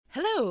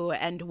Hello,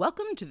 and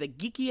welcome to the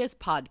Geekiest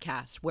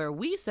podcast, where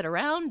we sit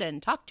around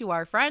and talk to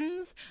our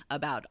friends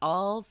about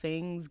all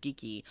things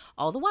geeky,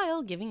 all the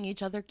while giving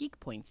each other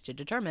geek points to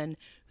determine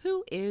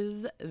who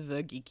is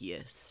the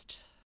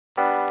geekiest.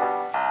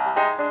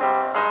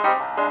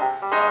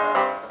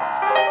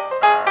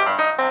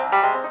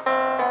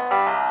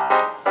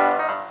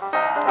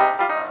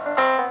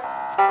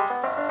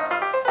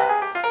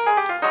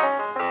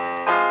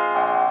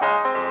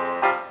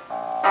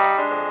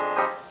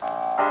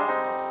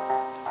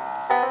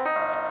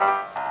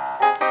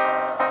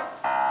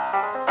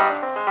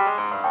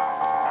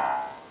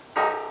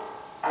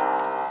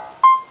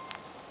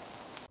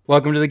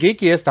 Welcome to the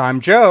Geekiest.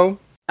 I'm Joe.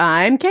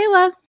 I'm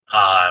Kayla.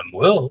 I'm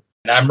Will.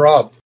 And I'm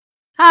Rob.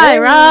 Hi,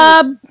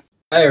 Rob.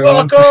 Hi,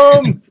 everyone.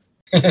 Welcome!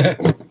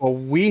 Well,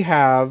 we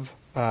have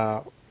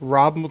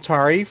Rob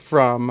Multari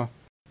from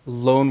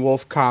Lone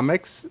Wolf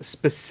Comics,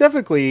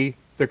 specifically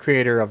the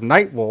creator of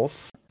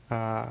Nightwolf.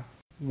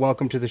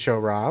 Welcome to the show,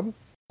 Rob.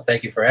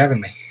 Thank you for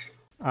having me.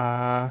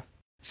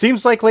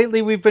 Seems like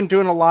lately we've been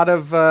doing a lot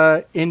of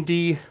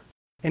indie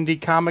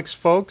comics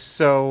folks,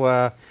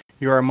 so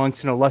you are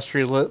amongst an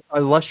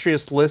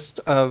illustrious list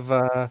of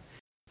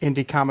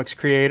indie comics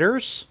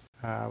creators.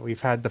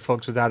 We've had the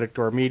folks with Out of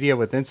Door Media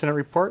with Incident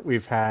Report.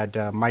 We've had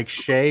Mike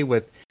Shea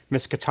with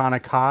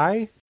Miskatonic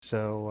High.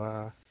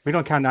 So we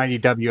don't count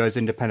IDW as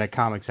independent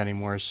comics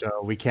anymore.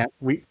 So we can't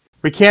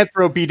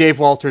throw B. Dave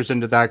Walters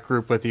into that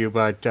group with you.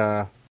 But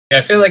Yeah,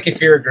 I feel like if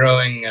you're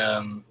growing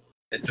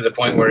to the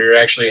point where you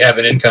actually have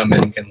an income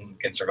and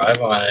can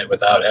survive on it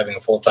without having a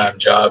full-time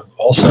job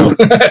also,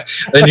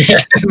 then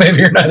maybe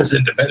you're not as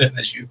independent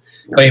as you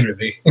claim to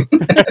be.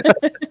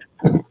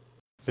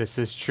 This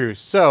is true.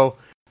 So,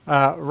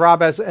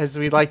 Rob, as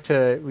we like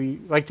to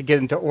get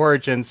into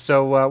origins.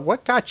 So,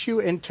 what got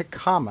you into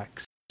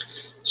comics?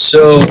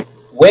 So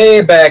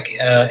way back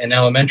in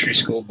elementary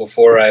school,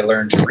 before I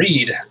learned to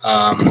read,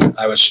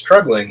 I was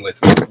struggling with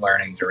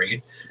learning to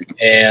read,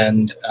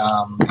 and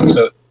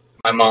so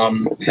my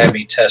mom had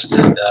me tested,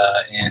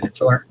 and it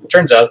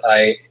turns out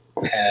I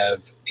have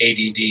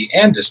ADD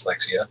and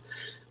dyslexia.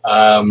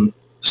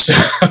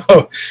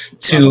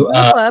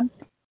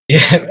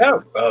 Yeah,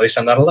 well, at least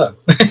I'm not alone.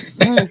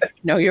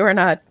 No, you are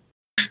not.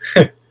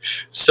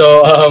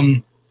 So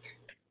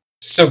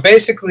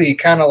basically,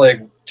 kind of like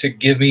to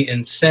give me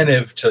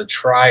incentive to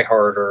try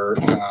harder.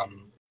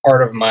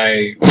 Part of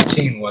my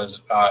routine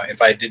was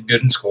if I did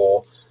good in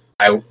school,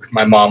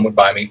 my mom would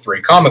buy me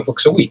 3 comic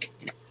books a week.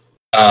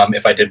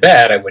 If I did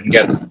bad, I wouldn't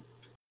get them.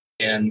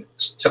 And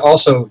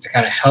to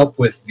kind of help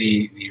with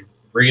the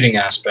reading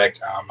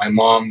aspect, my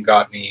mom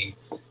got me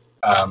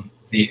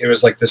it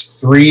was like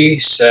this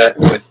 3-set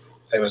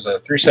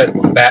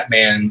with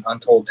Batman,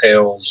 Untold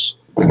Tales,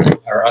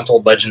 or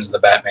Untold Legends of the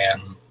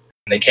Batman, and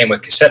they came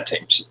with cassette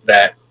tapes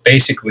that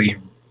basically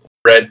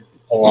read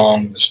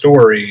along the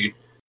story.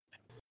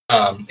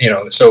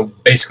 So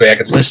basically I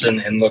could listen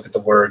and look at the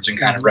words and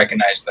kind of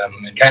recognize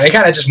them, and kind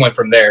of just went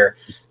from there.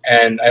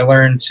 And I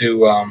learned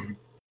to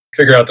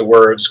figure out the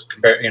words,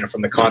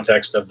 from the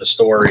context of the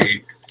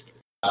story,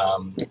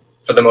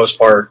 for the most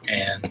part,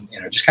 and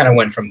just kind of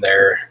went from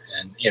there.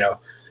 And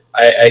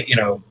I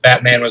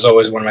Batman was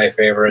always one of my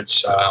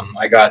favorites.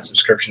 I got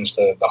subscriptions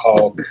to the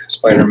Hulk,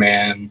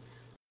 Spider-Man,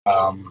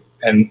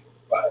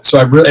 so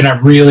I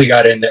really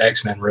got into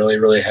X-Men, really,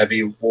 really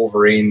heavy.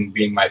 Wolverine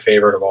being my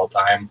favorite of all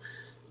time.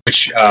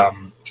 Which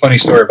funny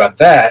story about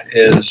that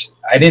is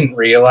I didn't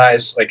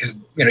realize, like, 'cause,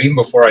 even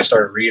before I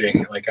started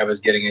reading, like, I was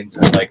getting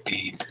into like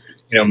the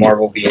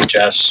Marvel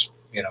VHS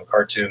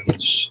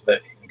cartoons,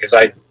 because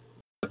I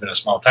lived in a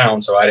small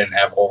town, so I didn't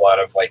have a whole lot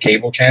of like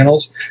cable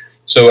channels.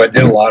 So I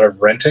did a lot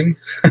of renting,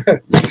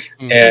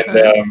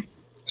 and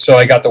so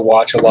I got to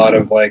watch a lot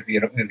of like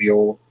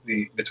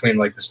between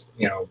like this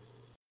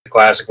the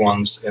classic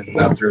ones and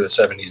up through the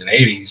 70s and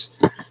 80s,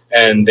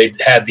 and they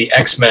had the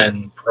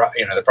X-Men,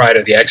 the Pride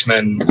of the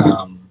X-Men.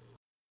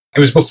 It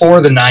was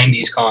before the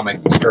 90s comic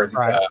or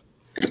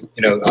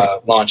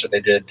launch that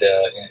they did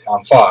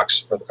on Fox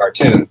for the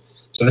cartoon.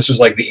 So this was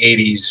like the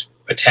 80s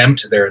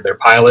attempt, their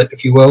pilot,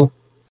 if you will.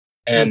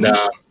 And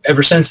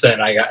ever since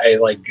then, I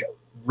like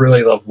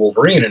really love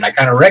Wolverine, and I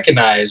kind of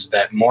recognized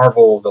that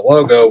Marvel, the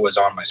logo was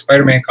on my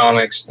Spider-Man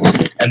comics,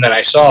 and then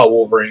I saw a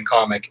Wolverine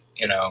comic,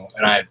 and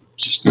I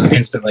just was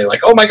instantly like,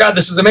 oh my god,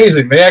 this is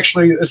amazing!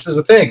 This is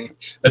a thing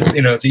that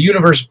it's a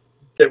universe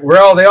that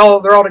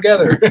they're all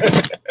together.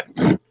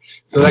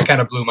 So that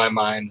kind of blew my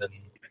mind, and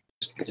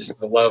just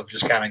the love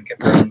just kind of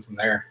kept growing from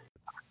there.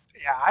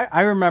 Yeah,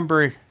 I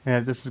remember.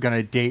 This is going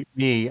to date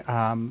me.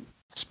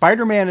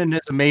 Spider-Man and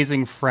His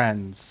Amazing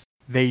Friends.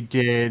 They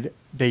did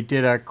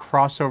a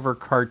crossover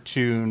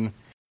cartoon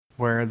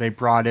where they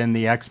brought in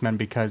the X-Men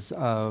because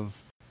of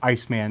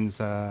Iceman's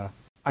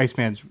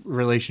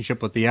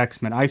relationship with the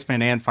X-Men.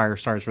 Iceman and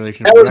Firestar's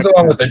relationship. That was the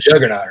one with the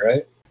Juggernaut, right?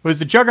 It was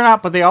the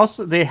Juggernaut, but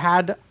they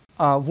had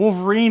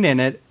Wolverine in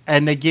it,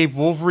 and they gave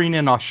Wolverine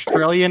an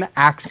Australian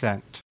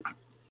accent.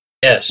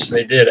 Yes,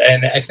 they did,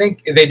 and I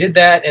think they did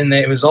that, and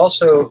it was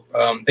also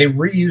they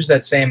reused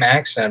that same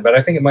accent, but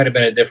I think it might have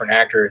been a different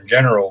actor in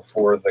general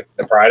for the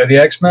Pride of the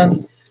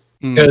X-Men,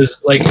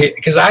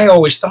 because I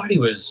always thought he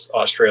was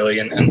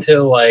Australian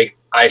until like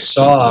I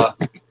saw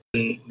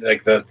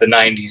like the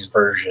 '90s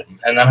version,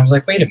 and then I was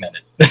like, wait a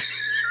minute.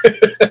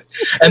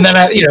 And then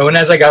and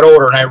as I got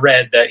older and I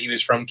read that he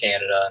was from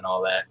Canada and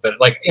all that,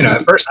 but like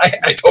at first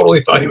I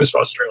totally thought he was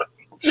Australian.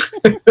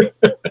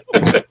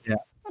 Yeah.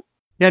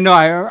 Yeah, no,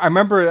 I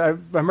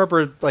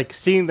remember like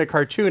seeing the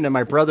cartoon, and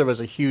my brother was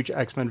a huge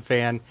X-Men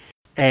fan,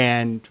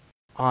 and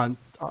on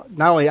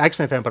not only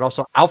X-Men fan but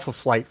also Alpha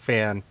Flight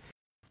fan,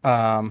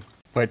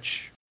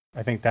 which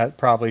I think that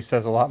probably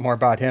says a lot more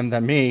about him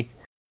than me.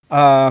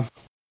 And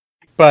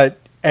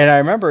I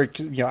remember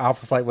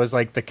Alpha Flight was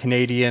like the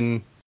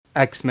Canadian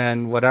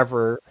X-Men,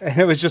 whatever, and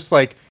it was just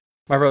like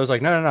my brother was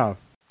like, no,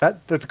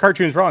 that the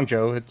cartoon's wrong,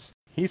 Joe.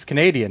 He's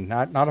Canadian,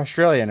 not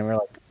Australian, and we're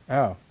like,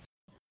 oh.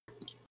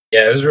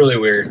 Yeah, it was really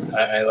weird.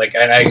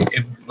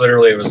 It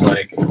literally was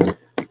like,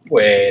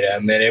 wait a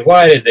minute,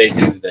 why did they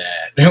do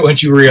that?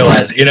 Once you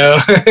realize it,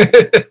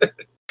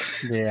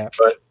 Yeah.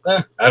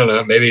 But I don't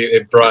know. Maybe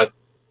it brought,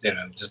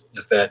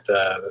 just that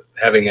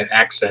having an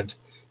accent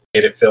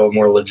made it feel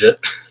more legit.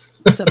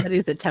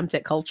 Somebody's attempt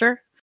at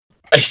culture.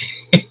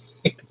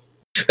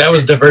 That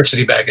was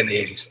diversity back in the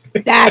 80s.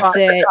 That's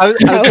it. I was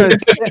going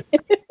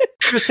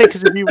to say,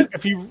 because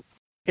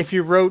if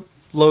you wrote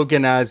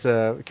Logan as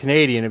a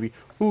Canadian, it'd be,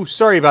 ooh,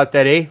 sorry about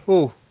that, eh?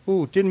 Ooh,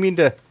 didn't mean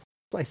to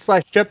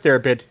slash you up there a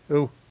bit.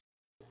 Ooh.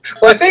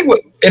 Well, I think,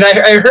 and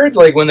I heard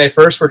like when they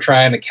first were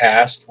trying to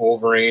cast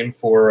Wolverine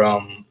for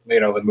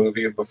the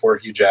movie before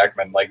Hugh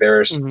Jackman, like there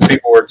was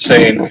people were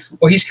saying,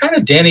 well, he's kind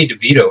of Danny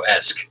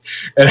DeVito-esque,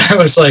 and I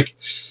was like,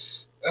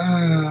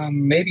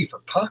 maybe for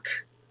Puck.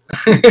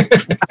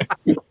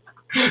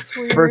 That's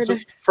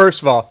weird.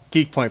 First of all,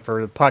 geek point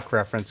for the Puck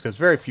reference, because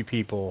very few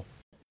people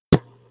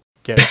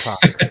get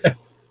Puck.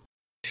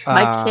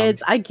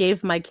 I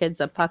gave my kids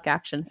a Puck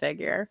action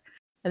figure,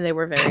 and they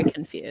were very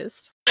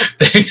confused.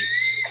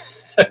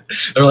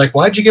 They're like,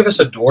 why'd you give us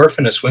a dwarf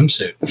in a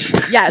swimsuit?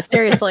 Yeah,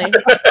 seriously.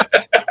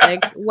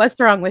 Like, what's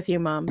wrong with you,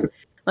 Mom?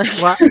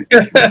 Well,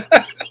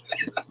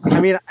 I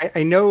mean,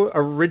 I know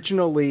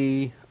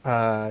originally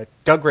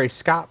Doug Ray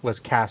Scott was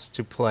cast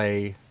to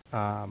play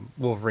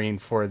Wolverine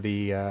for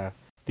the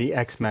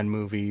X-Men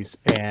movies,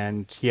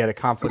 and he had a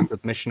conflict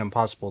with Mission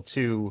Impossible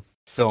 2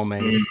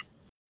 filming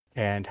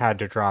and had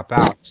to drop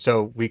out.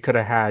 So we could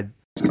have had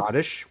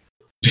Scottish.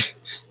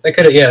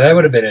 That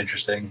would have been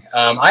interesting.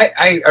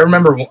 I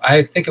remember,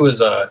 I think it was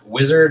a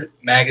Wizard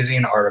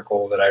magazine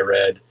article that I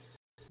read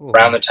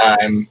around the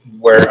time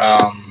where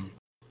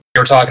they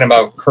were talking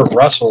about Kurt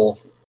Russell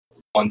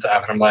one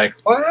time, and I'm like,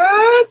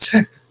 what?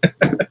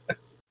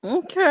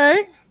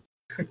 Okay.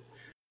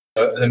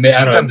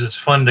 Sometimes it's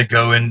fun to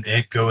go and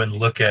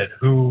look at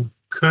who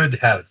could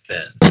have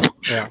been.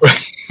 Yeah.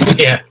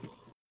 Yeah.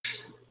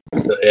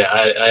 So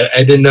yeah,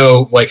 I didn't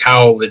know like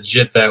how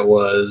legit that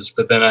was,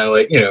 but then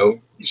I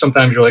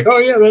sometimes you're like, oh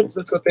yeah,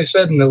 that's what they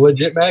said in the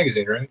legit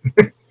magazine, right?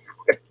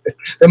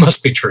 That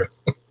must be true.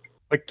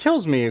 What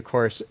kills me, of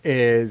course,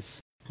 is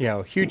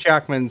Hugh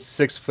Jackman's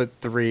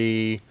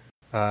 6'3",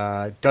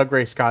 Doug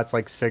Ray Scott's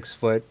like 6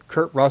 foot,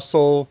 Kurt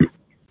Russell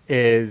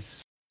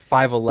is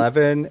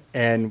 5'11",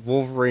 and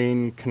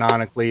Wolverine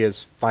canonically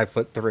is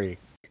 5'3".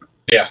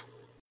 Yeah.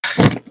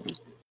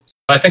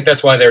 I think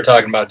that's why they were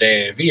talking about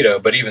Danny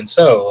DeVito, but even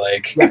so,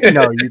 like...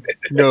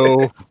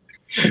 No.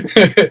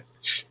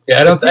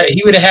 Yeah,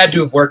 he would have had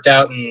to have worked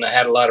out and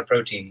had a lot of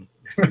protein.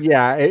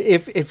 Yeah,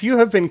 if you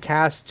have been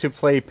cast to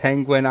play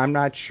Penguin, I'm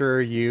not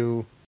sure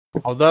you...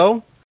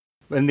 Although,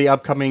 in the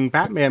upcoming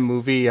Batman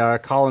movie,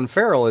 Colin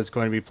Farrell is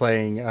going to be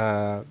playing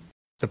the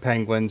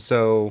Penguin,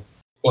 so...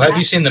 Well, have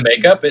you seen the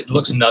makeup? It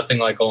looks nothing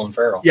like Colin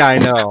Farrell. Yeah, I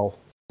know.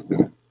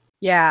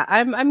 Yeah,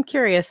 I'm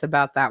curious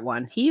about that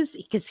one.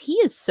 Because he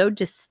is so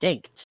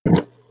distinct.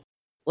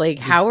 Like,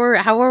 how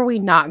are we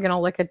not gonna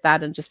look at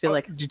that and just be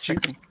like, did you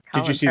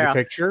see the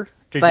picture?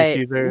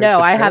 I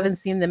haven't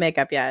seen the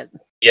makeup yet.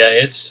 Yeah,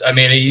 it's. I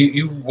mean,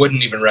 you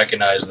wouldn't even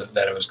recognize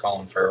that it was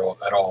Colin Farrell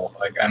at all.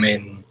 Like, I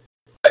mean,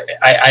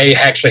 I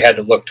actually had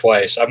to look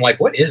twice. I'm like,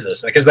 what is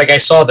this? Because I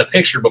saw the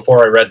picture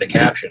before I read the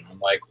caption.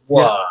 I'm like,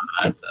 what?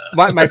 Yeah.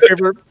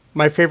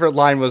 My favorite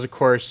line was, of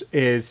course,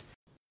 is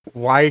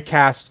why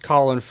cast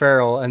Colin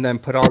Farrell and then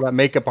put all that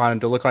makeup on him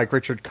to look like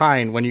Richard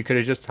Kind when you could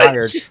have just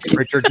hired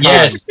Richard Kind?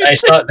 Yes, I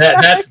saw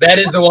that. That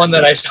is the one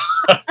that I saw.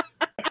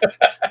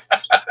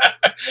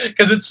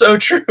 Because it's so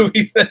true.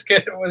 He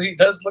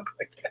does look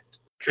like that.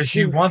 Because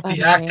you want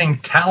the acting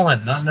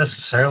talent, not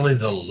necessarily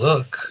the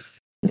look.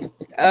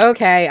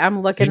 Okay,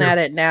 I'm looking at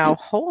it now.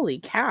 Holy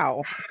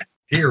cow.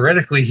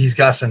 Theoretically, he's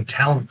got some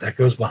talent that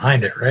goes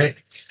behind it, right?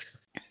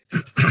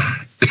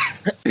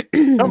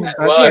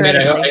 Well, I mean,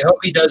 I hope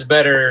he does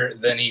better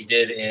than he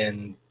did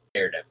in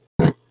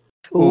Daredevil.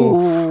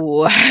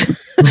 Ooh.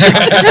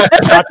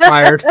 Not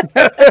fired.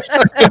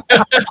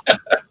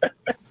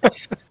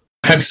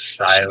 I'm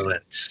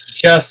silent.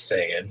 Just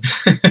saying.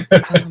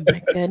 Oh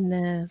my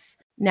goodness.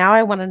 Now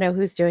I want to know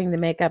who's doing the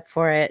makeup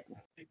for it.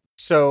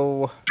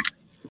 So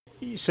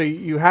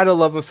you had a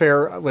love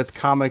affair with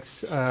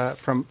comics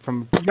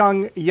from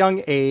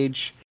young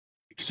age.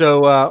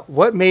 So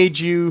what made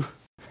you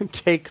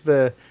take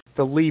the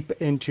leap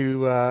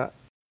into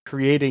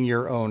creating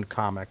your own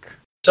comic?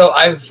 So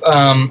I've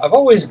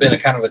always been a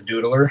kind of a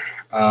doodler.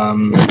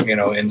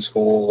 In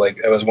school, like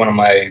it was one of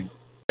my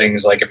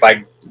things. Like if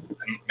I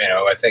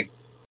think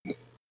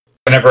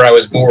whenever I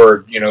was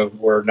bored,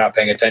 or not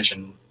paying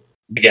attention,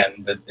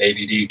 again, the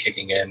ADD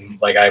kicking in,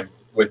 like I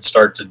would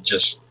start to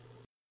just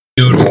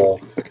doodle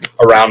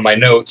around my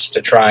notes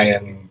to try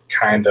and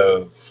kind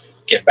of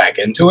get back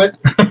into it,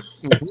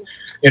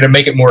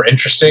 make it more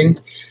interesting.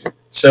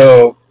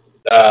 So,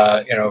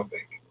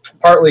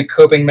 partly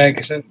coping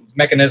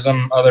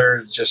mechanism,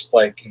 others just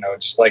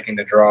just liking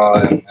to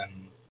draw, and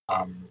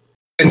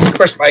of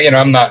course,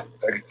 I'm not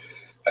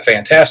a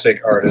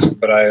fantastic artist,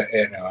 but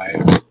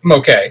I'm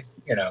okay.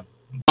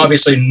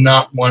 Obviously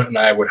not one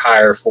I would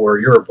hire for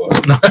your book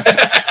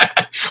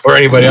or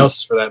anybody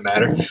else's for that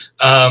matter.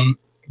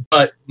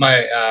 But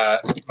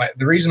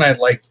the reason I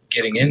liked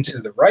getting into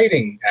the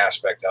writing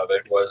aspect of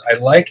it was I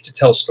like to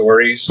tell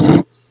stories,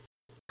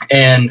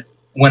 and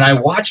when I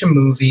watch a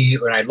movie,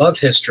 when I love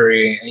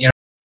history,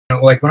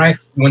 like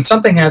when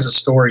something has a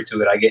story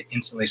to it, I get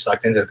instantly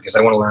sucked into it because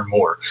I want to learn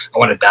more. I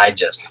want to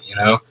digest it,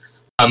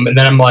 and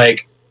then I'm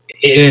like,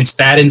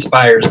 that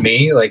inspires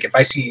me. Like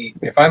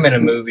if I'm in a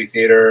movie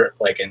theater,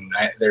 like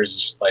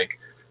there's like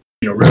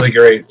really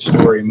great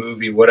story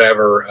movie,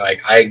 whatever,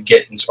 like I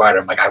get inspired.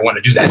 I'm like, I want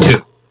to do that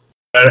too.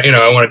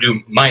 I want to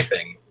do my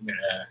thing,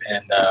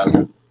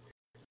 and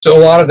so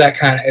a lot of that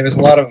it was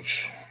a lot of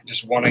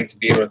just wanting to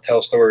be able to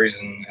tell stories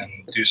and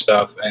do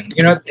stuff, and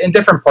in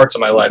different parts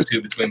of my life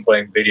too, between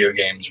playing video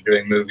games or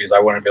doing movies, I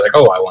want to be like,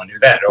 oh, I want to do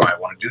that, oh, I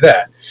want to do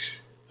that.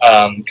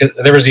 Because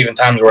there was even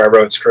times where I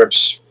wrote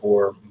scripts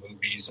for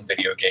movies and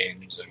video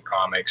games and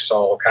comics,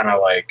 all kind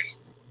of like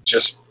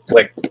just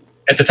like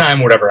at the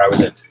time whatever I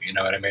was into, you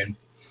know what I mean?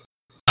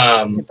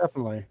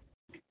 Definitely.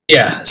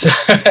 Yeah. So,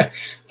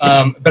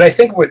 but I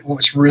think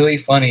what's really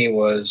funny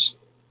was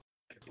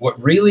what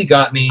really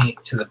got me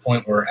to the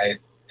point where I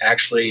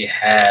actually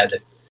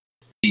had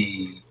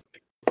the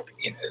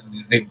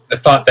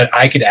thought that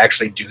I could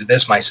actually do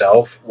this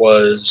myself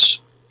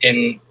was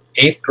in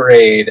 8th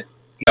grade.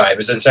 No, I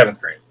was in 7th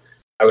grade.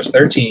 I was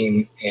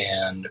 13,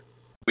 and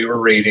we were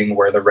reading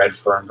Where the Red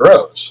Fern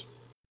Grows.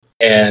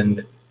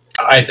 And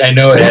I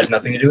know it has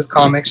nothing to do with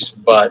comics,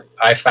 but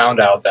I found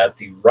out that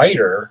the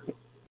writer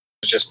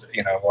was just,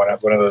 one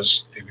of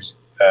those. It was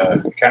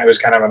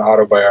kind of an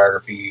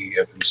autobiography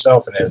of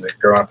himself and as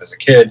growing up as a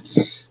kid.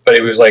 But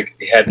it was like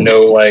he had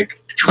no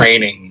like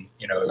training.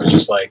 It was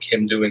just like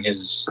him doing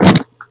his,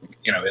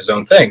 his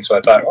own thing. So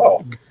I thought,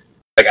 oh,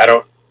 like I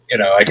don't.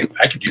 I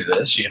could do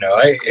this.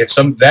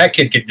 If that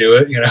kid could do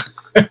it.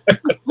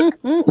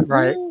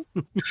 Right.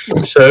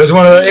 So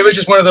it was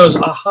just one of those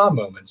aha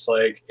moments.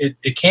 Like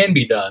it can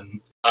be done.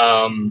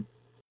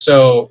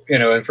 So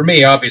and for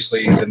me,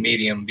 obviously, the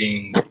medium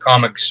being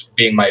comics,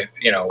 being my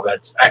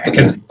that's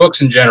because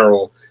books in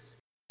general.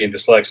 Being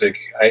dyslexic,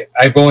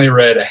 I've only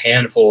read a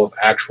handful of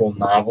actual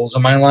novels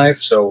in my life.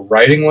 So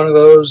writing one of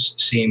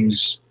those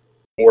seems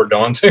more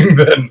daunting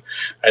than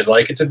I'd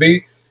like it to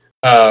be.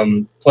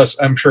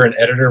 Plus, I'm sure an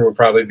editor would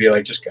probably be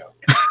like, just go.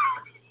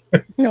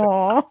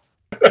 Aww.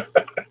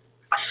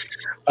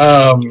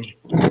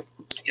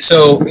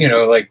 So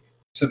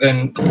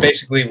then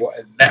basically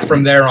that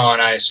from there on,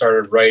 I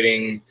started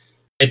writing.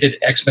 I did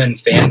X-Men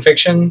fan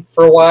fiction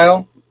for a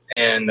while,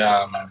 and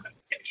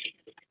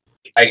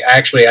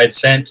I'd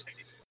sent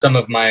some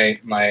of my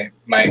I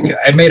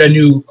made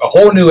a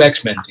whole new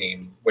X-Men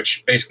team,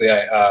 which basically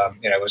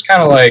it was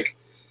kind of like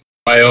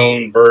my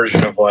own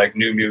version of like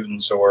New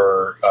Mutants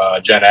or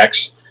Gen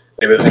X,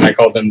 and I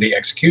called them the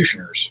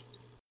Executioners.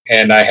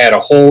 And I had a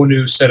whole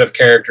new set of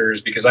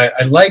characters because I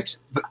liked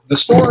the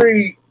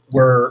story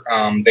where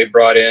they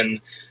brought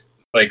in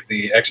like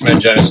the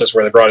X-Men Genesis,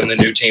 where they brought in the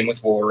new team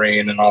with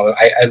Wolverine and all that.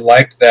 I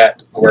liked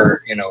that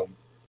where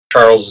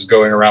Charles is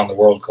going around the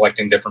world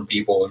collecting different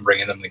people and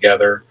bringing them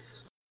together.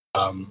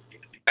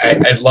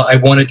 I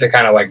wanted to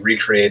kind of like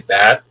recreate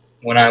that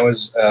when I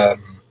was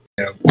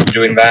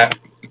doing that.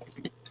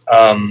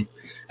 And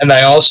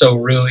I also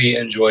really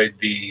enjoyed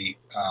the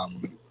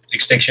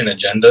Extinction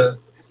Agenda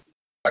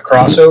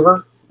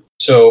crossover.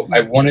 So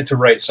I wanted to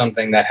write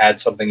something that had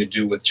something to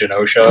do with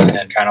Genosha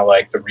and kind of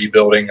like the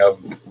rebuilding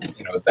of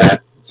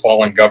that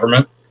fallen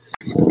government.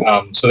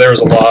 So there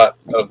was a lot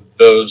of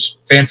those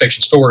fan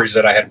fiction stories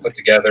that I had put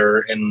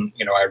together, and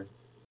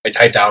I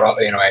typed out,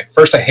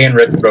 first I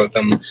handwritten wrote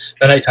them,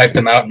 then I typed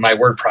them out in my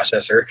word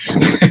processor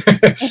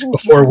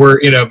before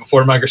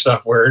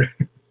Microsoft Word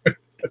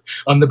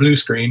on the blue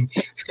screen,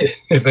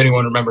 if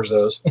anyone remembers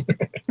those.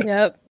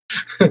 Yep.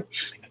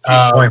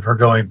 Point for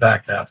going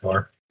back that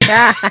far.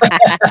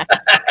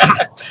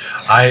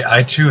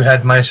 I too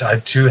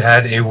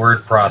had a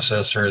word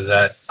processor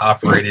that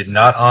operated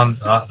not on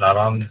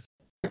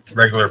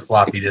regular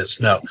floppy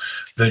disks, no,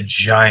 the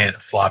giant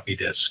floppy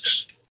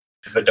disks.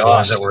 The The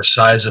ones DOS. that were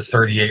size of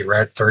 38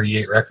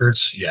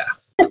 records. Yeah.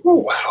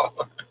 Wow.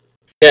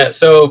 Yeah.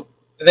 So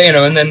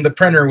and then the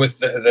printer with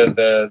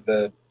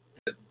the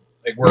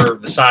like where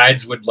the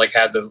sides would like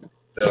have the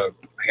I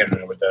don't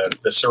know, with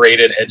the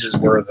serrated edges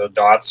where the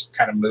dots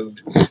kind of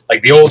moved.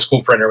 Like the old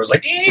school printer was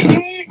like,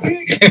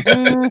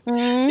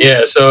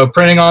 yeah. So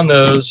printing on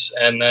those,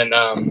 and then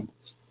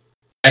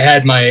I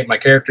had my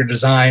character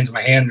designs,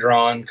 my hand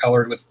drawn,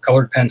 colored with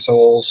colored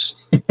pencils,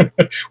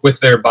 with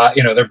their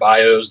their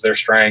bios, their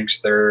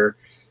strengths, their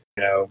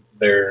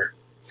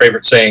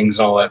favorite sayings,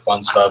 and all that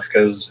fun stuff.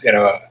 Because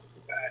a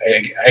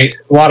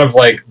lot of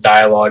like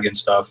dialogue and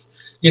stuff.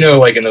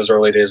 Like in those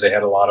early days, they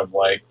had a lot of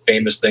like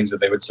famous things that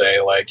they would say,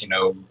 like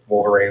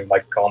Wolverine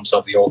like call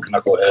himself the old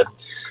knucklehead.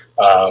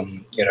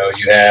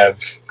 You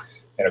have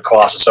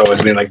Colossus always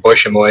being like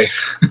Bushamoy.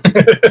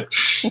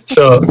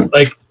 So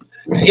like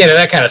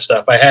that kind of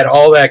stuff. I had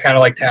all that kind of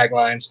like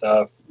tagline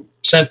stuff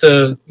sent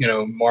to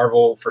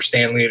Marvel for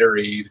Stan Lee to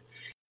read,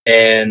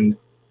 and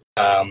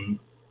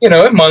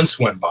months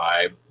went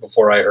by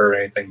before I heard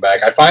anything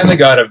back. I finally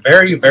got a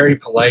very, very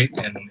polite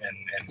and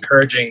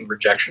encouraging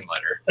rejection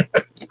letter.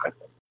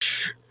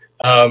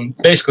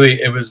 Basically,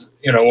 it was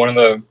one of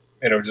the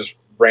just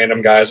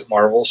random guys at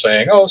Marvel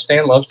saying, "Oh,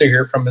 Stan loves to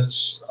hear from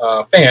his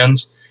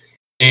fans,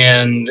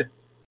 and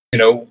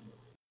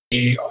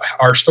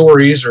our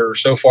stories are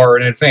so far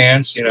in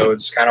advance.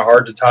 It's kind of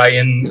hard to tie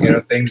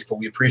in things, but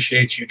we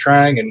appreciate you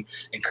trying and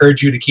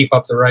encourage you to keep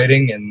up the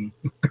writing and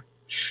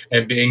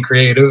and being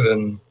creative."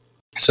 And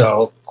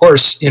so, of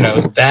course,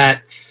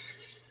 that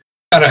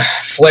kind of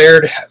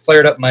flared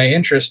up my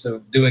interest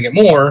of doing it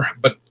more.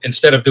 But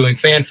instead of doing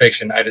fan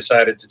fiction, I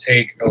decided to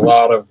take a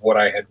lot of what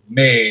I had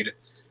made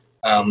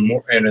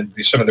and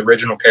some of the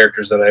original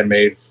characters that I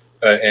made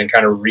and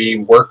kind of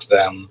reworked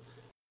them.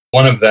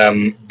 One of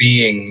them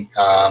being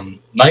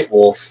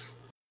Nightwolf.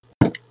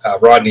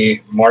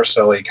 Rodney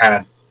Marcelli kind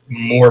of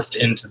morphed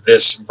into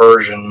this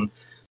version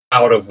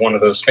out of one of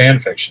those fan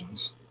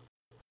fictions.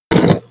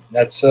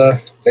 That's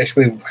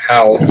basically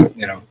how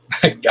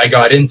I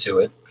got into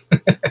it.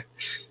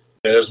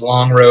 There's a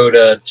long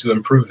road to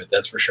improve it,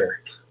 that's for sure.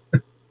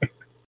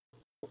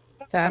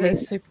 That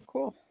is super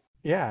cool.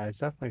 Yeah, it's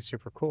definitely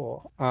super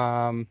cool.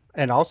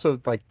 And also,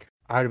 like,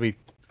 I would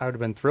have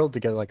been thrilled to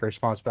get like a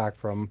response back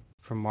from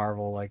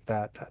Marvel like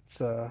that.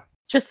 That's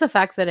Just the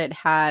fact that it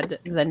had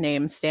the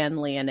name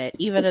Stanley in it,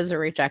 even as a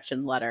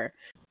rejection letter.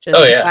 Just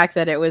the fact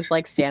that it was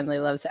like Stanley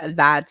loves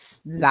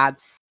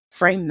that's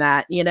frame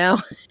that. Oh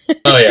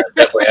yeah,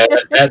 definitely.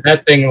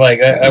 That thing, like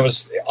that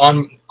was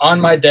on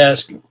my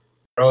desk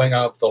growing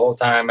up the whole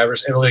time. It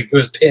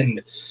was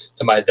pinned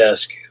to my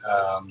desk,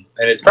 and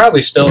it's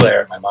probably still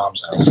there at my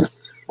mom's house.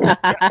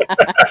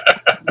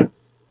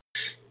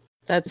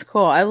 That's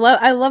cool. I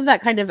love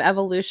that kind of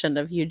evolution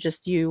of you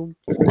just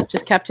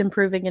kept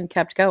improving and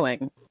kept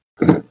going.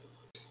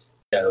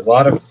 Yeah, a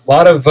lot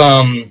of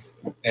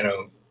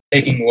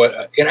taking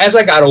what as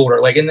I got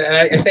older, like, and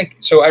I think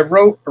so. I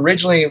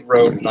originally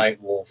wrote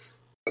Nightwolf,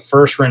 the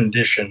first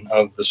rendition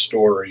of the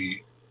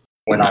story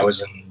when I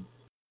was in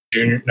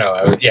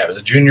I was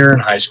a junior in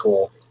high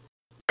school.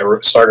 I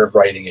started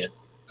writing it,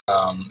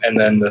 and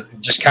then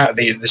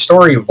the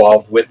story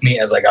evolved with me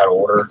as I got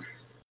older.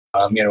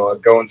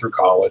 Going through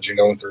college and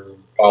going through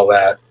all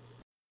that,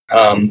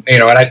 and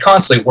I'd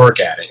constantly work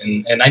at it,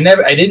 and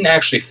I didn't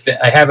actually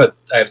I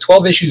have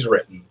 12 issues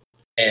written,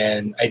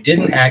 and I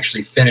didn't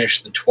actually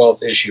finish the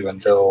 12th issue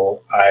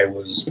until I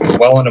was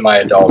well into my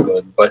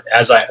adulthood. But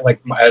as I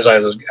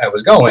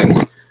was going,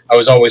 I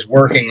was always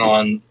working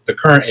on the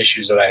current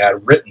issues that I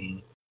had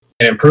written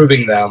and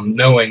improving them,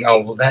 knowing,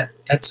 oh, well,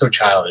 that's so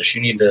childish.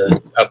 You need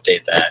to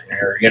update that,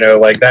 or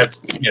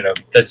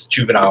that's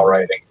juvenile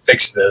writing.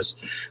 Fix this,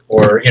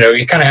 or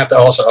you kind of have to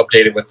also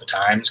update it with the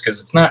times, because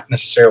it's not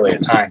necessarily a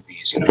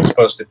timepiece. It's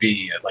supposed to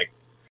be like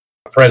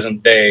a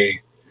present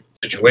day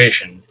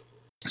situation.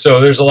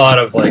 So there's a lot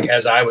of, like,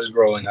 as I was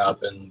growing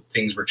up and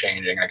things were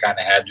changing, I kind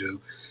of had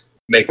to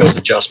make those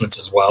adjustments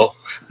as well.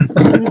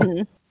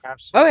 Mm-hmm.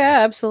 Oh yeah,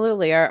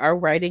 absolutely. Our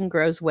writing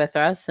grows with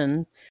us,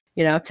 and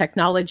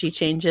technology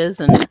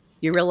changes, and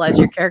you realize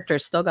your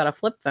character's still got a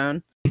flip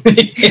phone.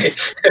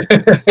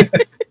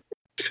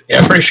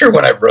 Yeah, I'm pretty sure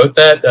when I wrote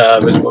that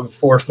was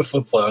before the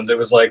flip phones. It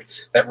was like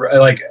that.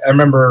 Like, I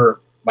remember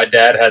my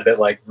dad had that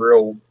like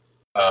real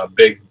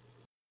big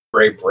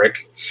gray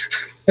brick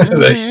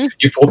that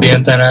you pulled the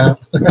antenna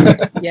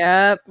out.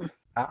 Yep.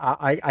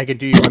 I could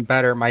do even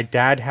better. My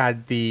dad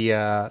had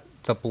the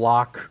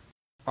block,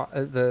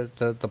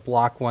 the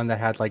block one that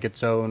had like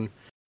its own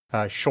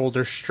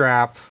shoulder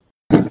strap.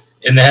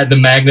 And they had the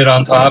magnet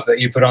on top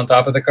that you put on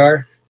top of the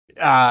car.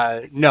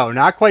 No,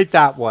 not quite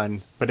that one,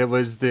 but it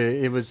was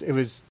the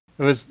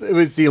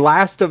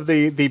last of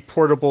the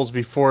portables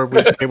before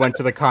they went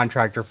to the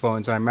contractor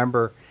phones. And I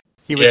remember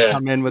he would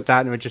come in with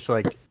that and would just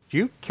like, "Do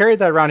you carry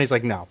that around?" He's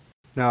like, "No,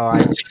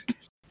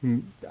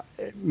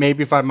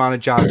 maybe if I'm on a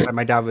job site."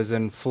 My dad was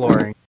in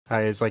flooring.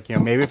 I was like,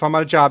 maybe if I'm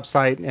on a job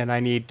site and I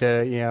need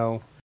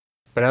to,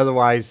 but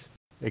otherwise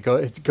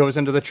it goes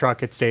into the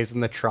truck. It stays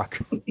in the truck.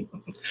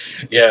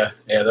 Yeah,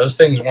 those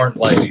things weren't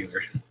light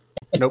either.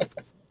 Nope.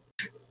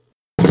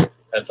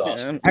 That's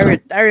awesome. I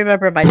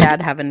remember my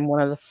dad having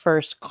one of the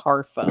first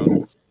car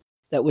phones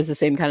that was the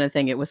same kind of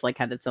thing. It was like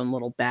had its own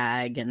little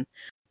bag and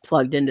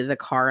plugged into the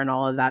car and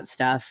all of that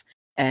stuff.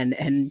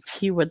 And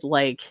he would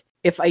like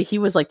he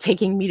was like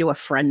taking me to a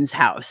friend's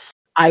house,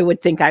 I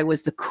would think I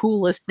was the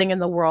coolest thing in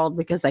the world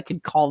because I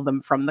could call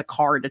them from the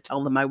car to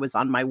tell them I was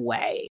on my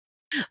way.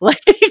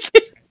 Like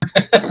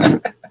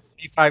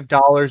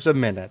 $55 a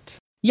minute.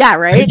 Yeah,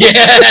 right?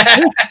 Yeah.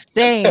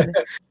 Insane.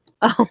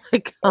 Oh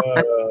my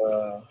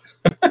god.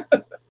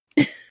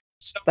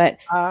 But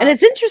and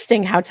it's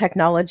interesting how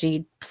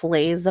technology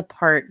plays a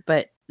part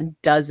but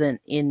doesn't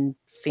in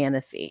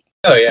fantasy.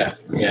 Oh yeah.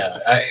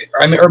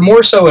 I mean, or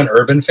more so in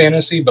urban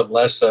fantasy, but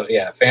less so.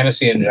 Yeah,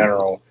 fantasy in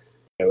general.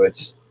 You know,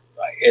 it's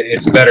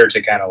better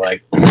to kind of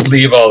like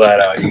leave all that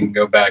out. You can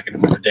go back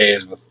in the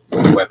days with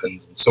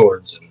weapons and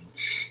swords and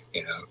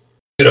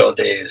good old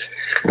days.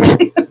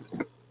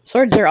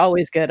 Swords are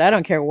always good. I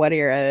don't care what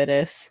era it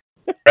is.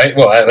 Right.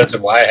 Well, that's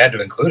why I had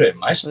to include it in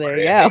my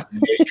story. There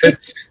you go.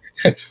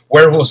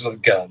 Werewolves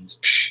with guns.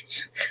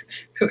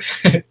 You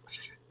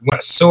want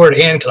a sword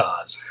and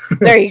claws.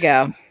 There you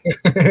go.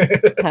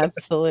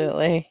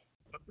 Absolutely.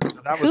 So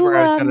that was where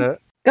I was gonna.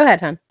 Go ahead,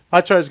 hon.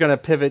 That's what I was gonna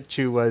pivot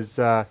to was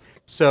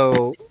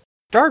so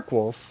Dark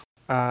Wolf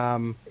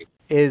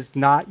is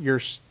not your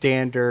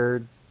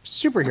standard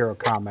superhero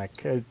comic.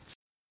 It's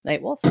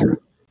Nightwolf.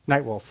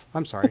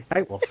 I'm sorry,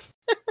 Nightwolf.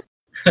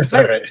 That's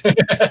all right.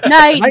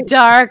 Night,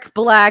 dark,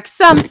 black,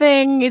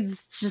 something.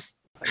 It's just.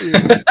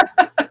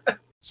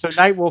 So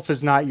Nightwolf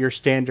is not your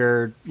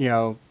standard,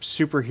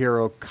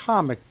 superhero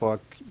comic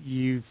book.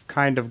 You've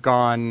kind of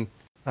gone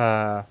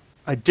a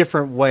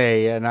different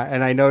way, and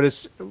I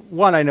noticed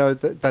I know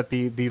that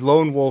the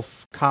Lone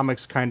Wolf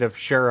comics kind of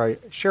share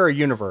a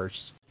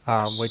universe,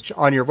 which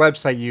on your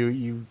website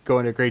you go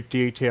into great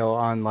detail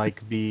on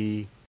like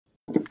the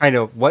kind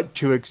of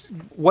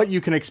what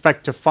you can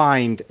expect to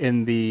find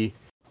in the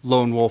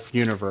Lone Wolf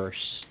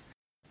universe.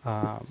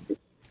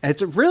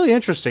 It's really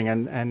interesting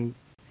and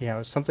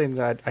something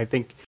that I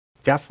think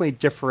definitely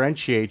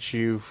differentiates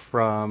you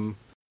from,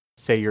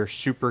 say, your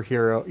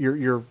superhero,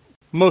 your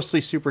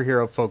mostly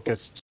superhero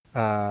focused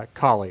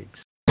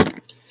colleagues.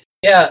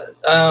 Yeah,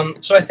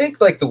 so I think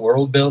like the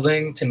world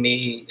building to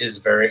me was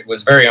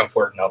very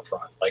important up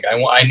front. Like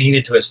I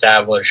needed to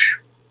establish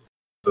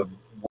the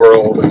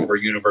world or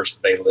universe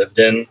that they lived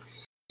in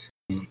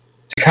to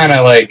kind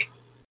of like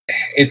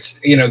it's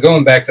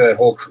going back to that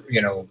whole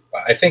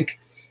I think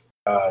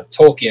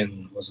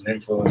Tolkien was an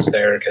influence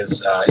there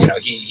because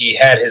he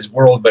had his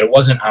world, but it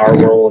wasn't our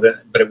world,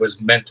 but it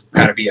was meant to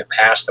kind of be a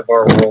past of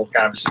our world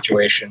kind of a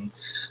situation.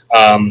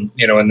 And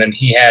then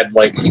he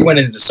went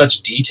into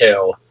such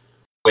detail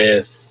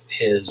with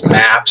his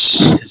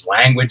maps, his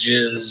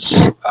languages,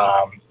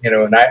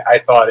 and I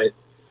thought it,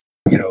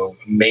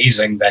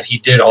 amazing that he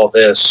did all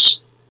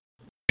this,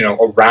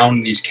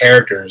 around these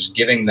characters,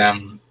 giving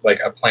them like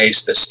a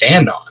place to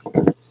stand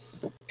on.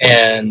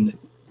 And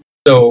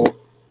so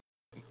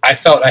I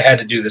felt I had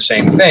to do the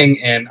same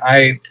thing, and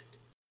I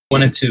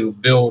wanted to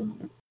build,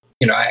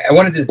 I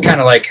wanted to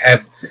kind of like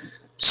have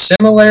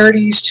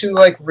similarities to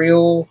like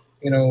real,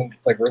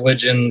 like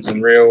religions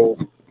and real,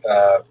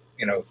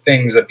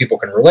 things that people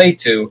can relate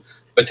to,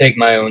 but take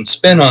my own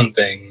spin on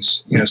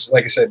things. So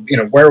like I said,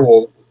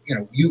 werewolf,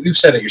 you've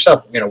said it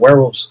yourself,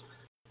 werewolves,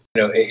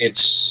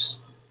 it's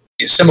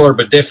similar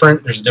but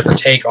different. There's a different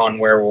take on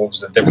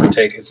werewolves, a different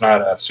take. It's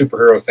not a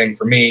superhero thing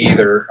for me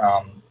either,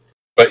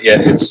 but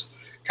yet it's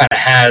kind of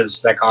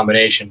has that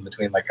combination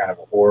between like kind of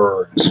a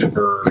horror and a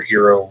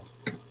superhero.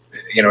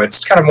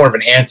 It's kind of more of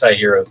an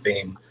anti-hero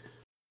theme.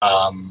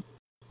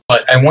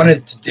 But I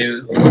wanted to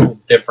do a little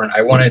different.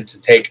 I wanted to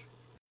take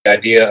the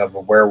idea of a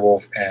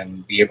werewolf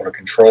and be able to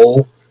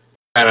control,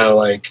 kind of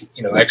like,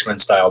 X-Men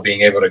style,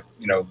 being able to,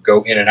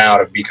 go in and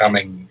out of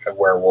becoming a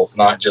werewolf,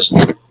 not just,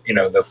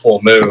 the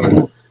full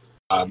moon.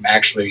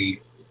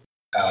 Actually,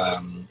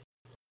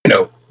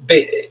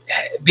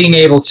 being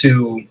able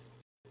to,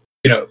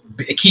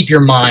 keep your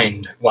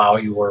mind while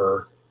you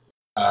were,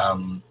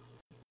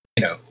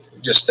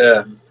 just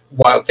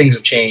while things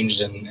have changed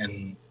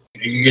and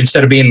you,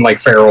 instead of being like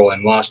feral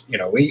and lost,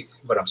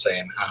 what I'm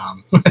saying.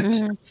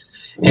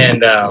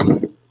 And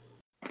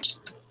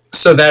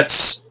so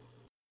that's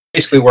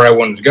basically where I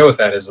wanted to go with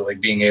that, is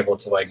like being able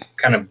to like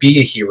kind of be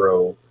a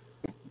hero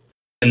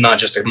and not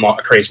just a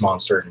crazy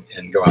monster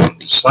and go out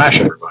and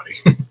slash everybody.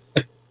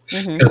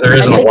 Because there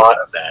isn't a lot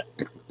of that.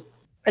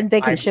 And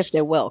they can shift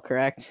their will,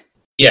 correct?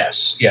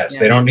 Yes. Yeah.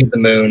 They don't need the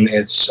moon.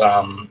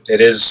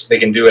 They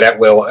can do it at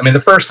will. I mean, the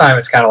first time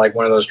it's kind of like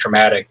one of those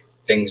traumatic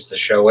things to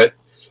show it.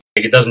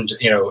 Like it doesn't,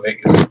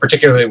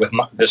 particularly with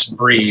this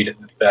breed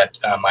that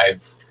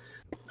I've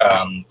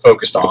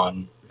focused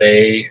on,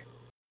 they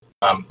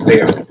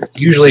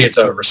usually it's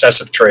a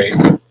recessive trait.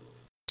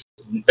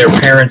 Their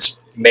parents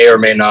may or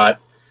may not,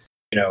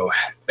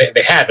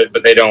 they have it,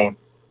 but they don't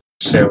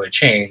necessarily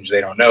change.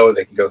 They don't know.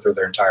 They can go through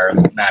their entire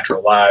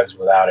natural lives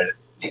without it,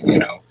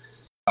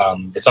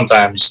 It's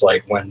sometimes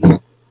like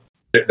when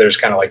there's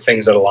kind of like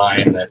things that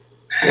align that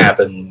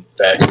happen,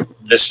 that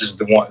this is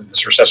the one,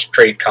 this recessive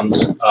trait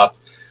comes up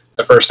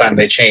the first time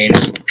they change,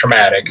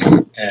 traumatic,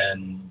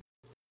 and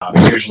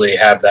usually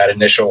have that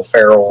initial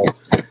feral,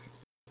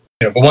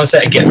 but once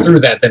they get through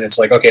that, then it's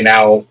like, okay,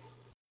 now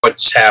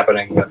what's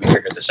happening? Let me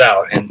figure this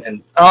out.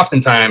 And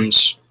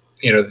oftentimes,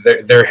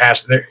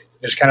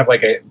 there's kind of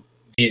like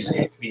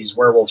these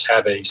werewolves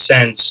have a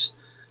sense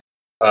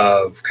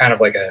of kind of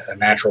like a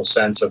natural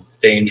sense of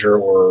danger,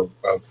 or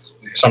of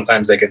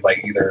sometimes they could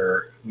like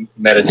either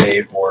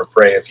meditate or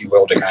pray, if you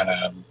will, to kind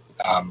of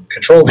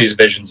control these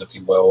visions, if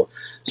you will.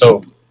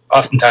 So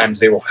oftentimes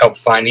they will help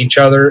find each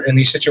other in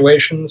these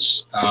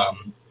situations,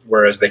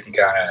 whereas they can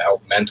kind of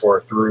help mentor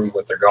through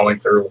what they're going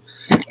through.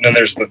 And then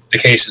there's the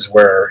cases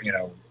where,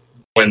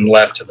 when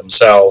left to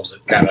themselves,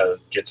 it kind of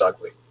gets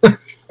ugly.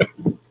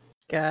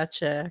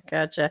 Gotcha.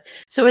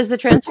 So is the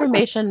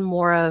transformation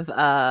more of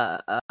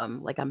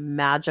like a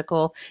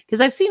magical?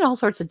 Because I've seen all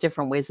sorts of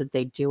different ways that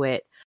they do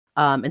it,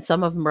 and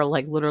some of them are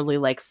like literally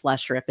like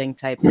flesh ripping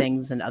type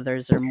things, and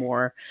others are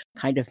more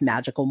kind of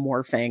magical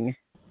morphing.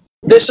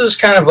 This is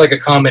kind of like a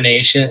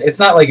combination. It's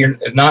not like you're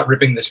not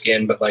ripping the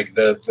skin, but like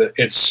I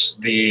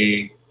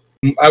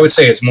would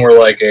say it's more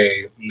like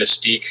a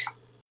Mystique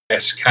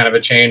kind of a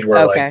change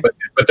where okay. but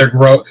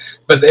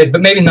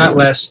maybe not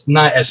as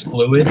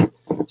fluid.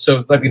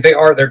 So like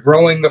they're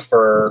growing the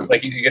fur,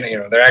 like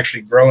they're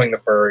actually growing the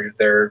fur.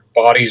 Their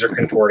bodies are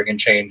contorting and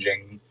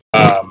changing,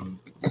 and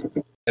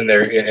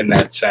they're in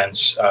that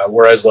sense.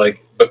 Whereas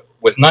but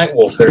with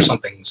Nightwolf, there's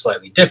something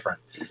slightly different,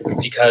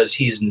 because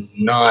he's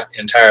not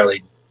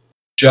entirely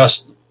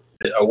just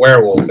a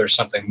werewolf. There's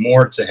something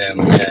more to him,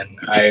 and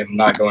I am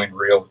not going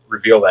to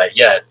reveal that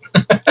yet.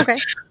 Okay,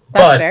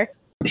 that's fair.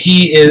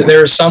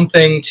 There's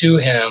something to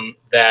him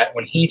that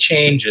when he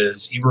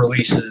changes, he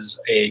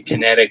releases a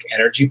kinetic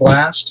energy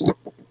blast,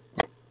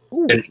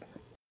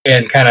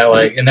 and kind of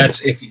like, and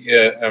that's if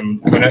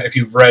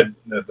you've read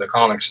the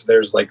comics,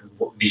 there's like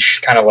these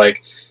kind of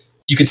like,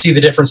 you could see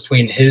the difference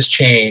between his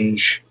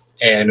change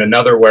and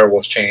another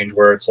werewolf's change,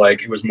 where it's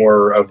like it was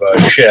more of a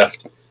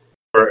shift.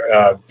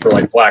 For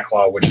like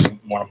Blacklaw, which is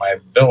one of my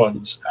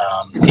villains,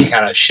 he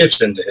kind of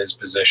shifts into his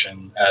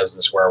position as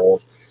this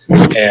werewolf,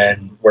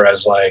 and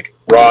whereas like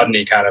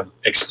Rodney kind of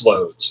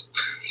explodes.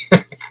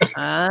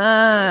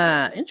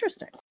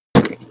 Interesting.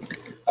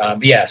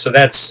 Yeah, so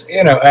that's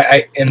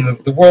I in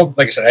the world,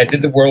 like I said, I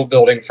did the world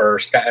building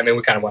first. I mean,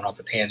 we kind of went off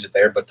a tangent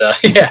there, but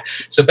yeah.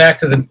 So back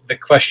to the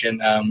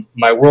question,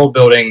 my world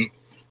building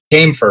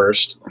came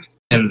first,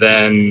 and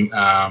then.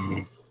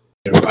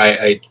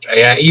 I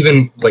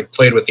even like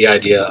played with the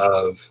idea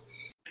of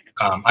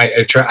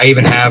I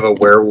even have a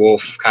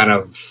werewolf kind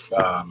of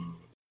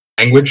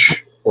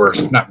language, or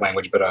not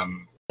language, but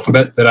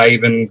alphabet that I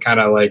even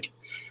kind of like.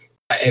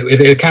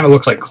 It kind of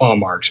looks like claw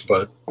marks,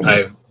 but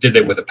I did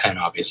it with a pen,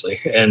 obviously.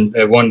 And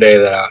one day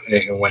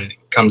when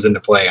it comes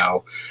into play,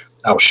 I'll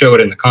show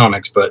it in the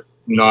comics, but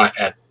not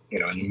at in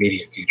the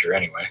immediate future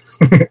anyway.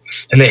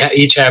 And they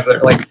each have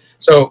their like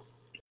so.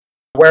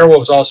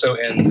 Werewolves also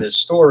in this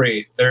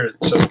story.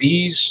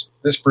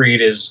 This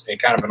breed is a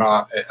kind of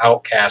an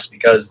outcast,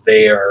 because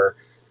they are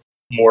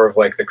more of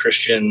like the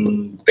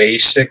Christian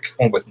basic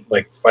one, with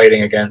like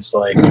fighting against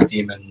like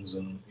demons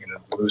and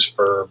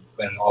Lucifer,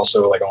 and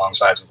also like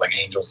alongside with like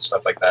angels and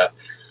stuff like that.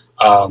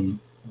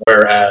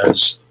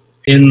 Whereas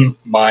in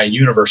my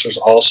universe, there's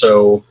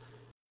also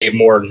a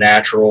more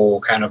natural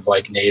kind of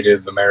like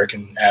Native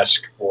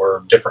American-esque,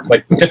 or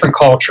different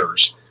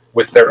cultures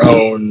with their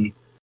own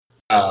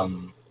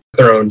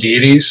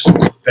deities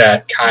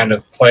that kind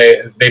of play.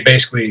 They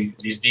basically,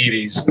 these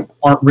deities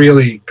aren't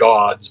really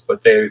gods,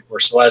 but they were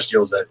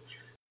celestials that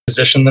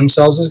position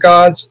themselves as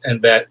gods,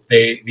 and that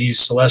these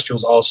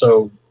celestials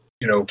also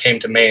came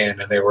to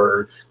man, and they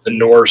were the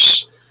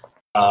Norse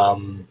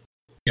gods.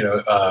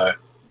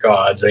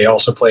 They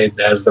also played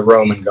as the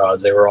Roman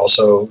gods. They were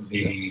also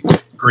the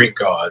Greek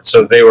gods.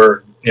 So they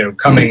were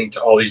coming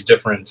to all these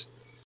different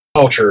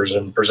cultures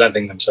and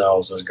presenting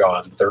themselves as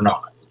gods, but they're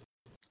not.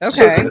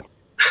 Okay.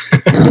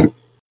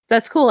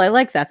 That's cool. I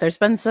like that. There's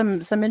been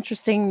some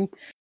interesting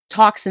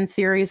talks and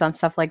theories on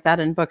stuff like that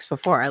in books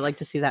before. I like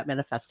to see that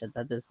manifested.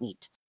 That is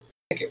neat.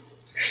 Thank you.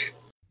 It's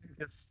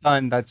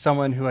fun that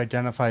someone who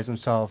identifies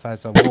himself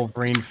as a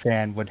Wolverine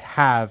fan would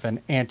have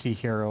an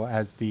anti-hero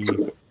as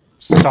the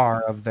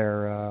star of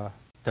their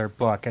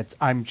book.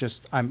 I'm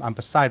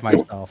beside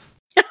myself.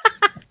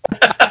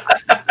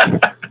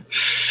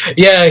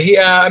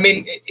 Yeah. I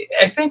mean,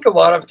 I think a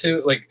lot of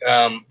too, like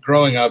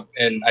growing up,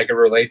 and I could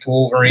relate to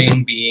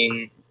Wolverine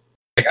being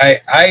like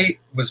I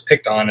was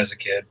picked on as a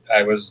kid.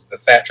 I was the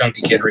fat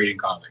chunky kid reading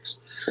comics,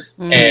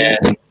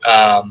 and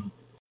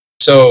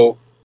so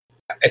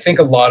I think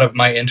a lot of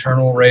my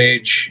internal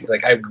rage,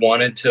 like I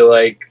wanted to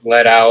like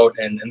let out,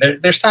 and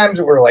there's times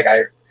where like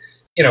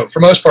for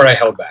most part I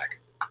held back.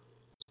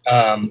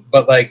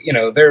 But like,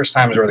 there's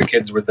times where the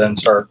kids would then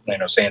start,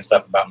 saying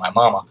stuff about my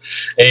mama,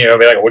 and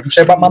be like, "What'd you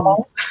say about my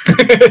mama?"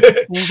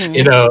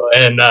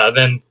 And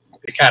then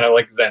it kind of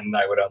like, then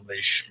I would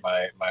unleash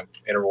my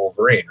inner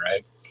Wolverine,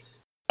 right?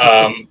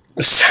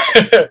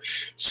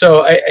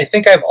 So I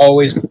think I've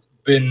always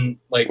been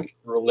like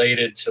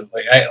related to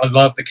like I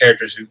love the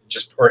characters who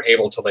just are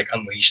able to like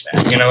unleash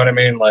that. You know what I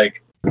mean?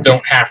 Like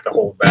don't have to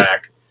hold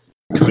back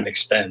to an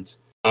extent.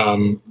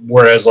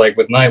 Whereas like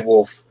with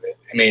Nightwolf,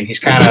 I mean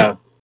he's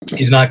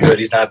not good,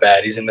 he's not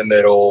bad, he's in the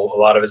middle. A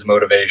lot of his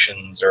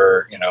motivations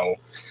are, a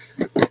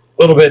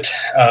little bit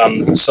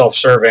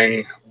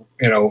self-serving,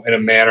 in a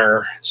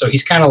manner. So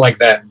he's kind of like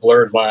that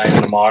blurred line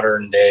in the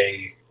modern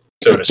day,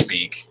 so to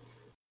speak.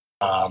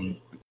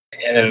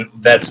 And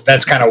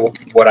that's kind of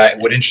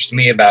what interests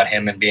me about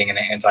him and being an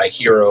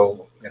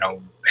anti-hero.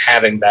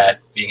 Having that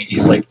being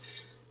he's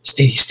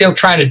still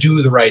trying to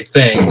do the right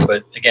thing,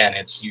 but again,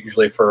 it's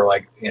usually for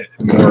like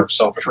more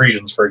selfish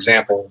reasons. For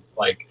example,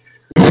 like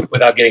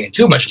without getting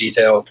into too much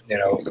detail,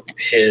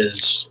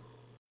 his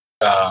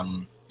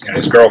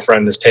his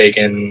girlfriend is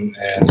taken,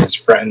 and his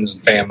friends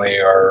and family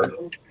are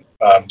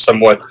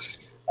somewhat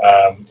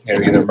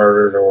either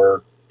murdered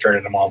or turned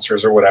into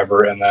monsters or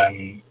whatever, and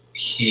then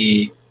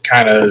he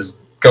kind of is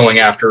going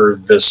after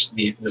this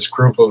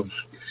group of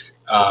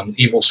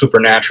evil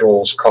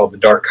supernaturals called the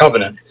Dark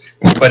Covenant,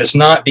 but it's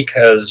not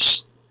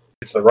because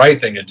it's the right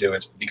thing to do.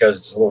 It's because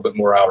it's a little bit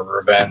more out of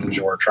revenge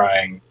or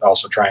trying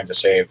to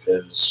save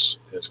his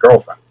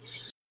girlfriend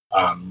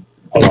along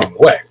the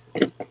way.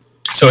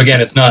 So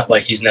again, it's not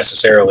like he's not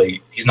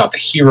the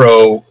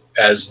hero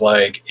as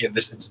like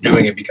it's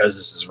doing it because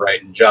this is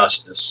right and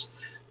just.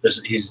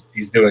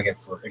 He's doing it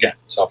for, again,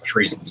 selfish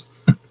reasons.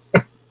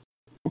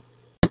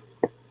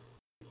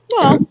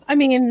 Well, I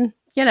mean,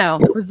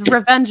 with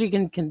revenge you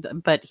can,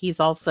 but he's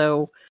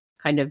also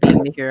kind of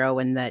being the hero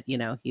in that,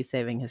 he's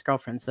saving his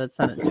girlfriend, so it's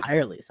not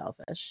entirely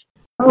selfish.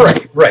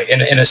 Right.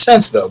 In a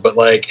sense, though, but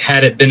like,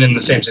 had it been in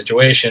the same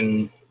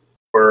situation,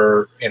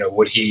 where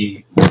would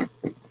he?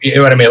 You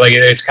know what I mean? Like,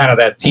 it's kind of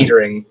that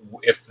teetering.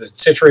 If the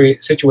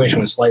situation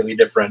was slightly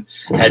different,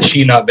 had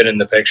she not been in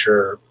the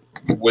picture,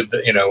 would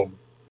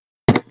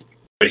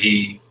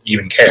he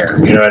even care?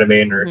 You know what I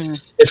mean? Or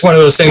it's one of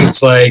those things.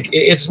 It's like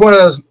it's one of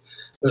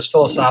those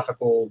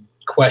philosophical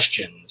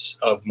questions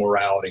of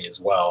morality as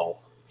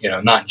well.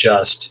 Not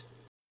just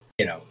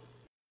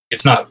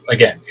it's not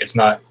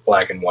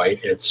black and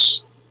white.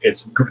 It's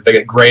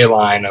the gray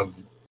line of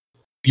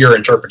your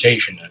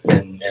interpretation,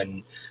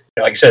 and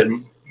like I said,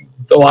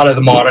 a lot of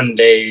the modern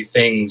day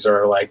things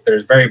are like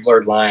there's very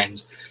blurred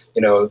lines.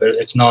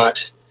 It's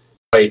not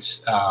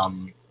quite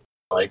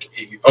like,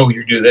 oh,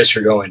 you do this,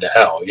 you're going to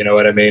hell. You know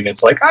what I mean?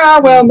 It's like,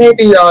 well,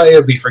 maybe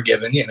it'll be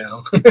forgiven.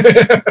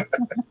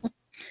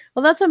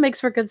 Well, that's what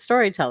makes for good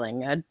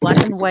storytelling.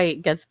 Black and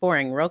white gets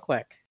boring real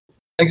quick.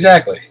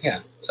 Exactly. Yeah.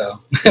 So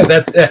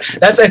that's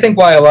I think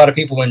why a lot of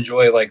people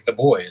enjoy like The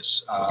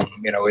Boys.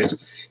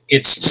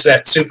 It's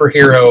that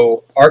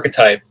superhero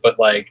archetype, but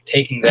like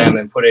taking them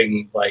and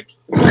putting like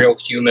real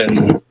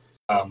human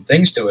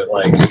things to it,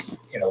 like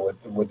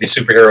with these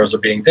superheroes are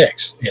being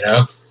dicks.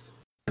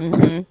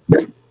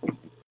 Mm-hmm.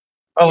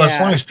 Well, as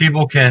long as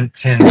people can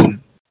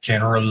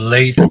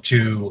relate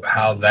to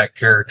how that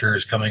character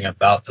is coming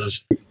about,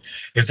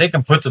 if they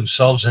can put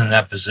themselves in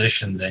that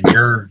position, then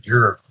you're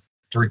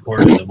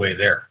 3/4 of the way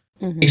there.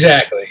 Mm-hmm.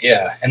 Exactly.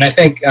 Yeah, and I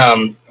think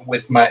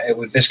with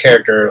this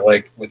character,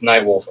 like with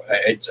Nightwolf,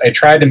 I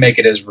tried to make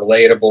it as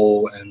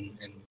relatable and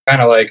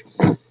kind of like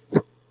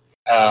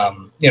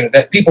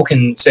that people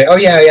can say, oh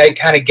yeah, I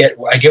get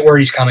where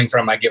he's coming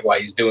from. I get why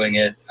he's doing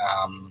it.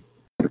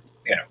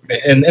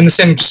 In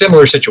the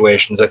similar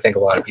situations, I think a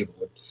lot of people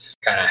would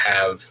kind of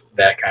have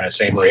that kind of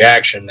same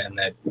reaction, and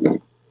that.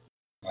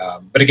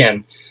 But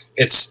again,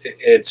 it's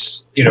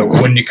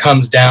when it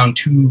comes down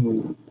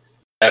to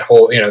that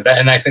whole that,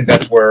 and I think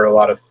that's where a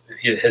lot of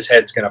his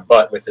head's going to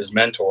butt with his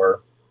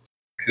mentor,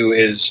 who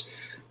is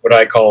what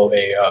I call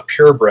a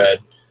purebred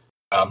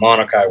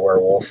Monokai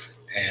werewolf,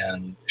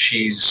 and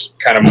she's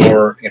kind of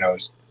more a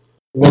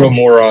little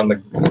more on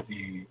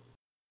the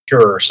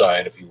purer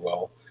side, if you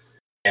will.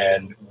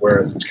 And where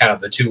it's kind of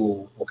the two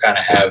will kind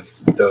of have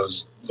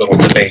those little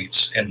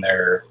debates in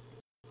their,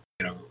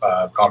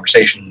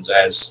 conversations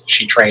as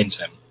she trains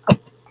him.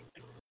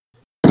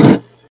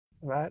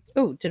 Right.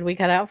 Oh, did we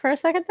cut out for a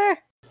second there?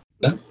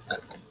 No,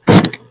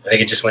 I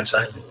think it just went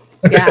silent.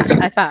 Yeah,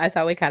 I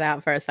thought we cut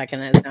out for a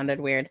second. It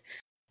sounded weird.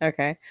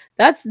 Okay,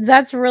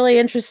 that's really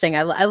interesting.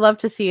 I love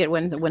to see it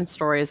when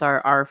stories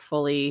are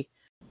fully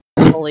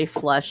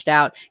fleshed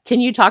out.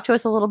 Can you talk to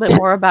us a little bit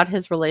more about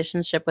his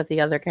relationship with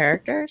the other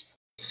characters?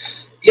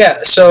 Yeah,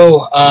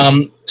 so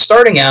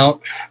starting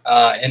out,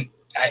 and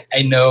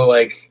I know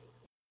like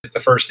the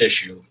first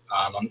issue.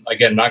 I'm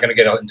again not going to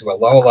get into a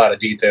lot of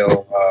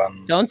detail.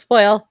 Don't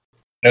spoil.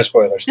 No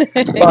spoilers.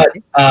 But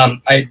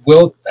I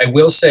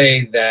will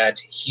say that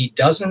he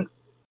doesn't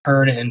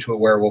turn into a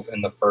werewolf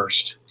in the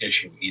first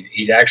issue.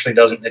 He actually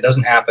doesn't. It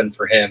doesn't happen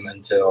for him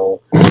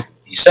until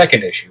the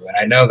second issue, and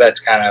I know that's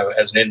kind of,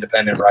 as an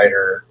independent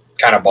writer,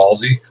 kind of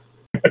ballsy.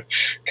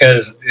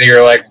 Because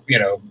you're like,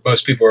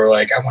 most people are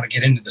like, I want to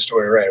get into the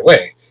story right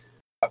away.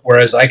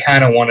 Whereas I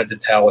kind of wanted to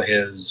tell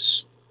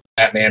his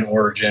Batman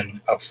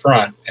origin up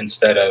front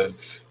instead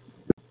of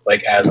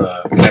like as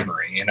a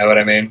memory. You know what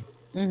I mean?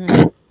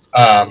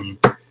 Mm-hmm.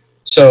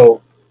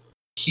 So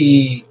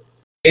he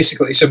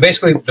basically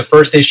the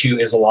first issue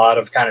is a lot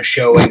of kind of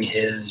showing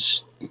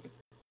his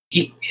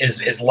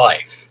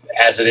life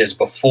as it is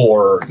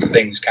before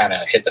things kind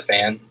of hit the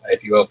fan,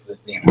 if you will.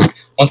 You know,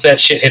 once that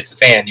shit hits the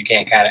fan, you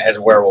can't kind of, as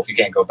a werewolf, you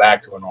can't go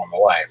back to a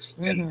normal life.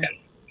 And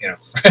you know,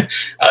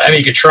 I mean,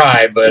 you could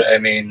try, but I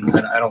mean,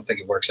 I don't think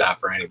it works out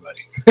for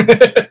anybody.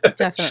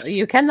 Definitely,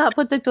 you cannot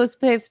put the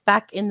toothpaste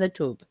back in the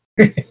tube.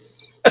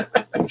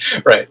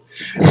 Right.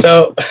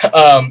 So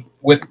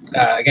with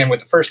again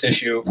with the first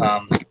issue,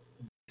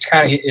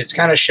 it's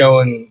kind of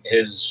showing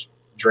his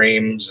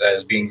dreams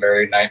as being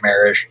very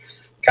nightmarish,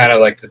 kind of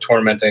like the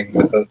tormenting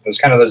with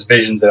those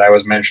visions that I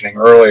was mentioning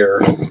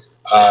earlier.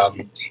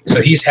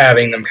 So he's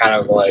having them kind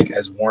of like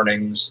as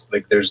warnings,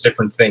 like there's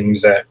different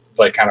things that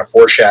like kind of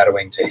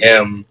foreshadowing to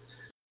him,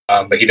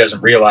 but he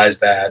doesn't realize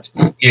that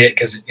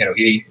because you know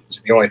the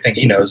only thing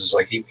he knows is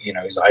like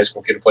he's a high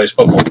school kid who plays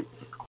football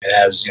and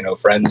has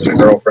friends and a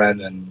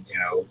girlfriend and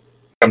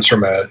comes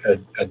from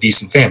a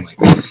decent family,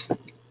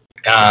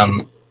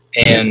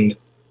 and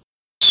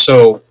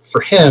so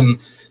for him,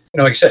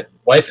 like I said,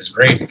 life is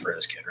gravy for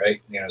this kid,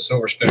 right?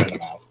 Silver spoon in the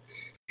mouth.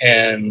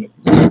 And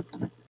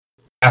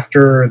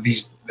after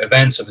these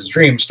events of his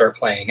dreams start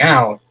playing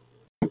out,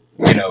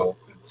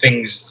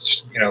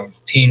 things,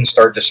 teens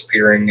start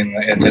disappearing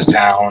in his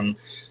town.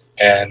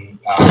 And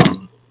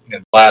in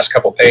the last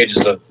couple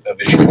pages of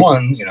issue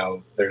 1,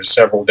 there's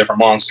several different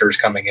monsters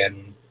coming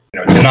in.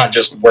 They're not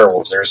just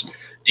werewolves. There's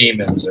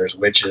demons, there's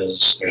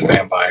witches, there's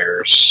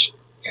vampires,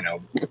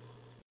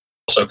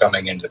 also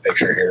coming into the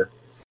picture here.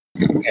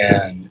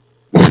 And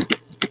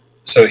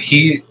so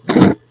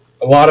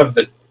a lot of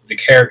the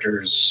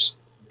characters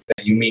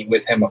that you meet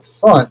with him up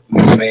front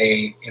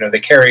may, they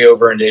carry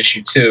over into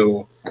issue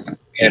 2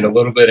 and a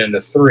little bit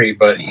into 3,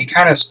 but he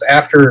kind of,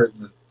 after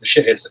the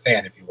shit hits the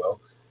fan, if you will,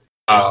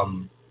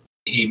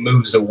 he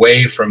moves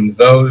away from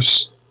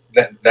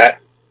that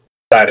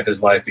side of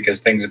his life because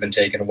things have been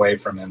taken away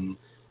from him.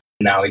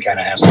 Now he kind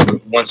of has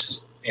to,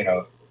 once,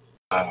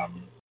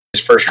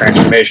 his first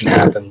transformation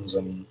happens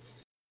and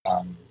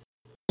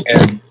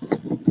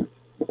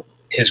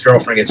his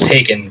girlfriend gets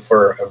taken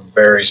for a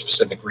very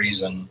specific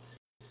reason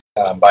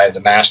by the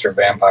master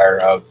vampire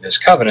of this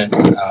covenant,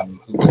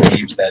 who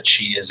believes that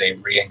she is a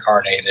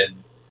reincarnation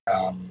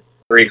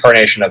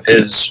of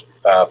his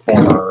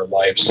former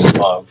life's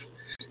love.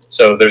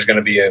 So there's going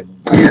to be a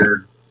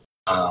weird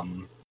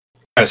kind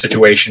of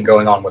situation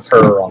going on with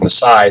her on the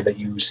side that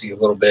you see a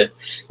little bit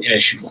in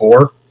issue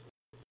 4.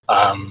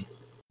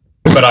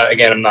 But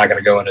again, I'm not going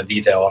to go into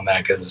detail on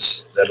that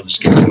because that'll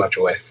just give too much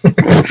away.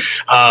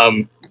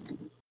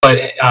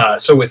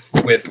 But so with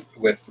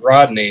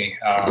Rodney,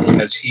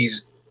 as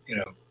he's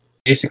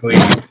basically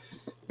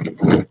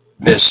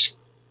this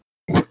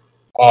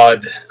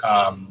odd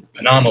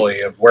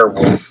anomaly of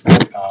werewolf,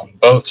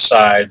 both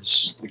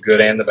sides, the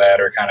good and the bad,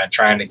 are kind of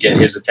trying to get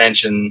his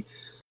attention.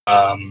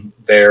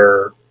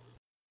 They're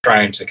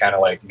trying to kind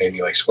of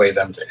maybe sway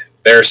them to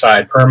their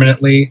side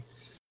permanently,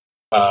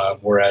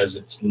 whereas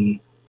it's in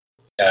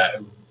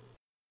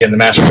the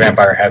master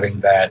vampire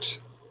having that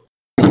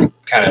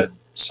kind of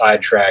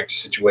sidetracked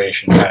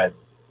situation. Kind of,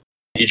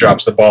 he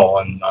drops the ball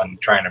on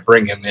trying to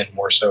bring him in,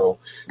 more so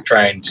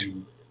trying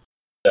to,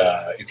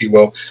 if you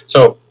will.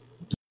 So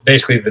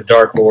basically, the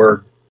Dark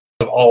Lord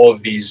of all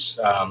of these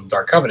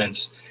Dark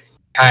Covenants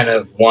kind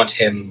of want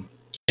him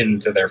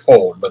into their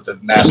fold, but the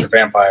master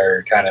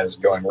vampire kind of is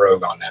going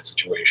rogue on that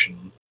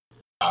situation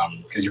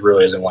because he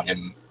really doesn't want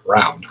him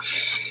around.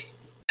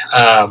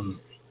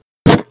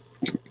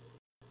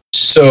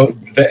 So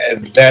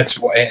that's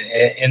why,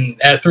 and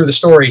through the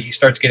story, he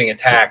starts getting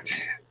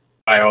attacked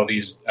by all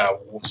these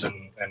wolves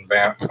and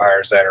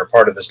vampires that are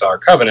part of this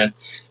Dark Covenant,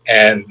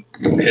 and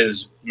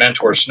his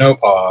mentor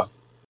Snowpaw,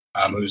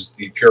 who's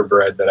the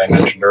purebred that I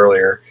mentioned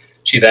earlier,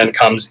 she then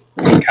comes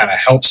and kind of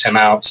helps him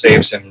out,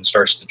 saves him, and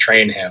starts to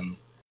train him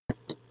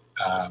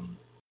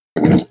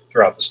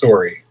throughout the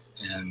story.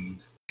 And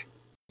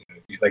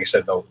like I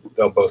said, they'll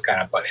both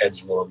kind of butt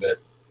heads a little bit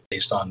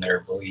based on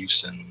their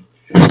beliefs, and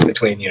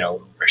between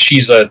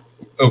she's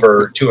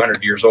over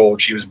 200 years old.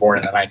 She was born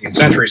in the 19th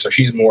century, so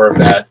she's more of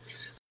that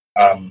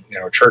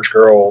church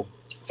girl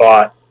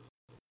thought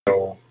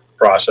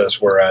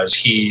process, whereas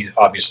he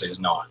obviously is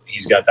not.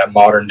 He's got that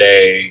modern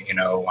day,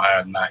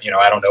 I'm not,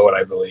 I don't know what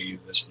I believe,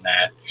 this and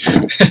that.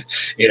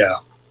 It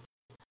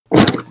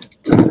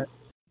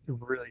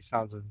really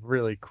sounds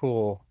really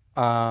cool.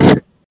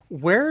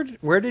 Where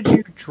did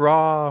you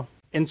draw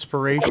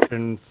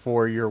inspiration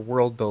for your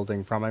world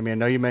building from? I mean, I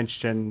know you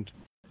mentioned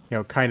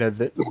kind of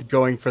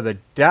going for the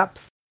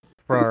depth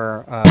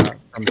from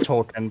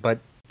Tolkien, but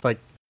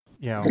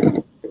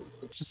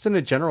just in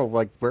a general,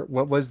 what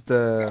was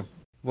the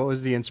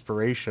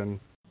inspiration?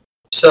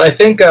 So I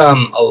think a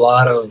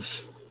lot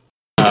of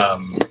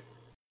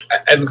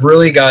I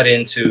really got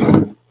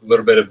into a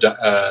little bit of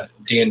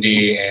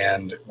D&D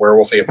and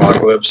Werewolf the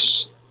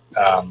Apocalypse.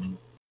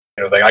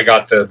 I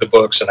got the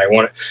books, and I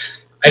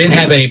didn't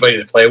have anybody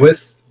to play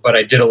with, but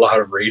I did a lot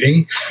of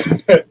reading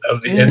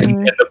of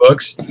in the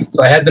books.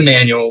 So I had the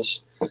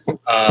manuals,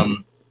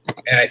 and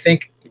I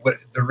think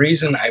the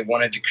reason I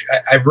wanted to,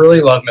 I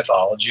really love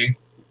mythology,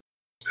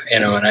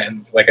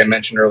 and like I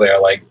mentioned earlier, I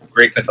like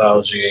Greek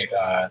mythology.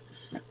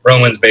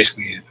 Roman's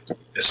basically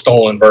a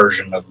stolen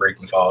version of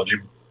Greek mythology,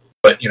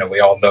 but we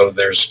all know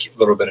there's a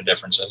little bit of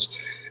differences.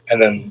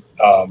 And then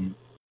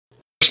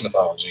Norse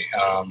mythology.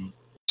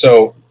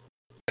 So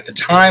at the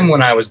time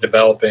when I was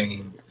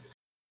developing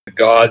the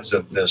gods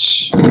of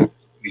these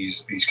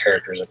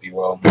characters, if you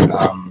will,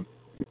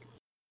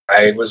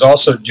 I was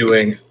also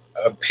doing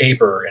a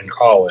paper in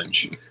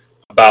college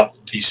about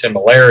the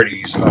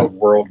similarities of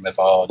world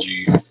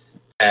mythology,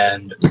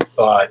 and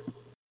thought,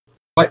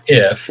 what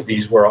if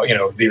these were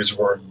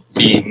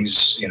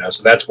beings,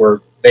 so that's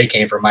where they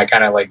came from. I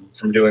kind of like,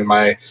 from doing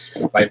my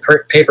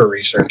paper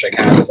research, I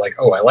kind of was like,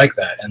 oh, I like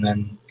that. And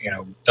then,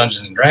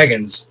 Dungeons and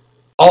Dragons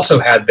also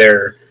had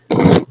their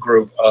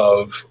group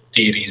of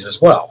deities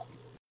as well.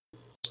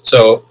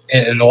 So,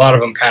 and a lot of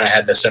them kind of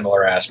had the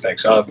similar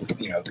aspects of,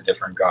 the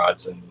different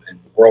gods and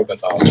world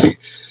mythology.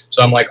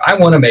 So I'm like, I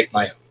want to make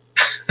my own.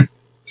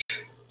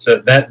 So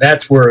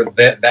that's where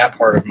that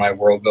part of my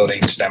world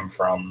building stemmed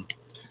from.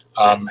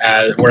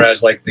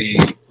 Whereas like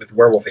with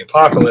Werewolf the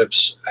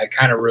Apocalypse, I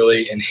kind of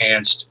really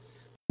enhanced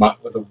what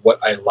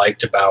I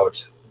liked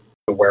about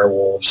the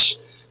werewolves.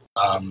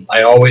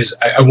 I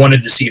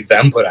wanted to see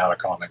them put out a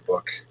comic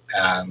book,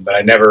 but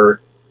I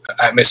never.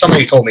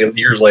 Somebody told me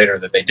years later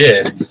that they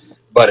did,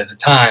 but at the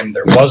time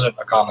there wasn't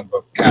a comic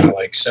book kind of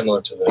like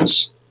similar to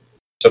this.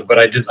 So, but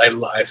I did.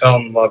 I fell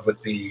in love with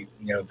the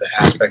the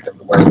aspect of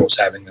the werewolves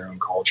having their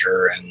own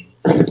culture, and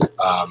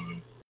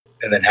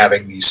then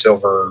having these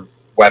silver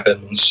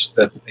weapons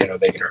that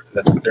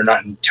that they're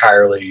not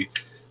entirely.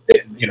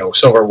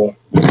 Silver won't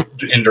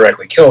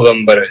indirectly kill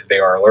them, but they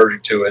are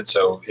allergic to it,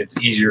 so it's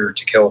easier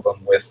to kill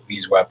them with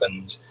these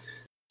weapons.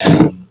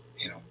 And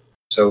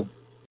so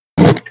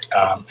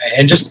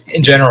and just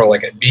in general,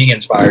 like being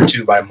inspired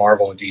too by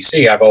Marvel and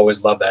DC, I've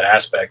always loved that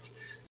aspect.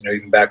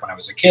 Even back when I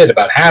was a kid,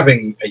 about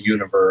having a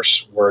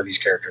universe where these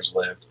characters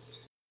lived.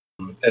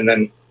 And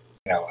then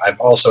I've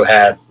also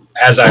had,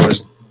 as I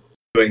was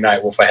doing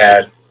Nightwolf, I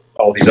had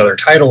all these other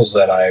titles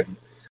that I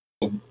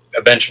will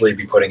eventually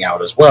be putting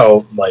out as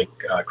well, like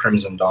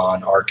Crimson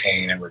Dawn,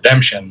 Arcane, and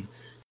Redemption.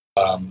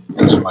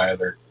 Those are my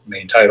other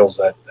main titles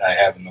that I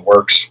have in the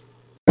works.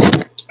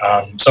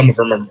 Some of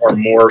them are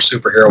more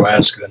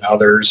superhero-esque than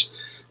others.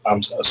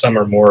 Some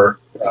are more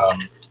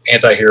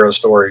anti-hero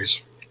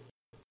stories.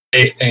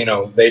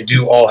 They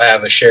do all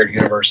have a shared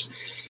universe.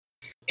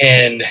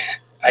 And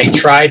I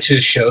try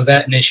to show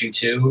that in issue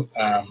 2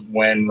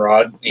 when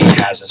Rodney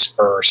has his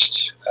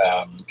first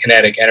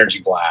kinetic energy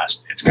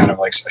blast. It's kind of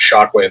like a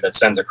shockwave that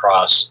sends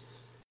across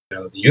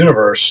the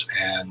universe,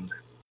 and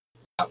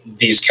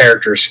these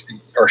characters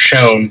are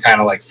shown kind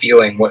of like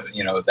feeling what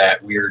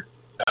that weird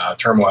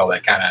turmoil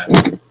that kind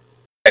of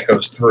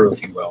goes through,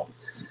 if you will.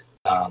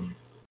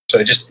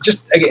 So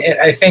just again,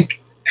 I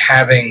think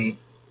having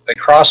the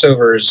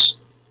crossovers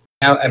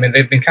now, I mean,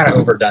 they've been kind of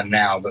overdone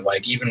now, but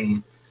like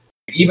even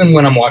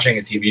when I'm watching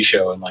a TV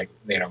show and like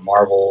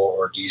Marvel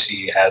or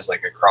DC has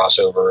like a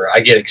crossover, I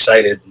get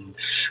excited, and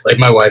like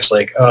my wife's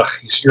like, "Oh,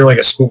 you're like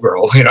a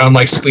schoolgirl," I'm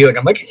like squealing.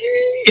 I'm like,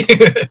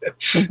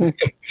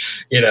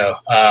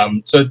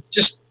 So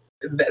just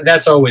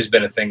that's always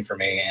been a thing for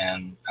me,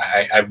 and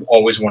I've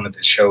always wanted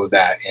to show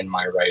that in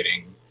my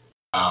writing,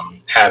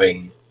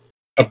 having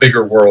a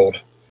bigger world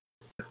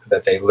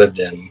that they lived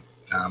in.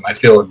 I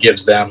feel it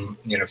gives them,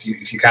 if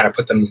you kind of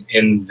put them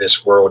in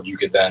this world, you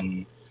could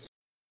then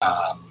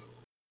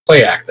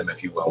play act them,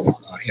 if you will.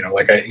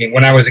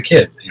 When I was a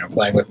kid,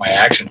 playing with my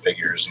action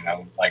figures,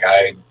 like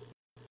I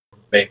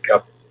make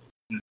up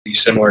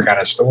these similar kind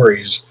of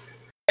stories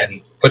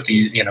and put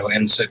these,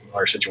 in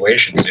similar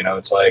situations.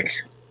 It's like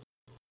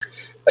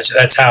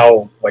that's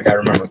how like I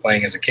remember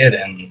playing as a kid,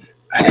 and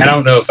I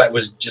don't know if that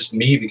was just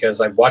me, because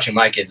like watching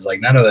my kids,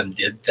 like none of them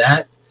did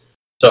that,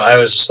 so I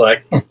was just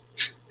like.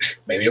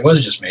 Maybe it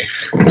was just me.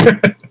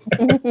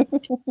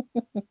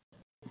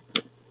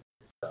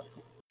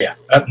 Yeah,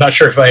 I'm not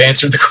sure if I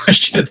answered the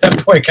question at that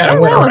point. Kind of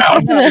went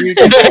around. No, you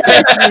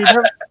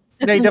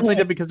definitely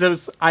did, because it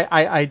was.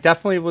 I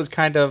definitely was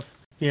kind of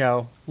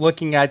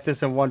looking at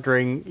this and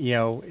wondering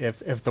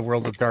if the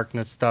World of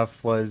Darkness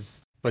stuff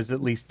was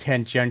at least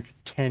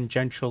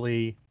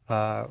tangentially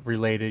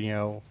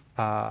related.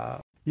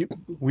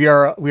 We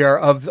are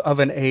of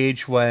an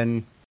age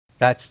when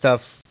that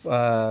stuff.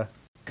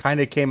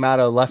 Kind of came out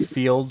of left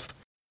field,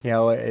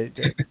 and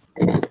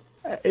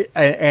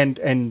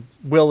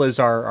Will is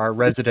our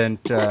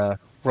resident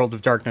World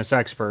of Darkness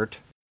expert.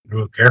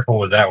 Ooh, careful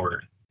with that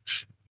word.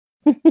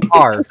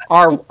 Our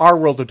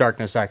World of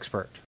Darkness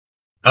expert.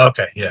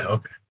 Okay, yeah,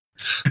 okay.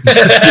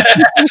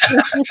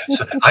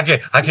 So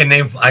I can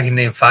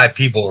name 5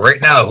 people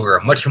right now who are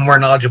much more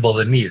knowledgeable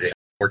than me. They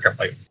work at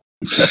my.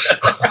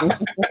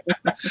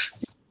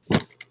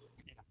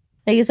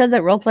 Now, you said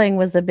that role playing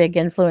was a big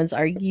influence.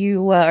 Are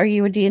you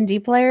a D&D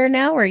player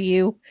now? Are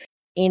you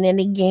in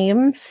any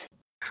games?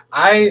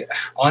 I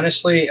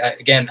honestly, I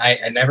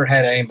never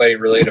had anybody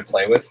really to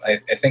play with.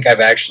 I think I've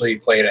actually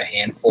played a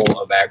handful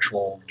of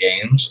actual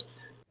games,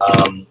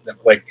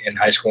 like in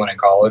high school and in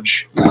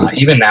college.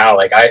 Even now,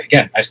 like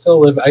I still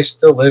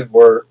live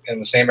where in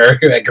the same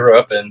area I grew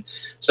up in.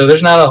 So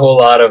there's not a whole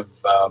lot of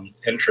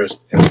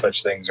interest in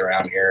such things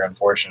around here,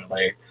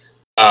 unfortunately.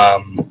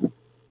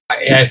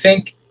 I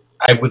think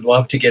I would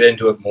love to get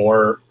into it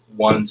more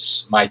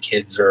once my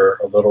kids are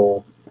a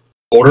little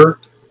older,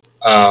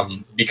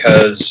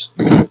 because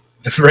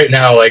right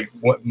now, like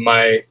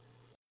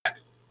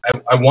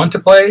I want to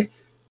play.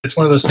 It's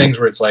one of those things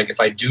where it's like if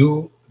I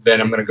do, then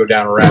I'm going to go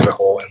down a rabbit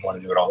hole and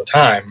want to do it all the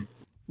time.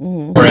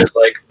 Mm-hmm. Whereas,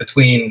 like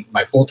between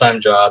my full time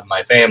job,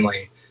 my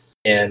family,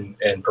 and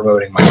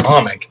promoting my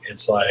comic,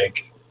 it's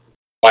like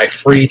my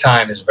free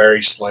time is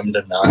very slim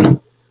to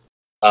none.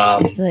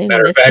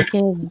 Matter of fact,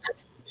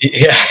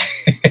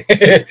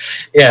 yeah,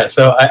 yeah.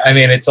 So I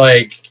mean, it's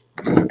like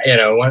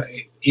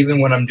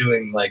even when I'm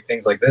doing like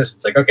things like this,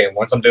 it's like okay,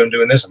 once I'm doing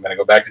this, I'm going to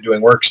go back to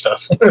doing work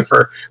stuff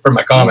for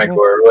my comic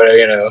or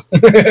whatever,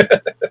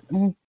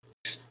 Mm-hmm.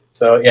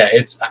 So yeah,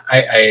 it's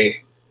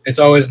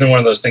always been one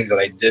of those things that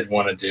I did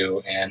want to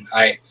do, and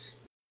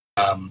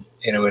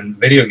in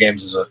video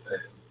games is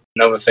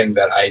another thing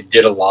that I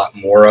did a lot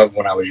more of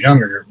when I was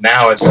younger.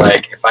 Now it's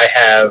like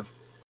let's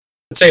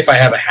say if I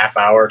have a half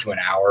hour to an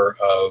hour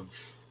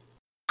of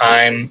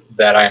time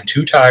that I'm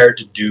too tired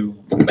to do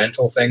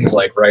mental things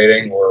like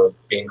writing or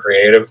being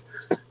creative,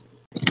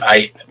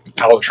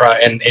 I'll try,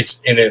 and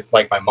if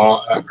like my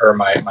mom or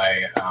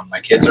my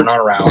kids are not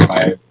around,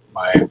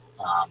 my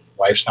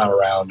wife's not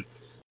around,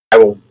 I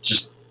will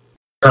just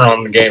turn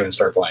on the game and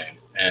start playing,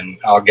 and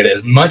I'll get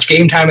as much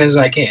game time as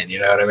I can. You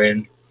know what I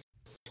mean?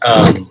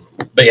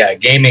 But yeah,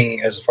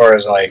 gaming as far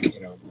as like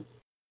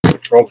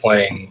role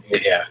playing,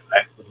 yeah,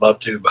 I would love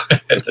to,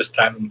 but at this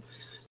time,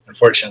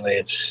 unfortunately,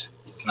 it's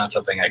not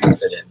something I can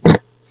fit in.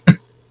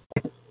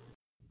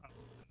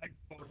 I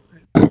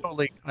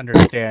totally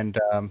understand.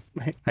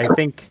 I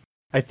think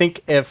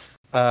if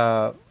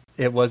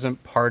it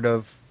wasn't part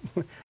of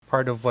what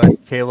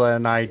Kayla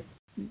and I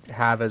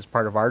have as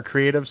part of our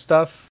creative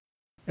stuff,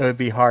 it would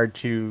be hard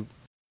to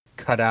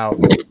cut out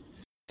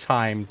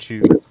time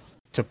to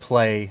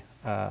play.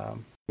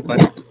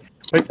 But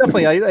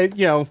definitely,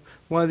 I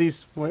one of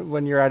these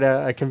when you're at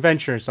a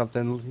convention or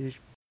something, you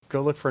should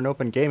go look for an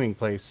open gaming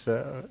place,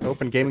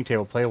 open gaming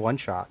table, play a one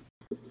shot.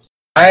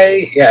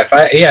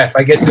 If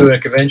I get to a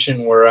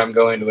convention where I'm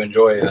going to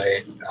enjoy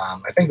it,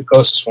 I think the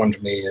closest one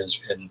to me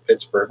is in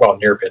Pittsburgh, well,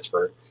 near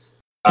Pittsburgh,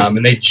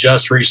 and they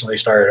just recently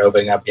started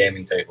opening up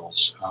gaming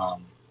tables.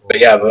 But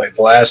yeah,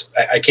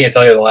 I can't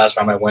tell you the last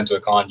time I went to a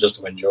con just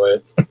to enjoy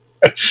it.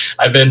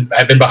 I've been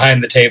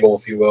behind the table,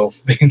 if you will,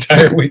 for the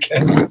entire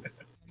weekend.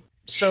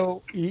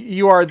 So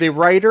you are the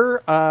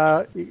writer.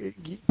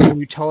 Can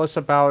you tell us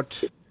about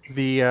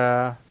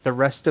the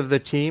rest of the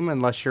team?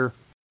 Unless you're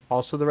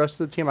also the rest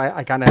of the team,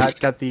 I kind of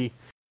got the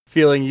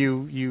feeling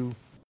you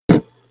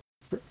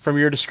from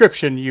your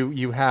description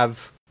you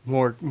have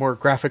more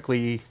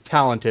graphically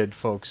talented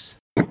folks.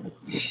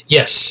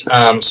 Yes.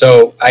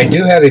 So I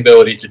do have the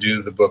ability to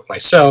do the book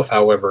myself.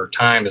 However,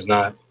 time is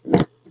not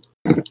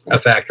a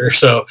factor.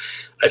 So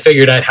I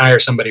figured I'd hire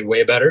somebody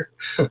way better.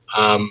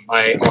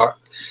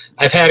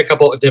 I've had a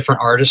couple of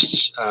different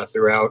artists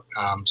throughout.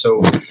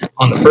 So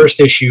on the first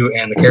issue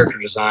and the character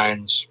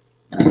designs,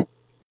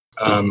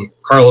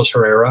 Carlos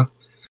Herrera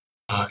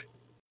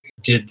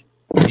did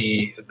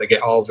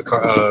all of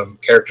the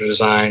character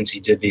designs. He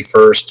did the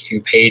first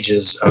few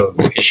pages of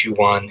issue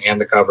 1 and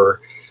the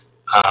cover.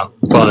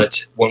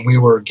 But when we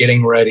were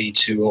getting ready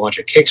to launch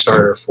a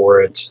Kickstarter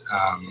for it,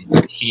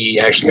 he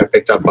actually got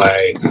picked up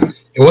by,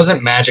 it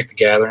wasn't Magic the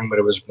Gathering, but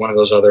it was one of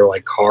those other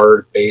like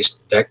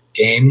card-based deck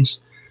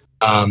games,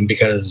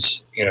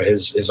 because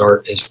his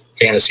art, his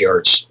fantasy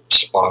art's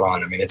spot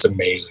on. I mean, it's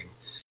amazing.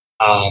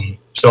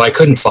 So I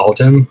couldn't fault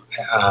him,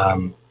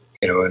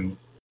 and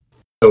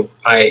so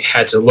I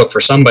had to look for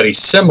somebody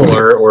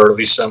similar, or at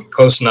least some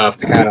close enough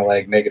to kind of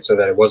like make it so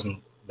that it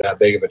wasn't that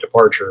big of a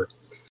departure.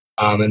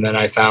 And then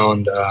I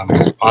found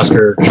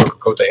Oscar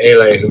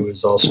Chococote-Ele, who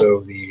is also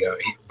the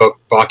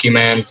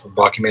Bakuman from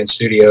Bakuman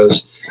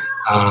Studios.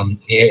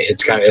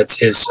 It's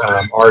his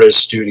artist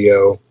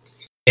studio,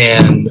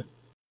 and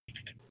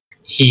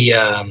he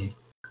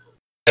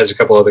has a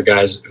couple other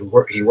guys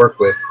who he worked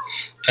with,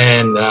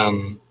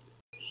 and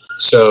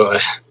so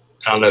I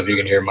don't know if you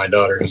can hear my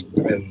daughter's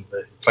been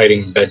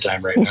fighting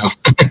bedtime right now.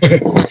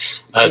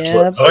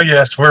 Oh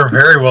yes, we're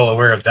very well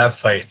aware of that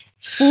fight.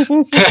 I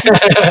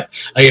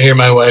can hear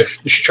my wife.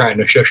 She's trying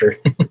to shush her.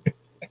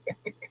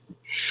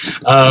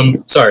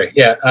 Sorry.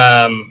 Yeah.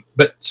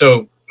 But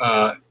so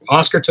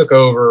Oscar took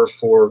over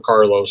for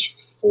Carlos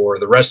for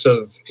the rest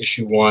of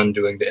issue 1,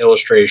 doing the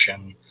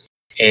illustration,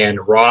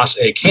 and Ross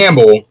A.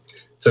 Campbell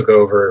took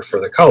over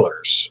for the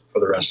colors for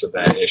the rest of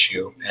that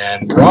issue.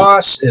 And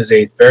Ross is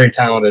a very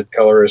talented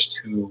colorist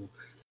who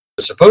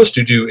was supposed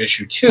to do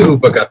issue 2,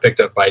 but got picked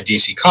up by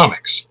DC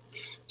Comics.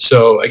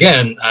 So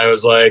again, I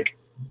was like,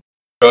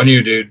 on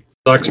you, dude.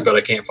 Sucks, but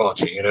I can't fault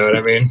you. You know what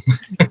I mean?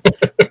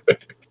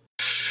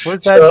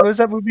 Was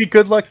that movie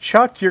Good Luck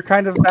Chuck? You're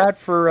kind of bad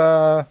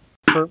for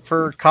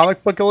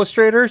comic book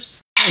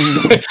illustrators.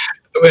 Well,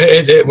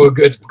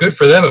 it's good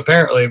for them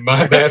apparently.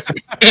 My bad.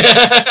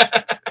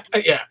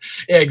 Yeah,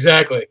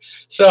 exactly.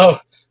 So,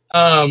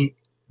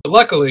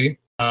 luckily,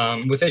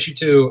 with issue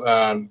 2,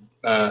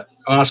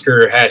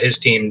 Oscar had his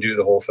team do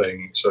the whole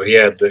thing. So he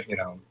had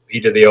he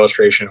did the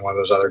illustration, and one of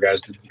those other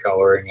guys did the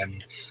coloring,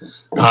 and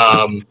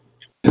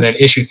then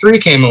issue 3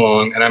 came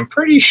along, and I'm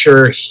pretty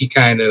sure he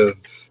kind of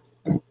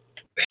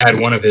had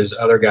one of his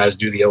other guys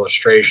do the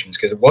illustrations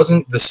because it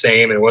wasn't the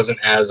same and it wasn't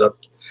as up.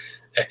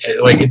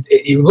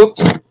 It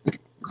looked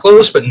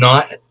close, but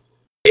not.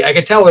 I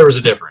could tell there was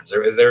a difference.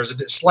 There was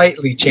a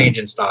slightly change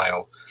in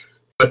style,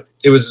 but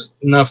it was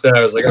enough that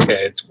I was like,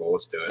 okay, it's cool,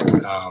 let's do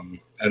it.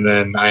 And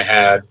then I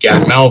had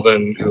Gab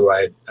Melvin, who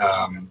I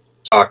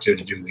talked to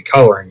do the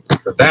coloring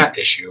for that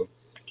issue.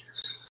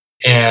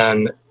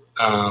 And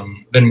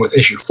then with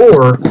issue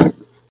 4,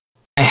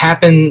 I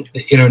happened,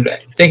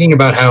 thinking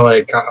about how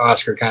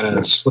Oscar kind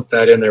of slipped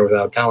that in there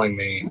without telling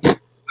me.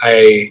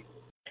 I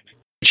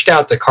reached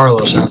out to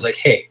Carlos and I was like,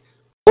 "Hey,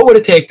 what would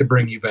it take to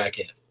bring you back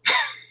in?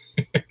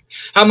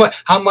 How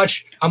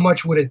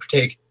much would it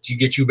take to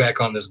get you back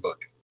on this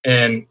book?"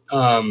 And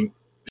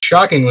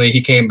shockingly,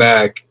 he came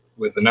back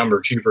with a number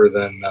cheaper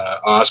than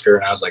Oscar,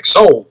 and I was like,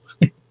 "Sold,"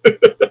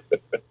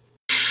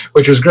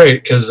 which was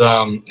great because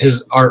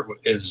his art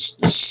is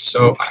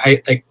so.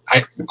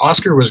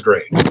 Oscar was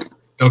great.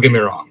 Don't get me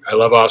wrong. I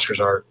love Oscar's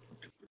art,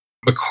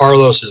 but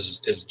Carlos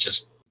is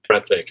just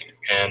breathtaking,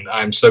 and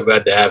I'm so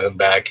glad to have him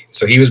back.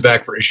 So he was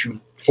back for issue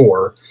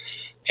 4,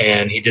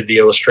 and he did the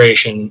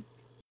illustration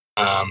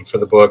for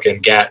the book,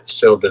 and Gat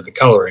still did the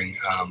coloring.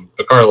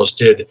 But Carlos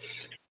did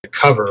the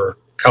cover,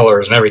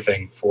 colors, and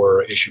everything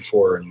for issue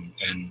 4, and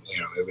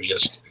it was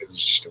just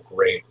a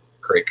great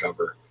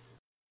cover.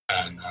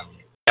 And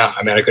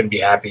I couldn't be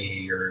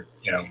happier,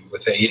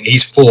 with it.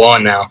 He's full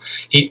on now.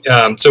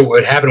 So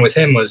what happened with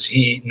him was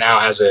he now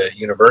has a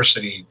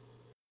university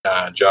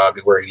job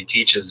where he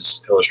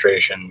teaches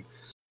illustration,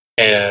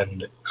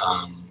 and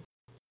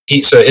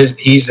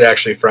he's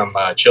actually from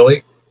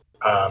Chile,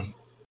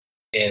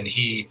 and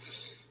he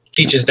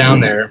teaches down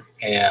there,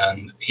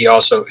 and he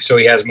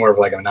has more of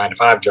like a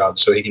 9-to-5 job,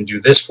 so he can do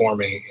this for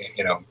me,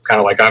 kind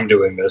of like I'm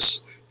doing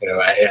this, and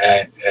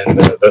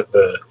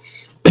the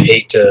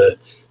 8 to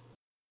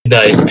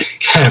midnight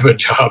kind of a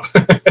job.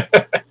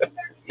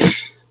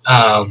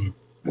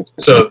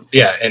 So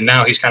yeah, and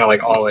now he's kind of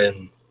like all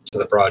in to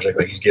the project.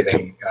 Like he's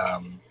giving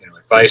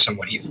advice on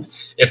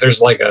if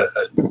there's like a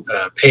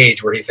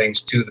page where he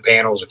thinks 2 of the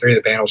panels or 3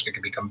 of the panels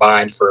could be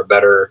combined for a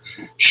better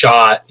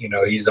shot.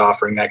 He's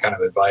offering that kind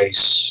of advice.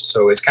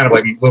 So it's kind of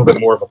like a little bit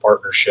more of a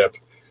partnership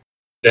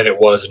than it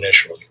was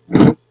initially.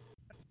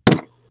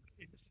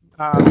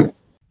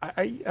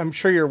 I'm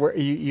sure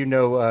you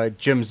know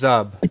Jim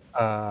Zub.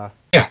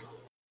 Yeah.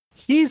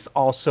 He's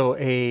also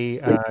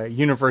a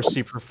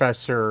university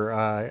professor,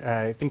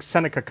 I think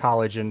Seneca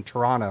College in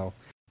Toronto.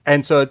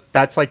 And so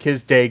that's like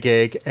his day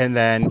gig. And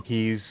then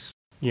he's,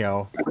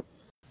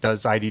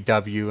 does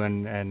IDW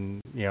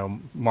and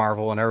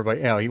Marvel and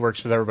everybody, he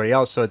works with everybody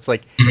else. So it's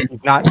like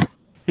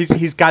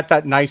he's got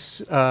that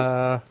nice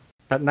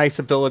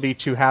ability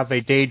to have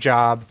a day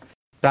job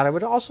that I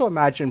would also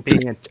imagine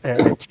being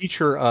a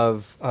teacher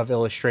of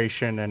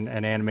illustration and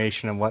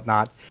animation and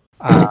whatnot.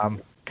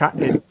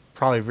 It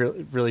probably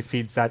really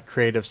feeds that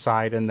creative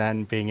side, and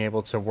then being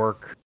able to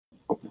work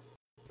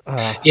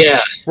on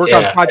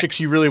projects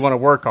you really want to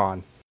work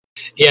on.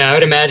 Yeah, I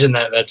would imagine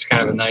that's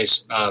kind of a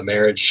nice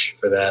marriage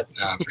for that,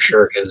 for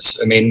sure. Because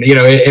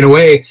in a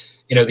way,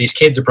 these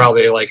kids are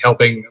probably like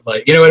helping,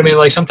 like, you know what I mean?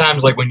 Like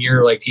sometimes, like when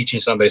you're like teaching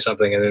somebody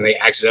something and then they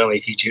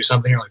accidentally teach you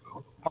something, you're like,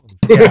 oh.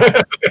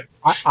 Yeah.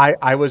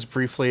 I was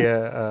briefly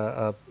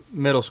a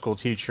middle school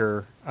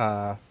teacher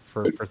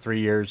for 3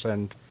 years,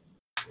 and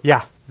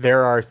yeah,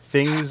 there are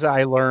things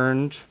I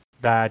learned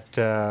that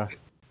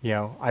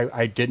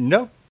I didn't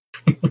know.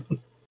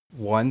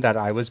 One that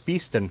I was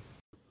beasting.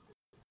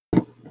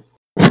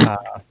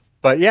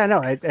 But yeah, no,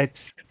 I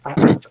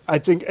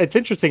think it's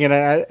interesting, and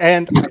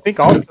I think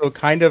also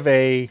kind of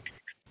a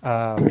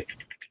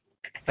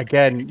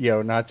again,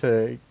 not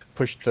to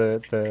push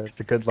the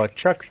Good Luck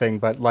Chuck thing,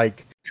 but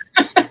like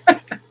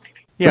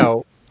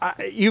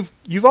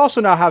you've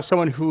also now have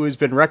someone who has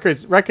been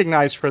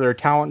recognized for their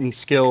talent and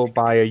skill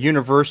by a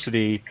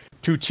university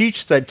to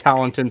teach said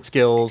talent and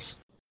skills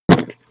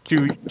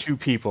to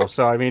people.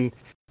 So I mean,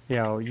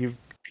 you've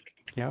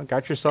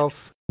got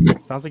yourself.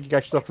 Sounds like you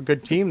got yourself a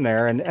good team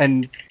there,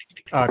 and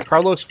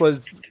Carlos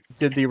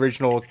did the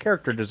original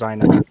character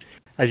design,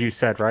 as you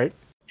said, right?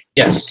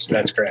 Yes,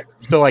 that's correct.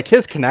 So like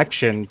his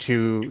connection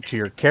to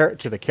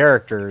the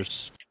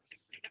characters.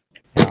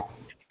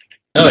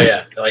 Oh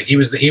yeah, like he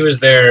was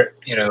there.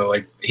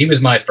 Like he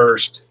was my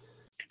first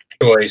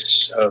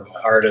choice of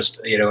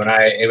artist. And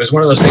it was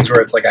one of those things where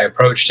it's like I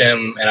approached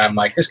him and I'm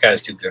like, this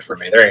guy's too good for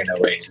me. There ain't no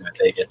way he's gonna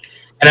take it.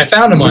 And I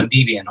found him on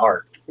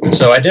DeviantArt.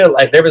 So I did.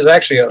 Like there was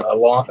actually a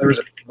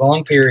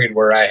long period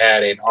where I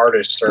had an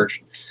artist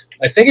search.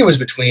 I think it was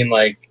between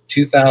like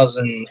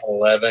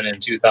 2011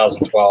 and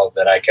 2012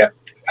 that I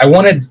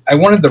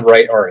wanted the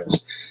right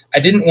artist. I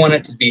didn't want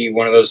it to be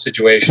one of those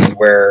situations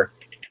where,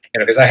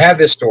 because I have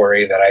this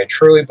story that I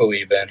truly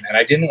believe in, and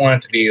I didn't want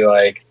it to be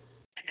like,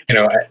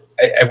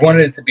 I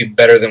wanted it to be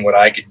better than what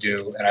I could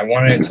do, and I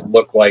wanted it to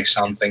look like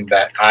something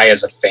that I,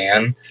 as a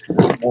fan,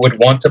 would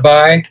want to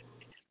buy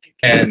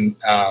and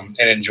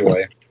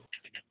enjoy.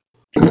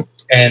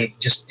 And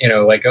just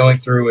like going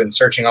through and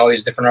searching all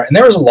these different art, and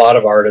there was a lot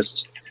of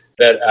artists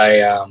that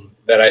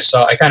I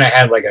saw. I kind of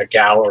had like a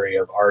gallery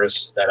of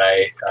artists that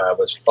I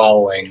was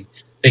following,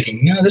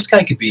 thinking, this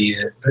guy could be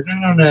it, but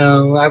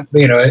no,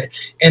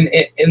 and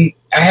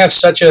I have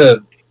such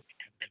a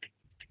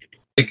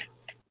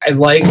I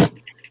like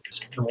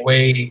the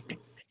way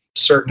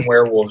certain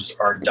werewolves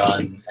are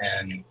done,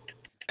 and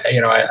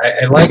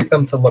I like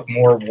them to look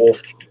more wolf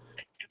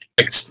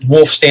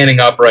standing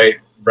upright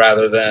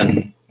rather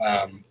than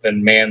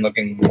man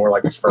looking more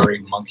like a furry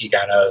monkey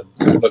kind of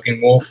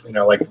looking wolf,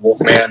 like the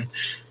Wolfman.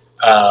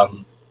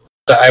 So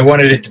I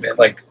wanted it to be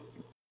like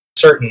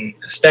certain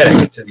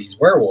aesthetic to these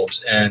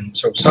werewolves, and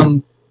so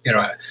some,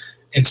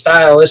 and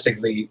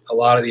stylistically, a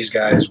lot of these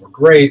guys were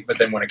great, but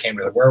then when it came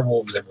to the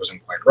werewolves, it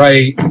wasn't quite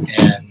right.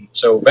 And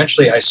so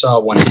eventually I saw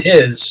one of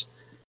his,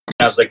 and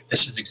I was like,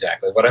 this is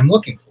exactly what I'm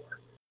looking for.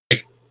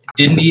 Like,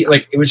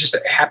 it was just,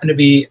 it happened to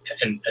be,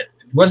 and it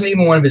wasn't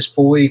even one of his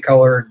fully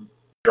colored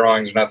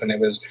drawings, nothing. It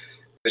was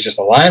just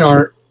a line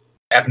art.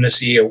 I happened to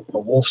see a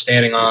wolf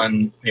standing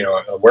on,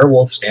 a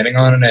werewolf standing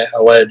on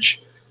a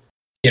ledge,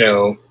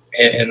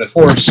 in the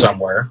forest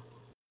somewhere.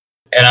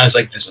 And I was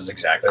like, this is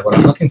exactly what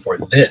I'm looking for.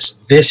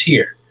 This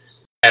here.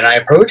 And I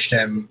approached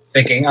him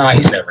thinking,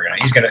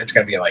 it's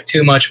gonna be like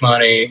too much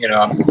money,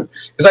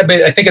 because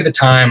I think at the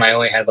time I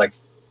only had like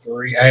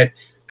I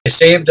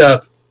saved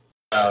up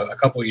a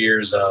couple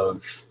years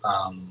of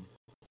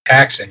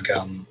tax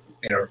income,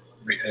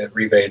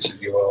 rebates,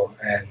 if you will,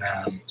 and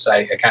so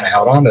I kind of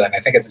held on to that. And I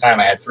think at the time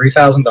I had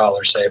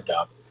 $3,000 saved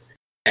up,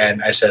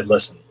 and I said,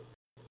 listen,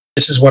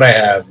 this is what I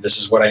have, this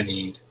is what I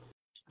need.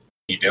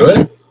 You do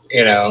it,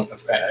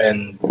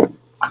 and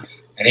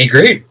he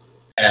agreed,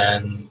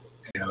 and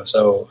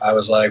so I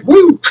was like,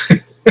 woo,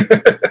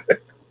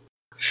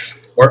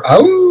 or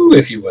oh,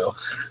 if you will.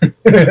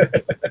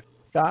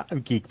 Got a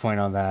geek point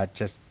on that.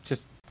 Just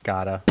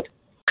gotta.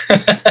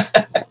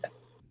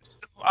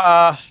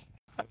 I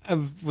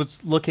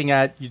was looking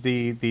at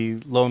the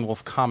Lone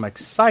Wolf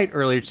Comics site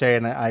earlier today,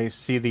 and I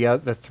see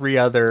the three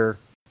other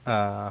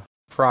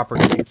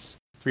properties,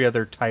 three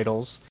other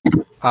titles.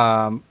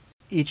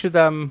 Each of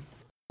them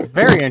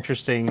very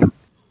interesting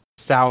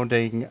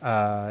sounding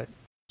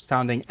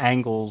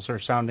angles or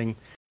sounding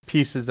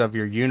pieces of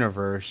your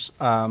universe.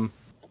 I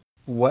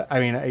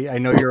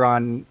know you're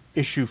on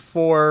issue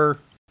 4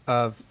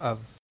 of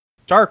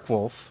Dark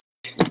Wolf,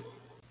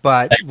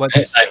 but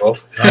what's Night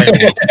Wolf?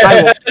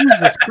 Night Wolf?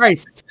 Jesus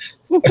Christ!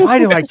 Why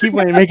do I keep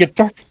wanting to make it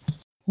dark?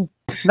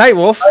 Night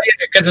Wolf.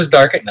 Because it's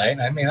dark at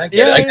night. I mean, I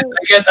get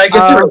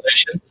the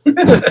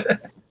relation.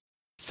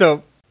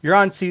 So you're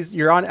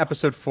on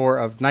episode 4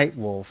 of Night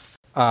Wolf.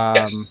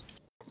 Yes.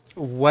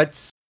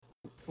 What's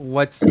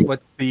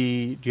do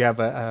you have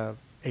a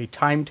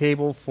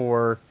timetable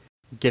for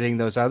getting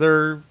those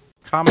other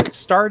comics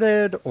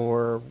started,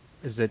 or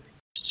is it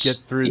get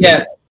through?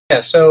 Yeah.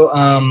 So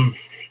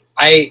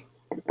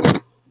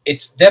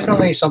it's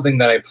definitely something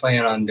that I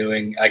plan on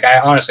doing. Like,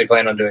 I honestly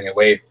plan on doing it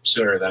way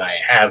sooner than I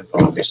have,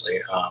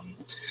 obviously.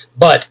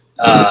 But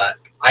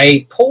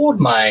I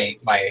polled my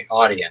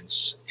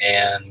audience,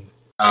 and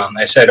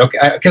I said, okay,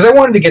 because I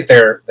wanted to get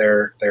their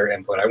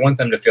input. I want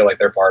them to feel like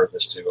they're part of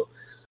this too.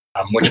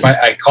 Which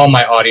I call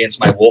my audience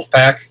my wolf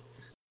pack.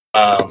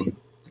 And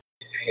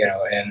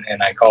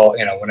I call,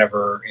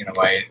 whenever,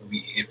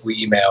 if we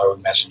email or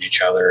message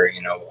each other,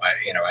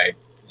 I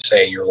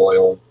say your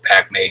loyal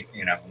pack mate,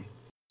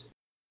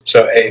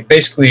 So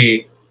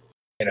basically,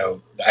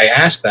 I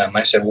asked them,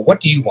 I said, well,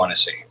 what do you want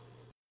to see?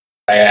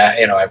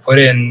 I put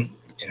in,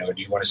 do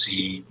you want to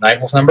see Night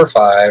Wolf number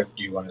 5?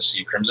 Do you want to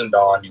see Crimson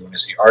Dawn? Do you want to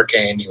see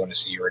Arcane? Do you want to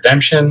see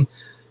Redemption?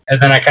 And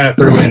then I kind of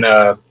threw in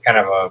a kind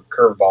of a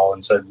curveball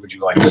and said, would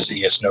you like to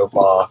see a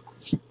Snowpaw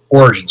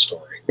origin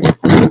story?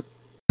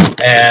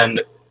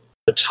 And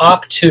the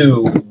top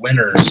 2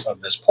 winners of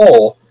this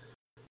poll,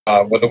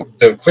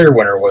 the clear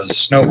winner was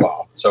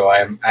Snowpaw. So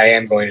I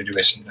am going to do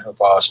a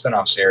Snowpaw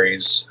spinoff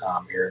series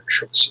here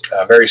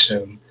very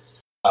soon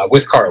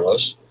with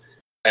Carlos.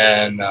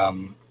 And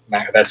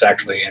that's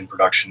actually in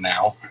production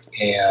now.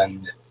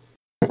 And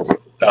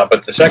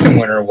but the second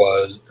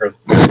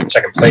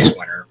second place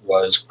winner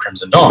was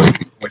Crimson Dawn,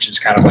 which is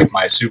kind of like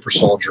my super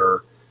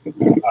soldier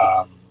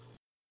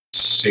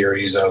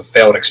series of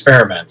failed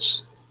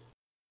experiments.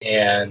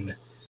 And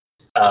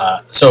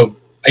so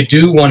I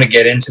do want to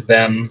get into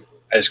them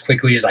as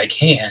quickly as I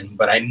can,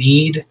 but I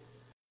need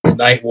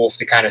Night Wolf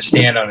to kind of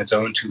stand on its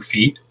own 2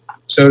 feet,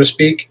 so to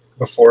speak,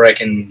 before I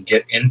can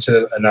get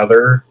into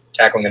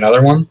tackling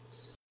another one.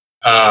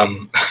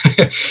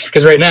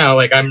 Because right now,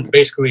 like, I'm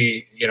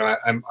basically,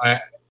 I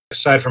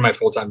aside from my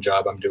full-time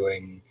job, I'm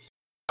doing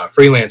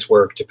freelance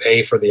work to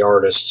pay for the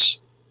artists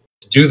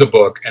to do the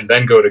book and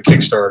then go to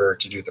Kickstarter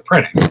to do the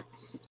printing.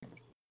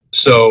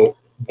 So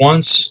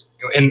once,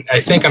 and I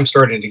think I'm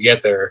starting to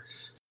get there.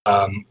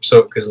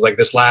 So, because like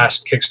this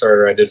last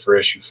Kickstarter I did for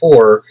issue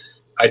 4,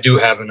 I do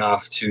have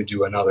enough to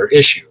do another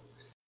issue.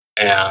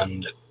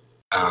 And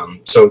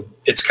so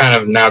it's kind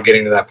of now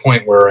getting to that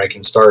point where I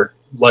can start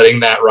letting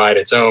that ride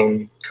its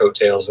own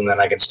coattails, and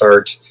then I can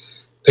start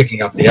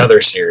picking up the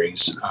other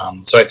series.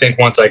 So I think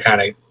once I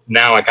kind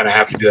of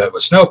have to do that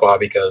with Snowpaw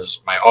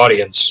because my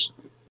audience,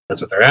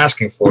 that's what they're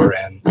asking for.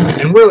 And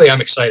really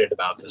I'm excited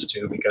about this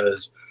too,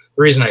 because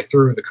the reason I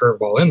threw the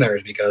curveball in there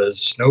is because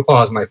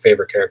Snowpaw is my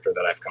favorite character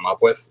that I've come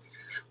up with.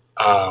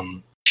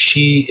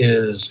 She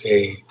is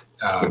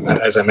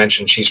as I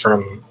mentioned, she's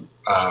from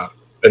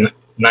the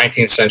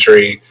 19th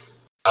century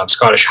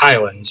Scottish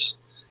Highlands.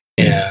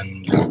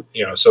 And,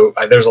 so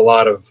there's a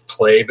lot of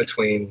play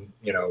between,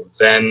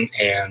 then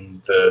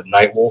and the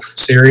Nightwolf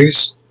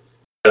series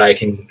that I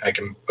can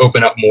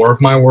open up more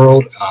of my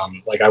world.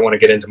 Like I want to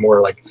get into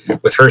more, like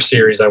with her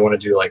series, I want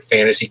to do like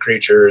fantasy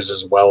creatures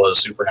as well as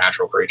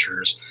supernatural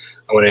creatures.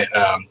 I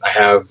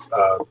have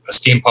a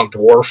steampunk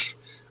dwarf.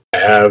 I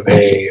have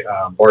a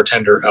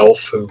bartender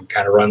elf who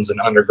kind of runs an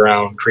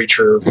underground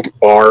creature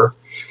bar.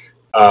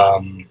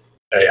 I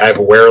have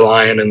a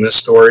werelion in this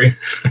story.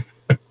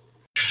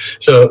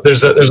 So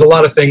there's a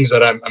lot of things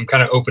that I'm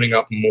kind of opening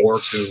up more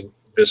to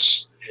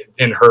this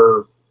in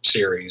her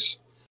series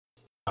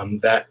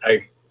that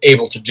I'm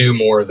able to do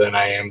more than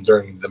I am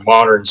during the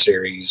modern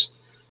series,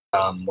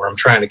 where I'm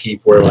trying to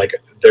keep where like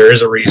there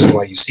is a reason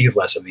why you see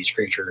less of these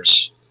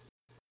creatures.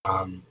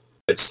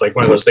 It's like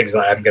one of those things that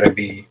I'm going to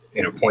be,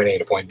 point A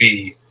to point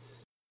B.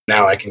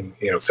 Now I can,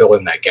 fill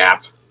in that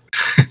gap.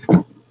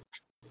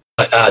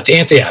 To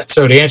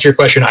answer your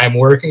question, I'm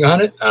working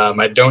on it.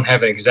 I don't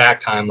have an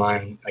exact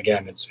timeline.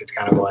 Again, it's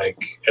kind of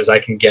like as I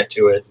can get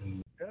to it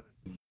and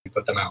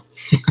put them out.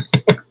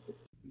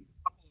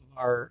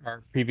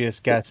 Our previous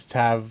guests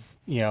have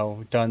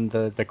done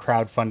the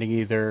crowdfunding,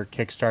 either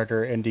Kickstarter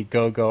or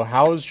Indiegogo.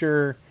 How's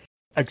your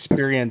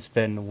experience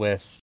been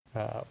with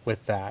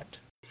that?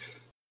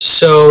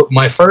 So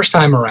my first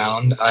time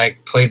around, I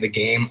played the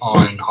game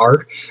on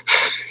hard.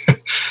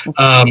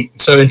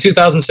 So in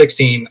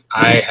 2016,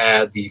 I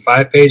had the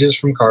 5 pages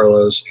from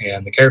Carlos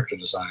and the character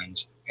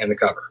designs and the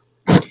cover.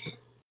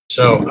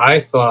 So I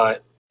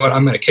thought,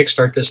 I'm going to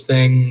kickstart this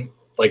thing,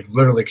 like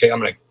literally, I'm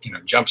going to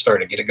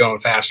jumpstart it, get it going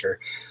faster.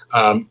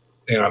 I'm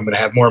going to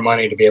have more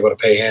money to be able to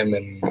pay him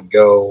and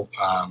go.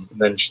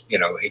 Then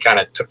he kind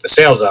of took the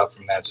sales out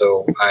from that.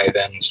 So I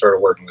then started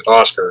working with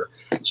Oscar.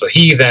 So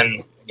he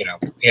then, he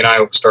and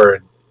I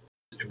started.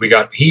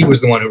 He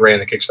was the one who ran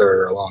the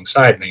Kickstarter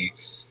alongside me.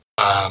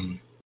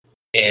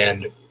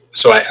 And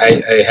so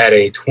I had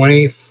a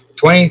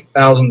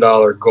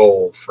 $20,000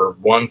 goal for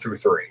 1 through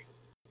 3.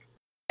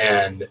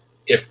 And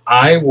if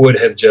I would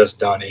have just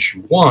done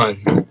issue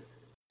 1,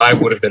 I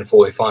would have been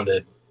fully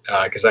funded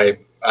because I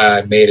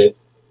made it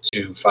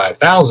to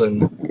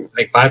 $5,000. I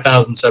think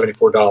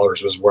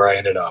 $5,074 was where I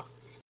ended up.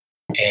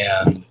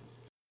 And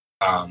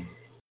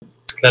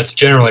that's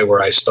generally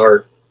where I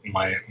start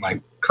my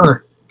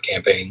current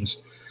campaigns.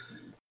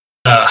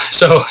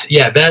 So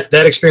yeah,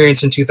 that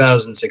experience in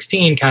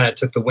 2016 kind of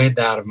took the wind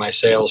out of my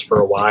sails for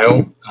a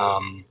while.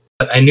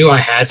 But I knew I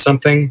had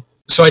something,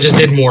 so I just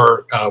did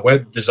more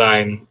web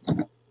design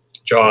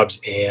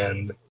jobs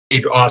and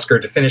paid Oscar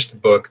to finish the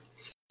book.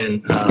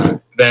 And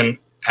then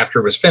after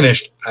it was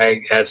finished,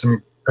 I had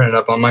some printed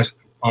up on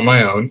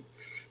my own,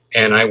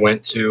 and I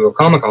went to a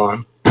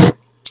Comic-Con,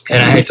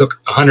 and I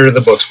took 100 of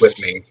the books with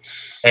me,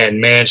 and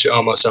managed to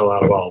almost sell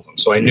out of all of them.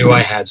 So I knew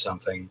I had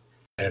something,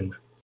 and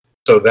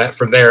so that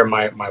from there,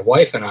 my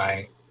wife and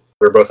I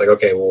were both like,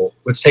 okay, well,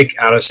 let's take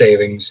out of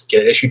savings,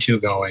 get issue 2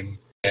 going,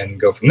 and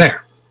go from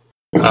there.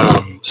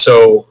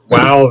 So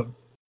while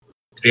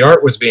the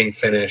art was being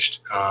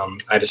finished,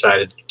 I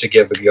decided to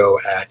give a go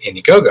at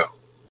Indiegogo.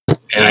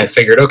 And I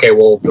figured, okay,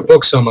 well, the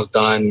book's almost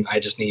done. I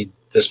just need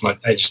this much.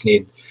 I just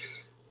need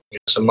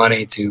some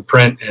money to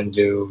print and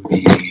do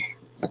the,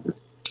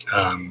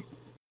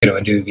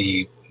 and do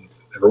the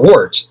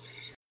rewards.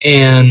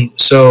 And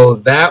so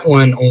that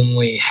one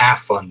only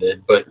half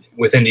funded, but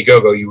with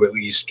Indiegogo, you at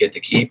least get to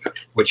keep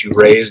what you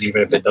raised,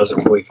 even if it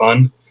doesn't fully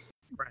fund.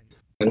 Right.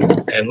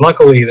 And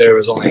luckily, there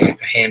was only a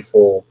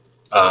handful.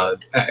 I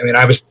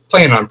was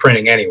planning on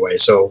printing anyway,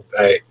 so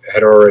I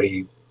had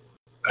already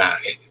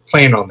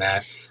planned on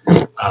that,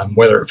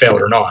 whether it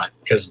failed or not.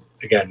 Because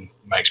again,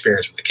 my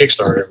experience with the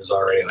Kickstarter was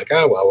already like,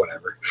 oh well,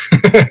 whatever.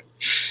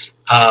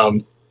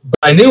 But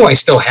I knew I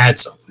still had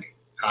something.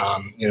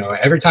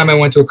 Every time I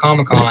went to a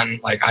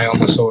Comic-Con, like I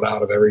almost sold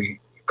out of every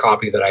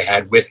copy that I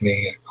had with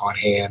me on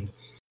hand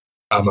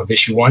of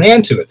issue 1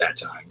 and 2 at that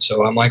time.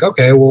 So I'm like,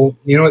 okay, well,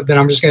 then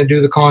I'm just going to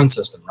do the con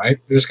system, right?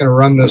 I'm just going to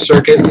run the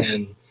circuit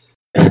and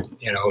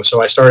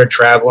so I started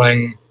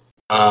traveling,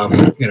 I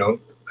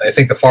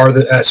think the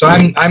farthest, so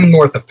I'm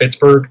north of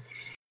Pittsburgh,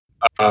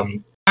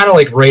 kind of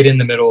like right in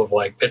the middle of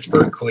like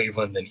Pittsburgh,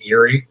 Cleveland, and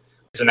Erie.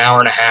 It's an hour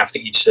and a half to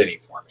each city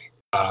for me.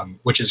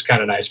 which is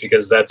kind of nice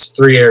because that's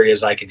 3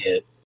 areas I can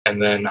hit. And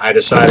then I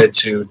decided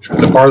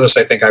the farthest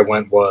I think I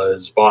went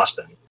was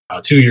Boston.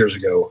 2 years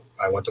ago,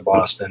 I went to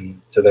Boston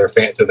to the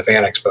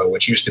Fan Expo,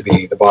 which used to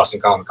be the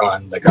Boston Comic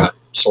Con that got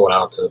sold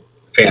out to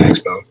Fan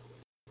Expo.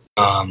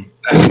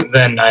 And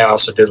then I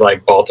also did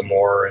like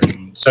Baltimore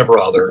and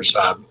several others,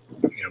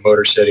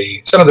 Motor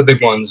City, some of the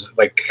big ones,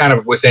 like kind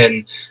of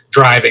within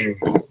driving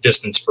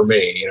distance for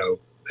me.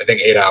 I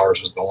think 8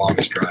 hours was the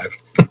longest drive.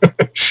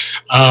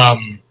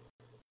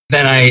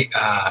 Then I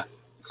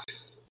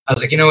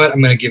was like, you know what,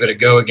 I'm going to give it a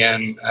go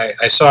again.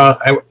 I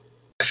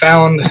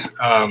found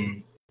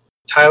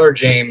Tyler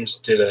James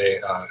did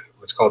a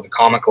what's called the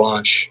Comic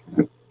Launch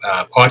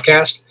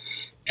podcast,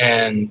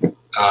 and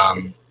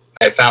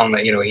I found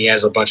that he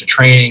has a bunch of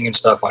training and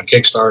stuff on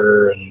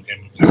Kickstarter and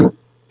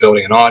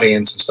building an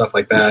audience and stuff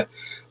like that.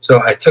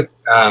 So I took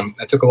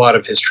a lot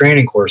of his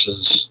training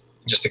courses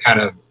just to kind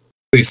of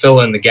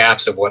fill in the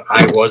gaps of what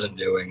I wasn't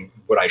doing,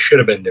 what I should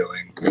have been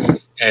doing.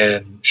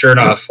 And sure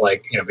enough,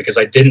 because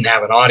I didn't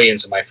have an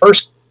audience in my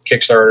first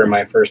Kickstarter,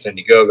 my first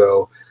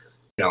Indiegogo,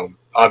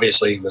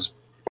 obviously was,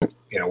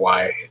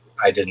 why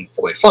I didn't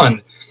fully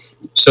fund.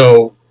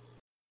 So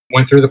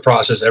went through the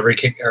process. Every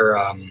con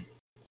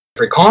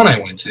I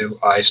went to,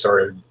 I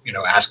started,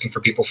 asking for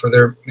people for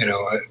their,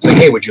 say,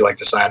 hey, would you like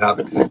to sign up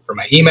for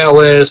my email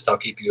list? I'll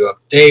keep you up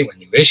to date when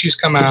new issues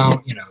come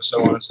out,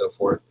 so on and so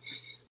forth.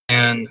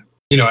 And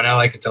and I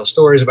like to tell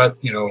stories about,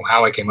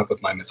 how I came up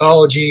with my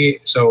mythology.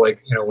 So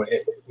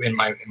in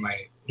my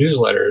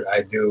newsletter,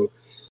 I do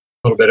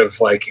a little bit of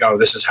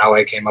this is how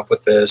I came up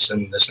with this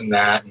and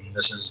that, and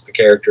this is the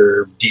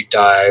character deep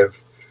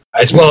dive,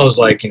 as well as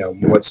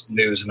what's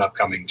news and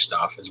upcoming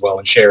stuff as well,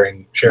 and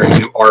sharing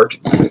new art.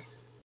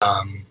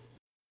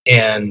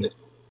 And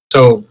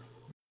so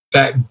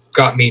that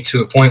got me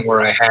to a point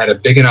where I had a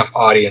big enough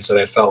audience that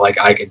I felt like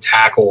I could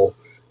tackle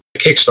the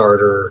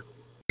Kickstarter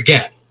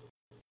again.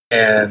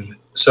 And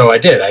so I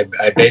did.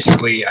 I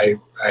basically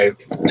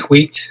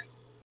tweaked.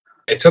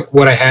 I took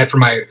what I had for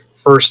my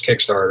first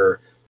Kickstarter,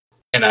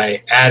 and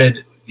I added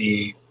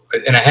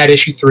and I had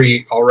issue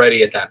 3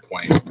 already at that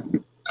point.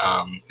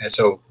 And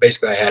so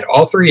basically I had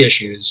all 3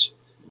 issues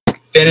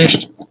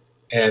finished,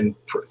 and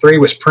 3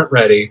 was print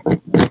ready.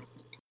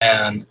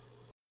 And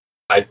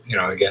I,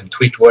 again,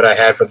 tweaked what I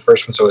had for the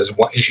first one. So it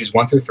was issues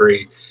 1 through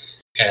 3,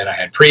 and I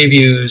had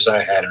previews.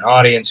 I had an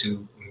audience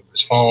who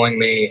was following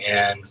me,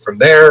 and from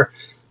there,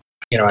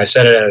 I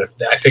set it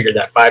I figured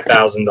that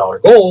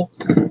 $5,000 goal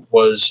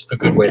was a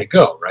good way to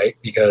go, right?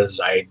 Because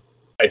I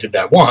did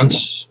that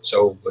once,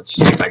 so let's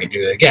see if I can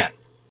do it again.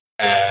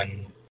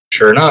 And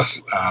sure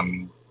enough,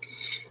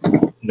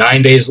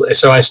 9 days.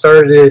 So I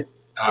started it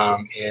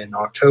in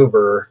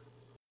October,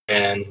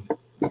 and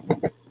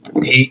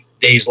 8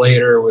 days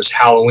later was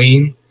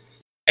Halloween,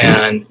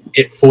 and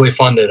it fully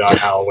funded on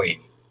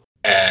Halloween.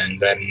 And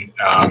then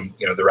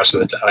the rest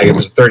of the time, it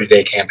was a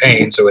 30-day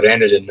campaign, so it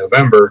ended in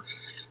November.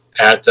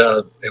 It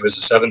was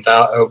a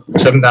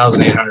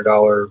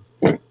 $7,800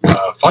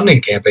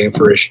 funding campaign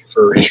for issue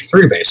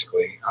 3,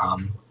 basically,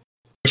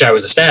 which I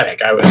was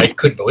ecstatic. I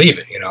couldn't believe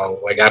it.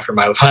 After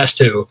my last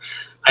 2,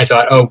 I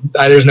thought,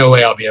 there's no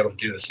way I'll be able to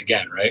do this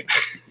again, right?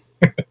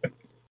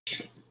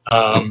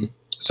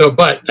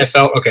 But I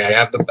felt okay.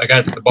 I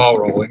got the ball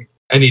rolling.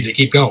 I need to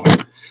keep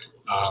going.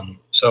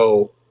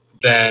 So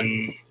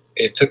then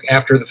it took,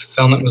 after the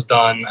fulfillment was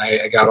done,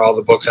 I got all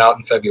the books out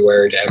in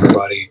February to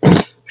everybody.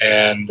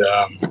 And,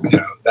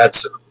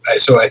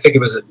 so I think it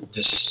was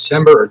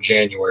December or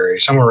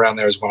January, somewhere around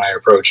there is when I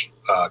approached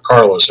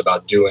Carlos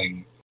about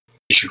doing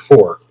issue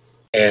 4.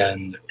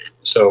 And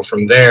so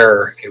from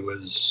there, it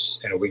was,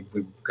 we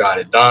got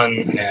it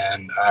done.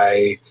 And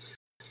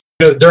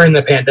during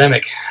the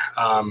pandemic,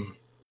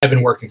 I've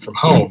been working from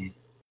home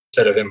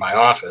instead of in my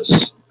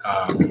office.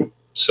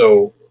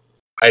 So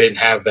I didn't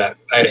have that.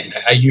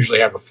 I usually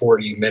have a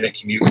 40-minute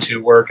commute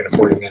to work and a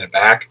 40-minute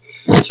back.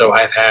 So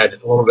I've had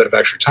a little bit of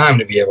extra time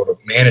to be able to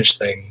manage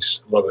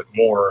things a little bit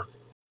more.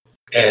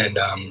 And,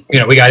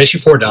 we got issue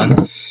 4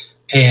 done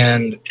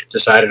and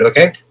decided,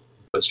 okay,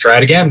 let's try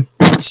it again.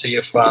 Let's see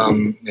if, I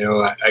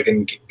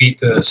can beat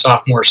the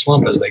sophomore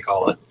slump, as they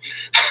call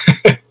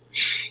it.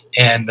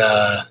 And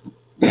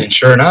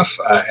sure enough,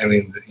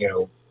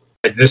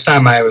 this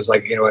time I was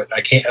like,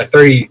 I can't, a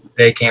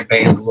 30-day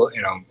campaign is a little,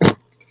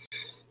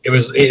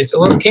 it's a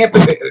little,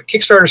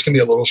 Kickstarters can be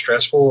a little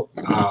stressful,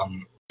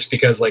 just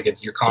because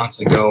you're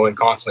constantly going,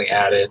 constantly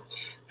at it.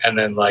 And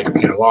then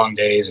long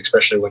days,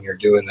 especially when you're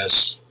doing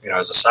this,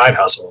 as a side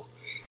hustle.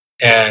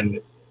 And,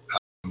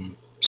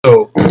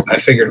 so I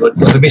figured,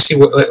 let me see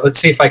let's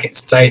see if I can,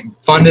 since I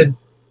funded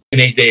in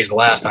 8 days the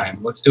last time,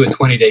 let's do a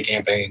 20-day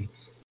campaign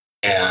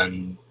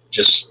and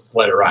just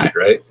let it ride,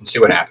 right? And see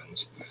what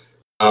happens.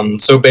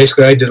 So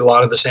basically I did a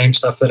lot of the same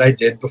stuff that I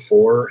did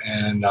before,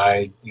 and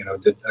I,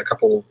 did a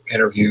couple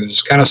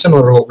interviews, kind of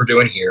similar to what we're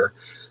doing here.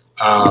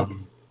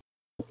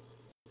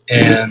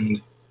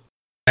 And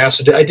I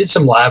also did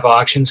some live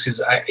auctions,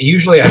 because I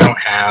don't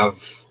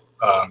have,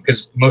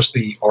 because most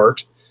of the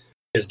art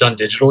is done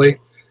digitally.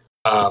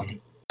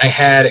 I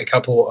had a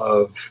couple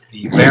of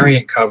the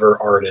variant cover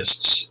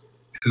artists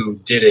who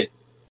did it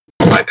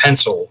by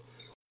pencil.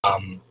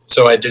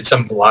 So I did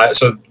some live.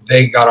 So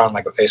they got on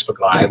like a Facebook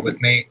Live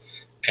with me,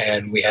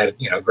 and we had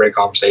great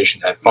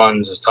conversations, had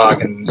fun, just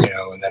talking,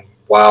 and then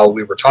while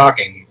we were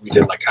talking, we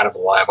did like kind of a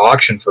live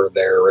auction for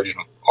their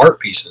original art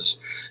pieces,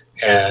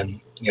 and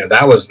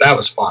that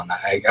was fun.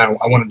 I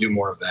want to do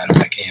more of that if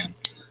I can.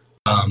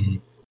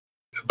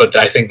 But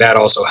I think that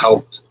also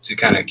helped to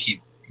kind of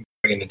keep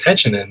bringing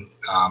attention in.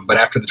 But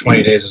after the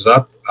 20 days was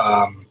up,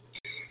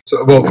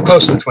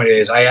 close to the 20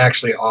 days, I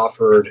actually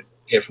offered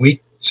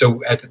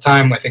so at the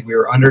time, I think we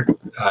were under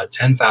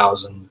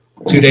 10,000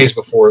 2 days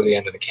before the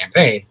end of the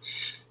campaign.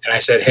 And I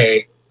said,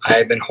 hey,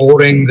 I've been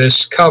holding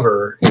this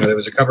cover. There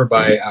was a cover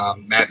by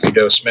Matthew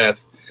Doe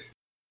Smith.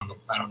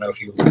 I don't know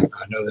if you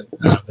know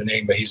the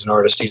name, but he's an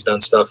artist. He's done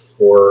stuff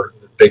for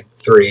the Big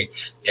Three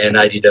and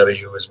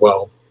IDW as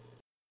well.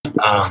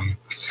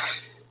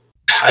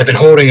 I've been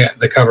holding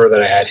the cover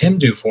that I had him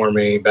do for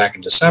me back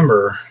in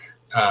December,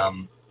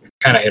 kind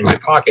of in my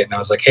pocket. And I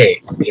was like,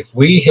 hey, if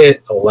we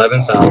hit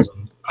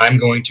 11,000, I'm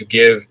going to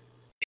give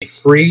a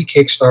free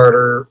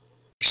Kickstarter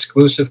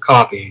exclusive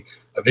copy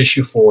of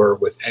issue 4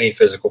 with any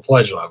physical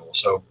pledge level.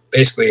 So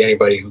basically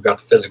anybody who got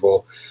the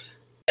physical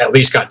at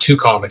least got 2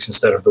 comics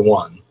instead of the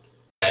 1.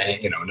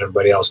 And, and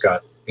everybody else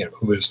got,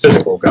 who was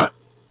physical got,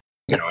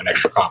 an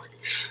extra comic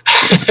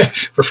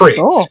for free.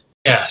 Oh.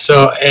 Yeah.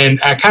 So, and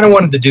I kind of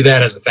wanted to do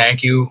that as a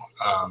thank you.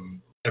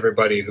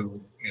 Everybody who,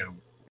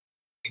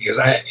 because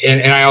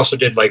I also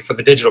did like for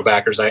the digital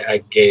backers, I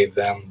gave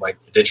them like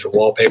the digital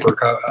wallpaper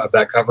of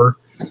that cover.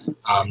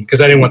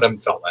 Because I didn't want them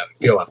to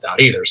feel left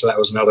out either. So that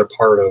was another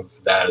part of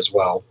that as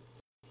well.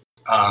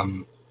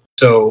 I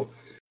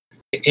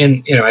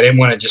didn't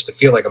want it just to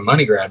feel like a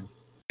money grab,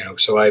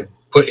 so I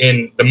put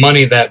in the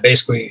money that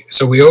basically,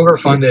 so we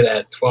overfunded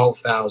at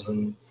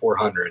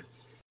 12,400,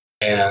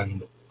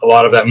 and a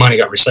lot of that money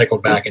got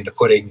recycled back into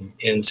putting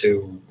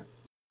into,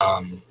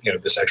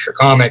 this extra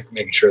comic,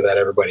 making sure that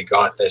everybody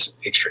got this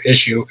extra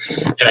issue.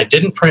 And I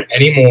didn't print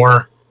any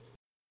more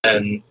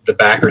than the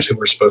backers who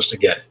were supposed to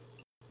get it.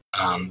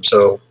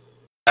 So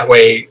that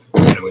way,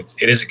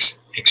 it is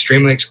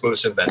extremely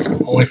exclusive. That's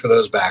only for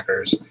those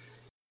backers.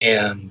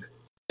 And,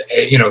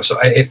 so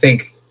I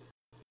think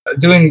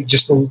doing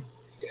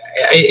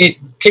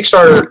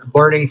Kickstarter,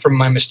 learning from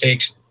my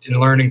mistakes and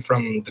learning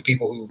from the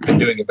people who've been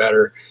doing it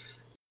better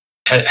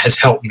has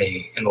helped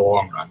me in the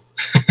long run.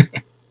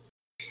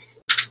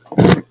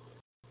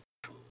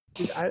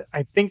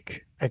 I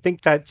think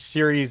that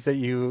series that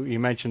you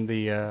mentioned,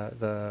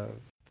 the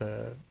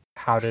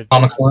how did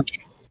Comics Launch?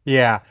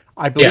 Yeah,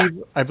 I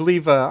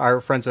believe our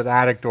friends at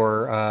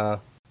Addictor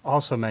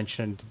also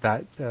mentioned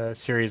that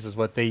series is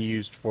what they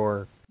used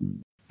for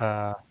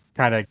kind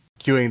of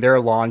queuing their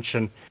launch.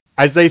 And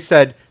as they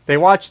said, they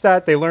watched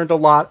that, they learned a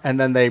lot, and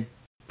then they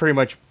pretty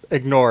much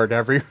ignored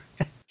every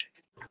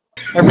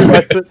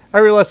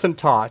lesson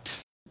taught.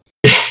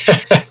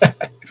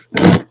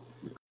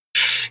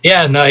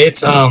 Yeah, no,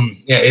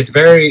 it's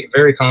very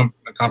very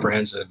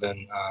comprehensive,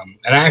 and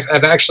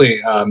I've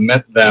actually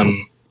met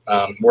them.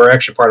 We're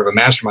actually part of a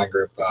mastermind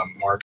group,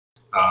 Mark.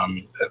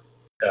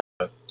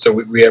 So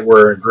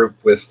we're a group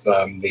with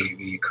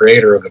the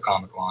creator of the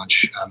comic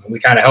launch. We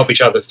kind of help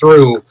each other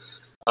through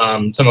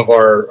some of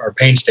our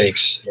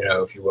painstaking,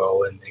 if you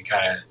will, and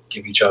kind of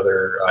give each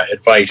other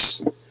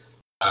advice,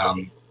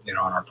 on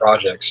our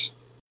projects.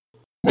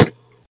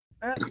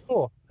 That's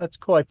cool.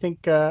 I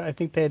think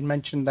they had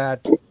mentioned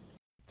that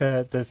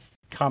this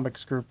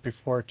comics group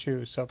before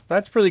too. So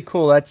that's really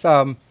cool. That's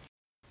one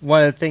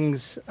of the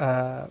things.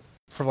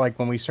 For like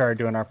when we started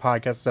doing our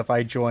podcast stuff,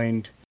 I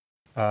joined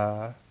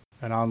an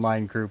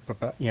online group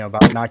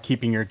about not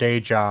keeping your day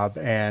job,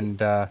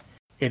 and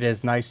it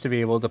is nice to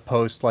be able to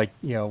post like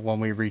when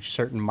we reach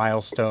certain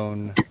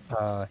milestone,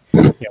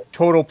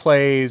 total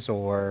plays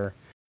or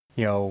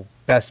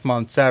best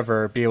months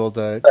ever, be able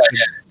to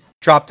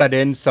drop that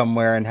in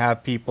somewhere and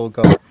have people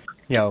go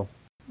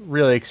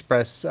really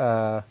express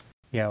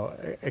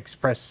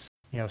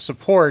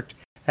support.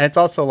 And it's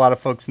also a lot of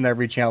folks in there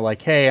reaching out like,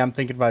 hey, I'm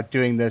thinking about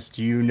doing this.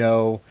 Do you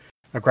know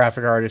a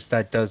graphic artist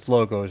that does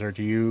logos? Or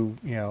do you,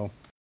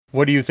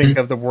 what do you think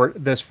of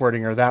this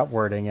wording or that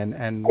wording?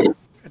 And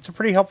it's a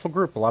pretty helpful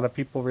group. A lot of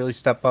people really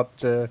step up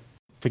to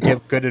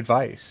give good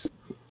advice.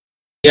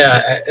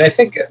 Yeah, I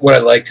think what I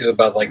like too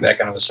about like that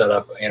kind of a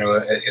setup,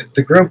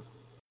 the group,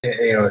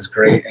 is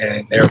great,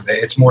 and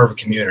it's more of a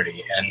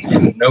community,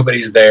 and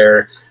nobody's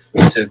there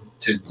to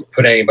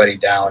put anybody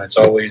down. It's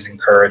always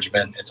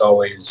encouragement. It's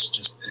always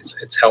just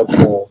it's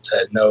helpful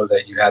to know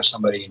that you have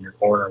somebody in your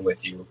corner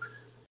with you.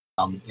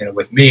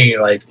 With me,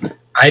 like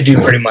I do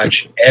pretty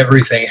much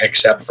everything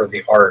except for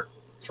the art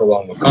for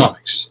Lone Wolf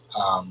Comics.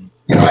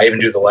 I even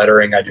do the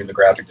lettering. I do the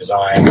graphic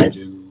design. I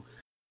do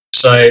the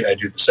site. I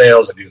do the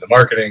sales. I do the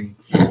marketing.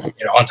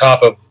 On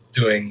top of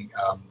doing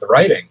the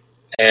writing.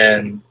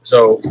 And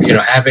so,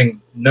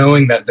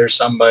 knowing that there's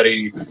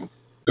somebody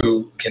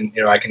who can,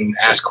 I can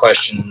ask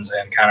questions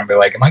and kind of be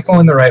like, am I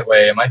going the right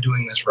way? Am I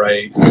doing this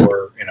right?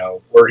 Or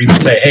even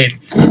say, hey,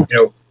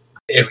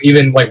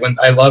 even like when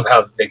I love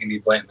how they can be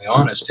blatantly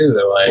honest too.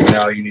 They're like,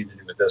 no, you need to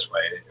do it this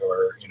way,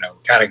 or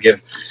kind of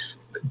give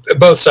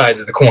both sides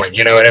of the coin.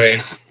 You know what I mean?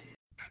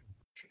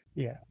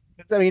 Yeah.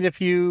 I mean,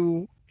 if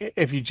you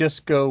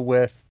just go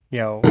with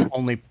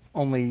only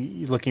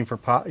looking for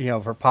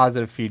for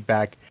positive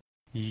feedback,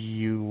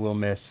 you will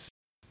miss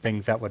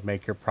things that would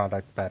make your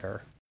product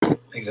better.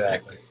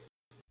 Exactly.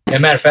 As a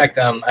matter of fact,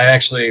 I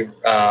actually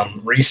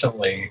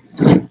recently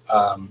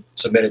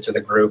submitted to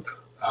the group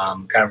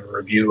kind of a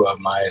review of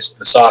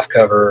the soft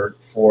cover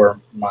for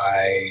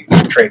my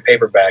trade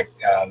paperback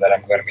that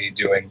I'm going to be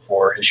doing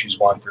for issues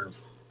 1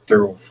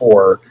 through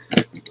 4.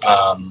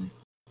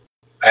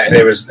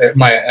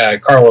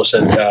 Carlos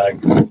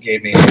had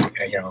gave me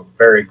a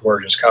very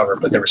gorgeous cover,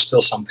 but there was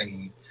still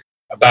something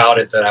about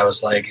it that I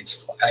was like,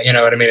 it's what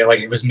I mean, like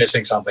it was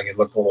missing something. It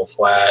looked a little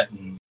flat,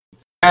 and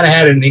kind of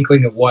had an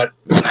inkling of what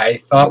I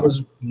thought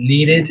was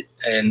needed,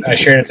 and I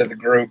shared it to the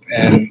group,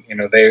 and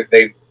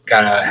they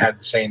kind of had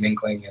the same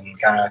inkling, and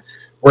kind of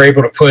were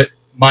able to put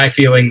my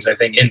feelings, I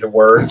think, into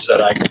words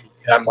that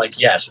I'm like,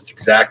 yes, it's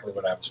exactly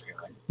what I was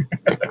feeling.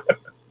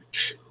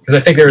 Because I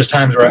think there was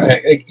times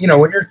where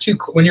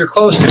when you're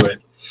close to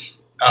it,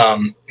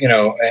 and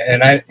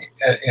I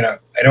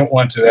don't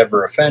want to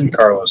ever offend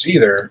Carlos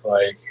either.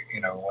 Like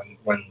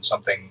when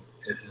something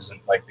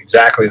isn't like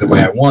exactly the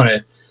way I want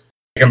it,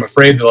 like, I'm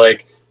afraid to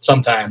like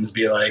sometimes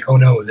be like, oh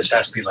no, this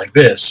has to be like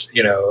this,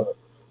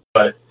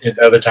 But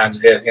other times,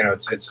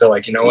 it's still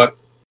like, you know what?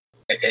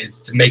 It's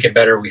to make it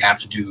better. We have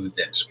to do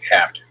this. We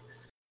have to.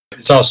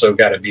 It's also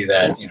got to be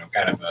that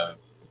kind of a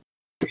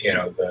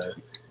the.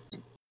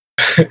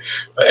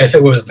 I think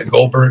it was the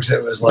Goldbergs.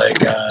 It was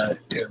like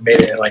it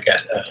made it like a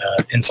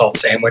insult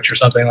sandwich or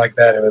something like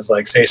that. It was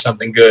like say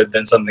something good,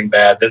 then something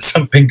bad, then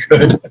something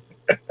good.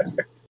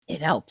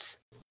 It helps.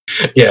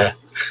 Yeah.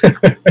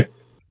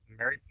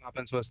 Mary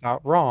Poppins was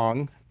not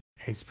wrong.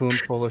 A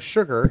spoonful of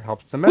sugar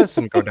helps the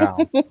medicine go down.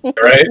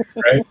 Right.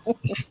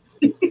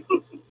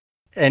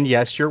 And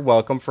yes, you're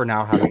welcome for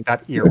now having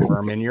that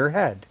earworm in your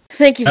head.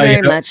 Thank you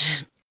very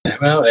much.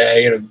 Well,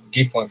 you get a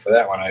geek point for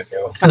that one, I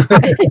feel.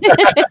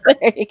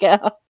 There you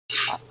go.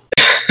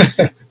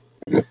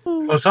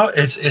 Well,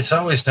 it's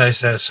always nice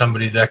to have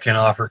somebody that can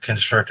offer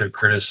constructive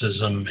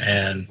criticism,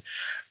 and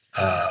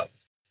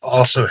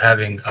also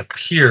having a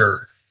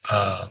peer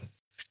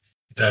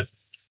that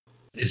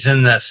is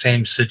in that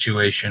same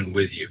situation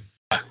with you.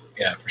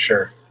 Yeah, for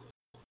sure.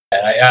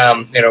 And I,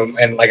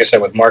 and like I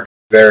said, with Mark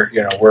there,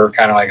 we're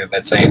kind of like at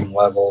that same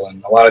level,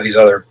 and a lot of these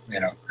other,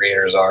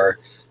 creators are.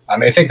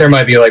 I think there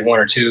might be like one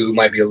or two who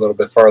might be a little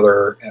bit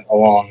farther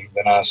along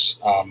than us,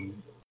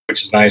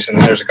 which is nice. And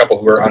then there's a couple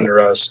who are under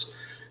us.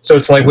 So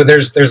it's like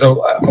there's a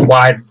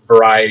wide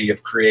variety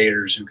of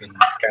creators who can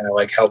kind of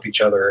like help each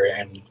other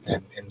and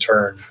in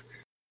turn.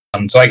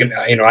 So I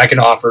can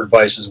offer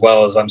advice as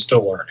well as I'm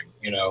still learning,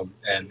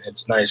 and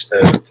it's nice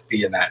to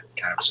be in that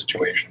kind of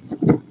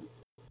situation.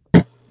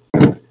 That's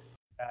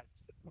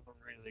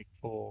really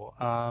cool.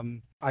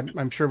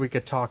 I'm sure we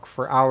could talk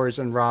for hours,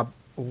 and Rob,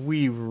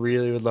 we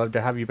really would love to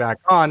have you back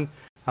on,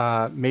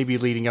 maybe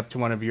leading up to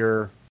one of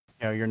your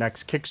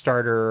next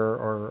Kickstarter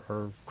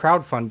or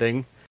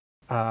crowdfunding,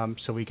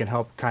 so we can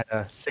help kind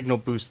of signal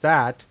boost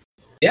that.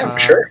 Yeah, for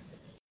sure.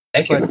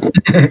 Thank you.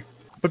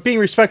 But being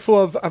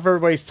respectful of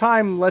everybody's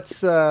time,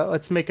 let's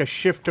make a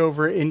shift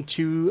over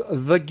into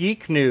the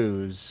geek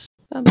news.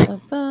 Bum,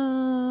 bum,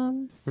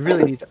 bum.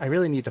 I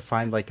really need to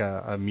find like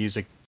a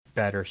music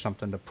bed or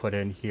something to put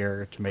in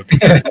here to make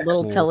it A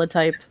little cool.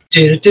 teletype.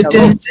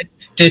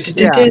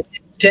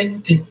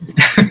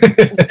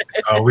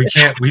 Oh, we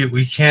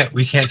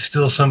can't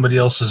steal somebody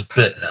else's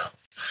bit now.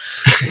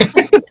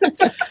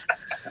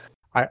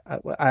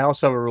 I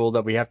also have a rule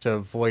that we have to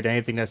avoid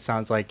anything that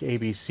sounds like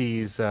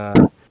ABC's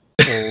old.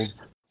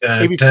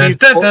 Yeah, because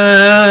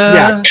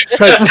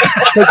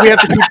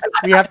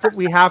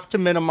we have to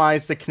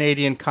minimize the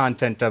Canadian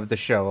content of the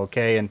show,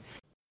 okay? And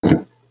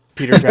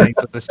Peter Jennings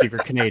was a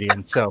secret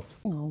Canadian, so.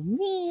 Oh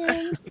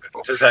man.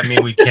 Does that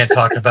mean we can't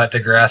talk about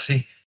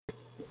Degrassi?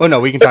 Oh no,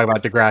 we can talk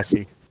about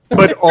Degrassi,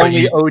 but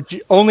only OG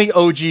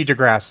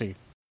Degrassi.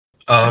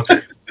 Oh,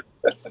 okay.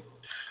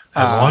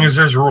 As long as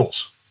there's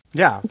rules.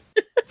 Yeah.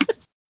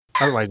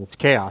 Otherwise, it's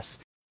chaos.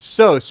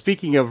 So,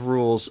 speaking of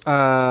rules,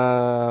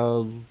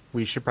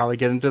 we should probably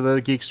get into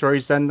the geek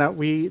stories then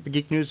the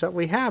geek news that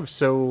we have.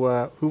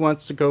 So, who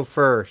wants to go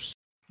first?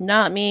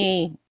 Not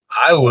me.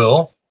 I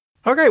will.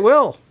 Okay,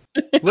 Will.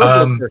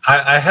 Go first.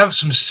 I have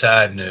some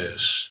sad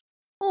news.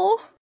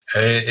 Oh.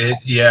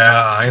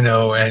 Yeah, I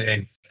know,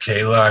 and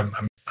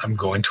Kayla, I'm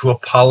going to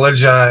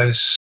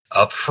apologize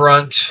up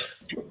front.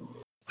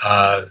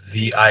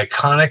 The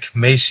iconic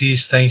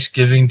Macy's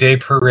Thanksgiving Day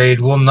Parade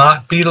will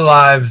not be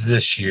live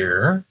this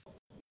year.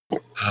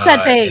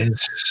 Sad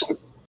face.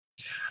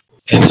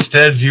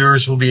 Instead,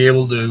 viewers will be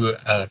able to,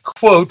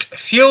 quote,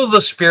 feel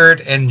the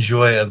spirit and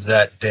joy of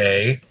that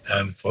day,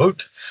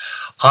 unquote,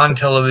 on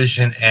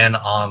television and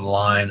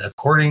online,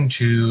 according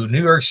to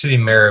New York City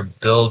Mayor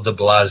Bill de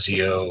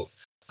Blasio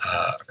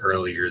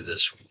earlier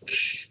this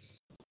week.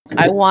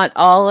 I want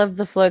all of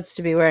the floats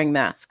to be wearing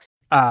masks.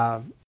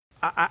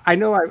 I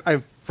know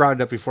I've brought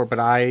it up before, but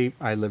I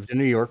lived in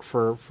New York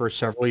for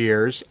several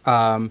years.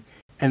 And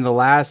the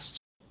last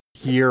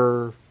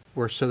year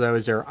or so that I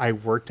was there, I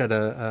worked at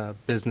a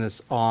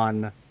business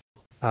on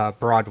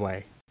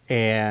Broadway,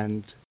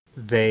 and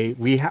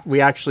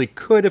we actually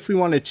could, if we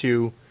wanted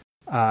to,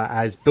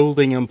 as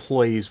building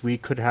employees, we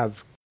could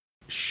have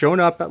shown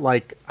up at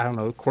like, I don't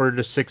know,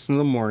 5:45 in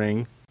the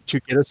morning to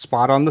get a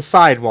spot on the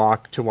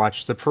sidewalk to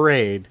watch the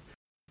parade.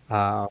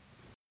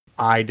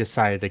 I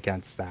decided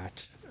against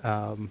that.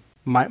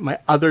 My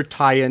other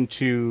tie-in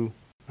to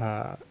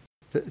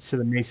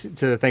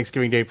the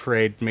Thanksgiving Day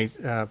parade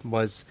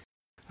was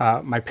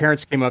my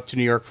parents came up to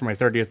New York for my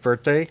 30th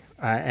birthday,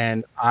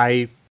 and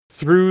I,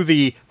 through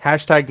the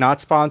hashtag not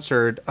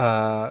sponsored,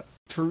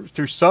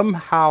 through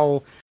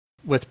somehow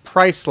with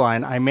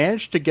Priceline, I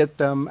managed to get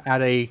them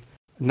at a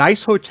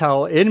nice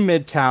hotel in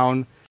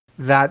Midtown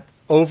that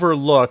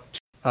overlooked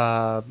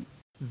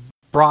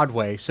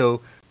Broadway.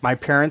 So my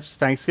parents,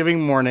 Thanksgiving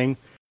morning,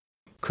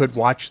 could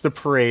watch the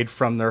parade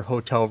from their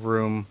hotel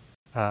room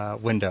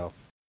window.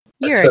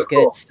 You're That's so a good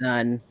cool.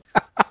 son.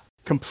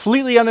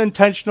 Completely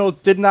unintentional.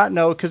 Did not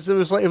know, because it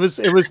was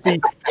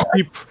the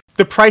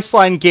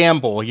Priceline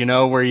gamble,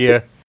 where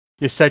you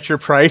set your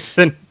price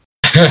and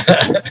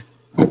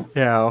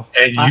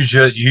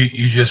And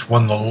you just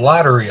won the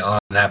lottery on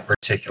that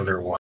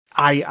particular one.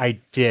 I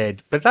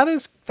did, but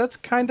that's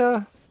kind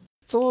of,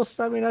 it's a little.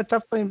 I mean, that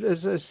definitely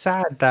is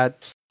sad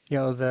that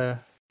the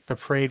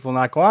parade will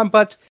not go on.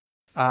 But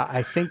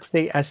I think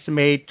they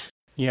estimate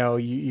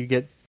you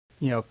get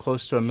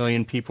close to 1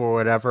 million people or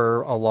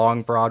whatever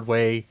along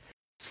Broadway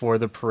for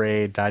the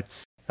parade.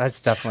 That's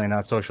definitely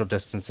not social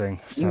distancing.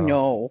 So.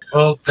 No.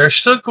 Well, they're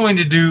still going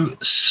to do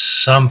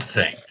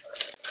something.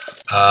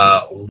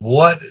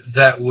 What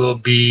that will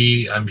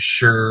be, I'm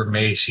sure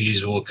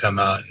Macy's will come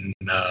out in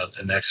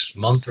the next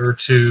month or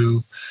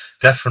two,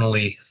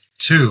 definitely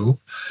two.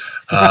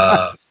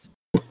 But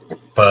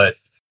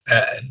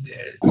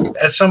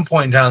at some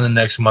point down the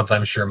next month,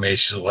 I'm sure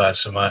Macy's will have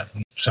some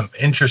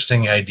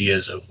interesting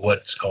ideas of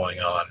what's going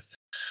on.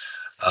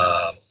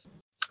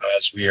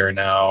 As we are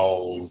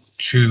now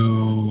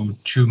two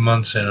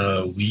months and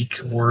a week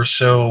or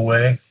so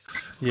away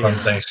from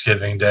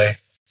Thanksgiving Day.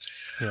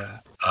 Yeah.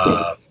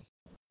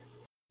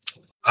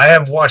 I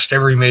have watched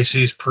every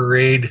Macy's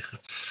parade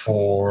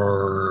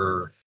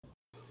for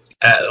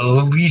at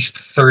least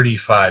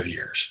 35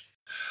 years.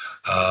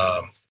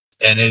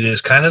 And it is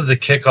kind of the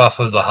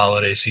kickoff of the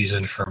holiday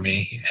season for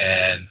me.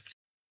 And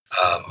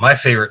my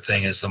favorite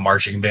thing is the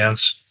marching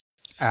bands.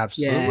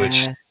 Absolutely. Yeah.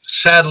 Which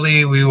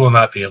sadly we will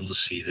not be able to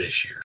see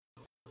this year.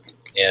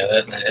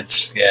 Yeah,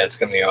 it's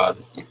gonna be odd.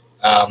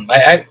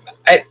 I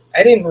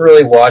didn't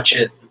really watch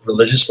it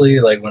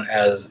religiously, like when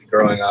as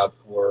growing up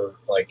or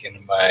like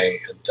in my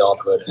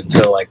adulthood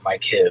until I had my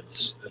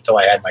kids.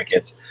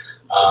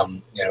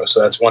 So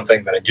that's one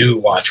thing that I do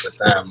watch with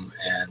them,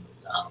 and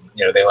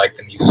they like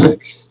the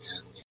music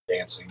and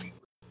dancing.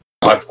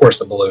 Of course,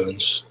 the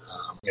balloons.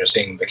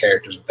 Seeing the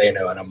characters that they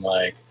know, and I'm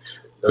like,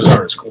 those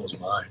aren't as cool as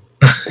mine.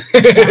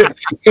 Yeah.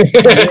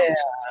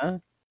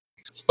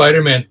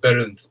 Spider-Man's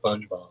better than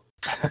SpongeBob.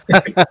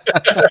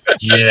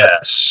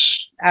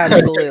 Yes.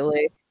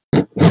 Absolutely.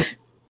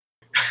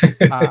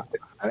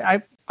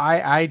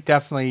 I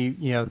definitely,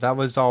 that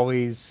was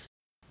always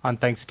on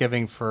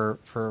Thanksgiving for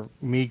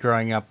me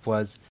growing up,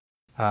 was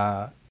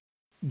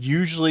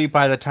usually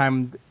by the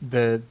time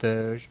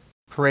the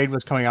parade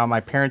was coming on,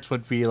 my parents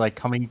would be like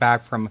coming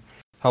back from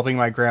helping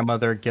my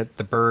grandmother get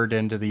the bird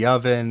into the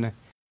oven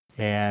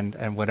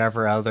and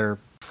whatever other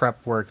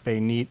prep work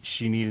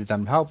she needed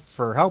them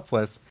help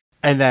with.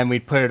 And then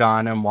we'd put it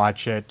on and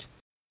watch it.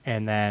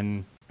 And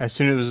then as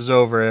soon as it was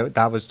over,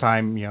 that was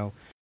time,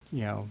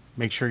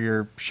 make sure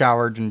you're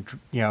showered and,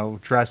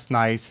 dressed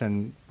nice.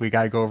 And we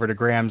got to go over to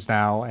Graham's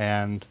now.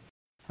 And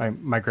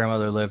my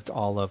grandmother lived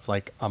all of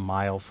like a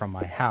mile from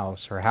my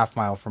house, or a half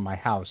mile from my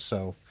house.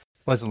 So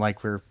it wasn't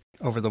like we're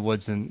over the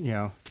woods and,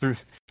 through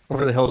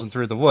over the hills and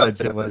through the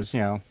woods. It was,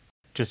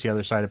 just the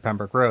other side of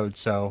Pembroke Road.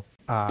 So,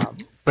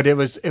 but it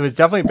was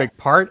definitely a big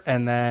part.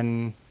 And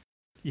then,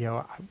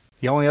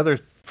 the only other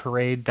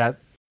parade that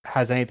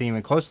has anything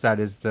even close to that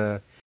is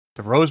the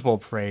Rose Bowl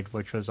parade,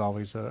 which was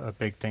always a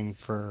big thing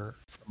for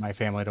my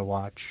family to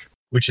watch.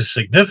 Which is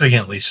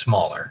significantly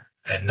smaller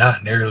and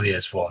not nearly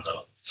as well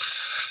known.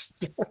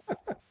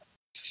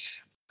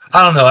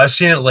 I don't know. I've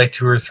seen it like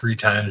 2 or 3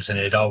 times, and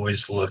it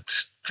always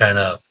looked kind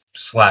of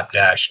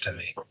slapdash to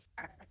me.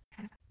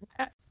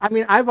 I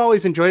mean, I've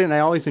always enjoyed it, and I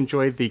always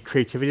enjoyed the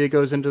creativity that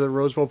goes into the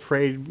Rose Bowl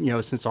parade,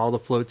 since all the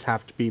floats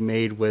have to be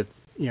made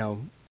with,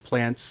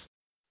 plants.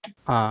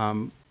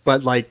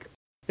 But like,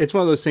 it's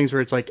one of those things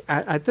where it's like,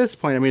 at this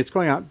point, I mean, it's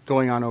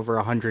going on over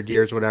 100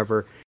 years,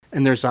 whatever.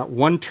 And there's that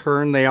one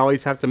turn they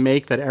always have to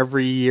make that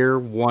every year,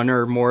 one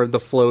or more of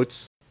the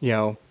floats,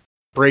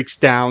 breaks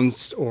down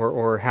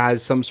or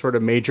has some sort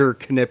of major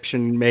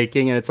conniption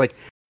making. And it's like,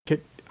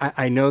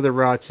 I know the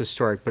route's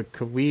historic, but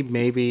could we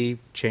maybe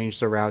change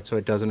the route so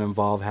it doesn't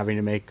involve having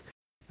to make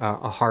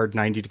a hard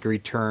 90-degree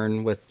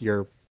turn with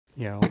your,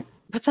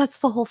 but that's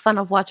the whole fun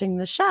of watching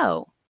the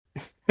show.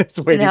 It's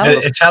waiting. know?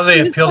 It's how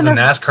they appeal to Kind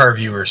of- NASCAR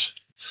viewers.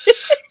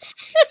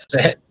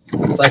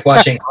 It's like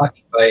watching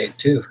hockey fight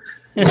too.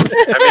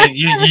 I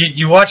mean,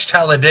 you watch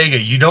Talladega.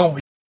 You don't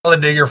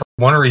Talladega for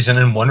one reason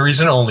and one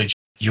reason only.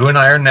 You and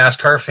I are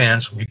NASCAR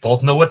fans. We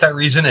both know what that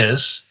reason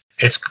is.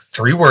 It's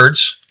 3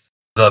 words.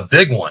 The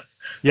big one.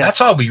 Yeah.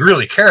 That's all we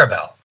really care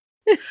about.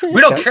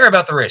 We don't care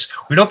about the race.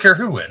 We don't care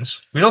who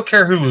wins. We don't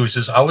care who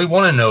loses. All we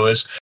want to know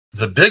is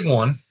the big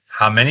one,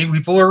 how many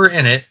people were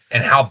in it,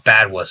 and how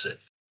bad was it?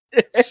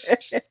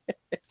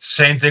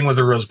 Same thing with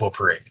the Rose Bowl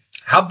parade.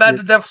 How bad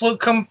did that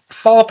float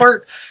fall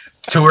apart?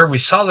 To where we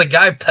saw the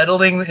guy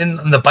pedaling in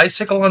the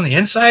bicycle on the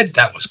inside?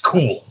 That was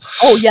cool.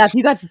 Oh yeah, if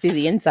you got to see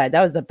the inside,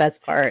 that was the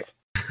best part.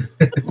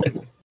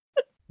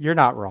 You're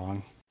not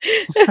wrong.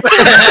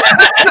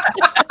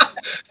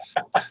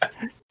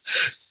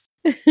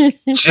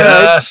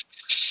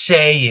 Just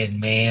saying,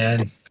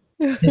 man.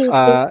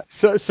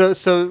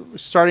 So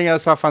starting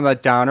us off on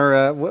that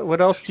downer,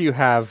 what else do you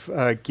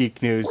have?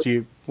 Geek news? Do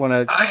you want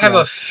to? I have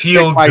a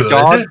feel my good.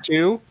 dog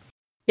too.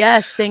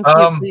 Yes, thank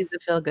you. Please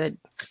feel good.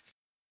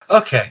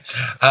 Okay,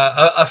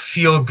 a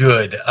feel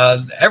good.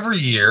 Every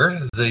year,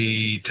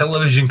 the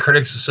Television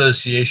Critics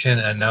Association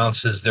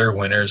announces their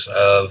winners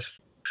of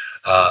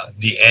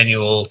the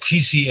annual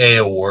TCA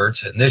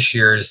Awards, and this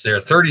year is their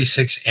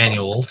 36th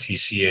annual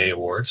TCA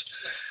Awards.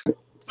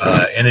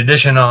 In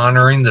addition to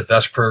honoring the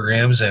best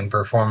programs and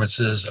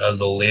performances of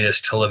the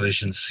latest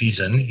television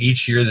season,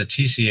 each year the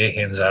TCA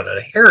hands out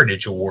a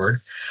Heritage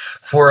Award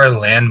for a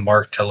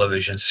landmark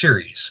television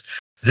series.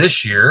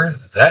 This year,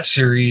 that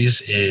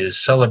series is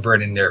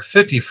celebrating their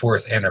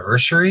 54th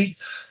anniversary,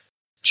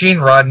 Gene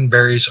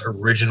Roddenberry's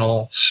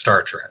original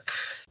Star Trek.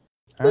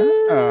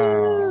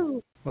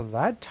 Oh, well,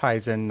 that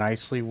ties in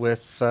nicely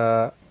with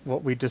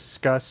what we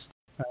discussed.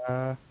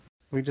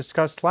 We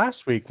discussed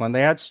last week when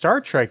they had Star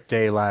Trek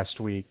Day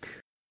last week.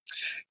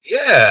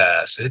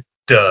 Yes, it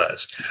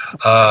does.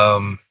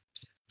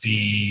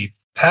 The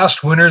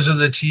past winners of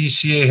the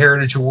TCA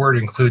Heritage Award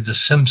include The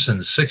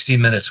Simpsons, 60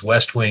 Minutes,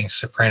 West Wing,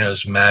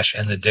 Sopranos, MASH,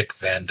 and The Dick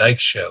Van Dyke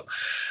Show.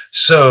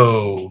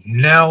 So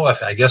now,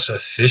 I guess,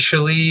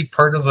 officially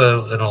part of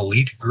an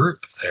elite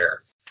group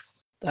there.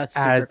 That's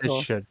As super cool.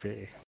 it should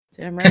be.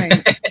 Damn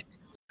right.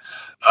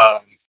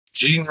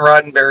 Gene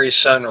Roddenberry's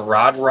son,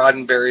 Rod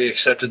Roddenberry,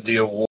 accepted the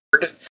award,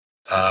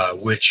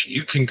 which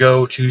you can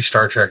go to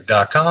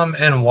StarTrek.com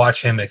and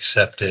watch him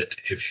accept it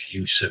if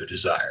you so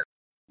desire.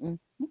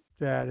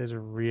 That is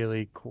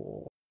really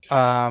cool.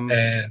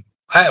 And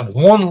I have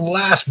one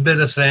last bit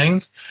of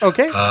thing.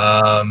 Okay.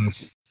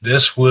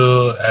 This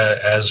will,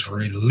 as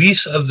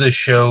release of the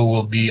show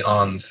will be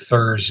on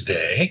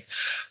Thursday.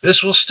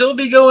 This will still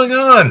be going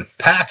on.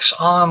 PAX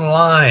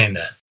Online.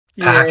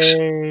 PAX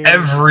Yay.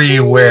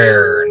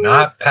 everywhere.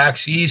 Not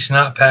PAX East,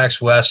 not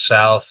PAX West,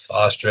 South,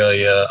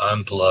 Australia,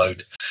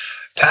 Unplugged.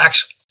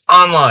 PAX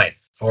Online,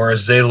 or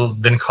as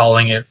they've been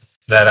calling it,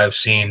 that I've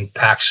seen,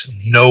 PAX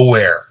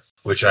Nowhere,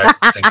 which I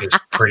think is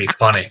pretty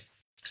funny.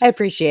 I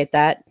appreciate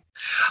that.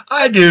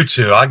 I do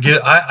too.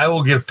 I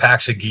will give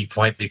PAX a geek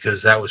point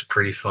because that was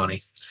pretty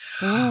funny.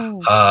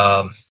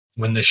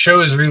 When the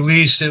show is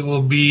released, it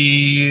will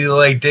be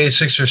like day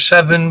 6 or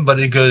 7, but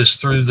it goes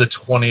through the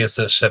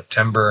 20th of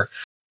September.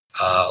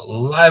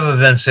 Live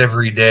events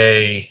every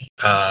day,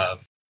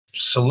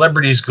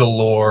 celebrities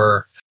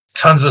galore,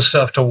 tons of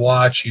stuff to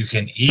watch. You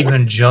can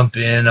even jump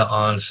in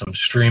on some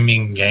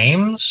streaming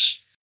games.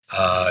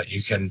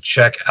 You can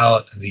check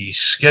out the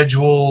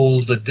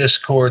schedule, the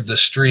Discord, the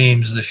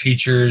streams, the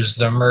features,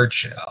 the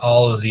merch,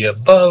 all of the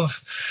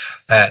above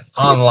at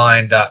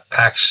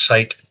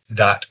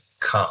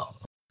online.paxsite.com.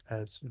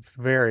 That's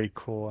very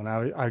cool. And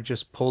I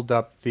just pulled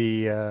up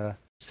the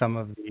some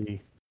of the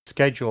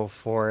schedule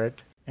for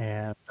it,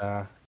 and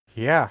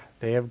yeah,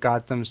 they have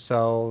got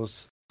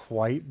themselves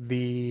quite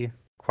the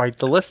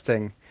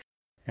listing,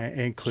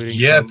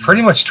 including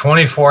Pretty much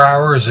 24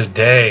 hours a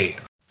day.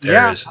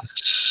 There's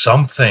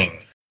something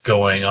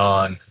going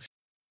on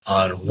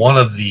one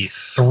of the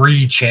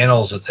 3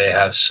 channels that they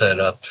have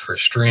set up for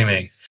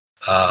streaming,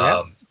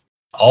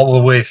 all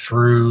the way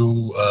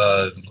through.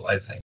 I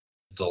think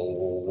the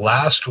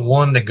last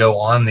one to go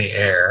on the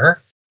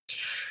air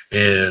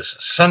is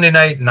Sunday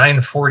night,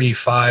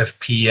 9:45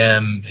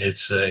 p.m.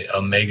 It's a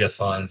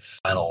Megathon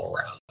final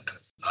round.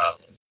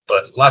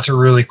 But lots of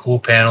really cool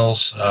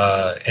panels,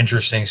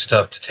 interesting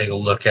stuff to take a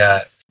look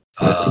at.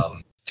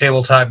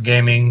 Tabletop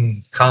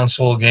gaming,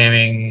 console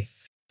gaming,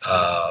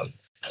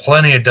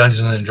 plenty of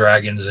Dungeons and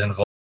Dragons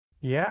involved.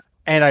 Yeah,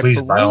 and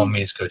please, by all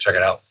means, go check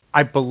it out.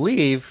 I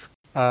believe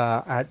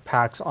at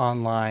PAX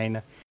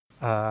Online,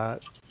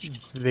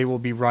 they will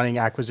be running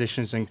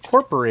Acquisitions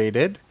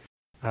Incorporated.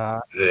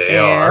 They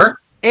are,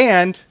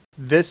 and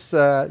this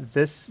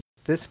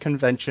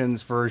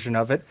convention's version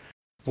of it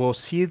will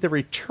see the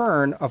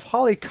return of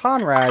Holly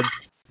Conrad's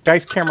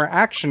Dice Camera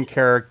action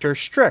character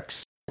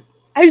Strix.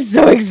 I'm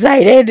so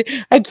excited.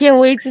 I can't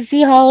wait to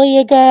see Holly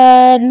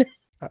again.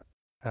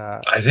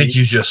 I think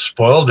you just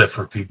spoiled it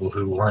for people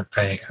who weren't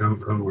paying,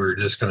 who were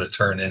just going to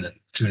tune in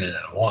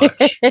and watch.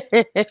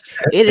 It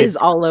is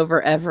all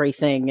over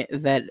everything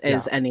that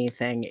is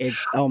anything.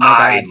 It's oh my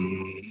I god.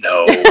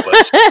 know,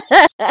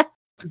 but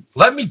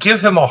let me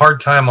give him a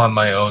hard time on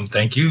my own.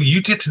 Thank you.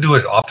 You get to do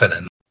it often.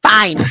 And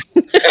Fine.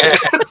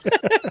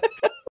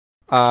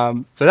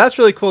 So that's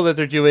really cool that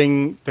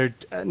they're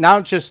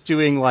not just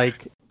doing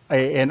like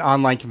an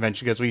online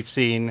convention, because we've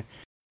seen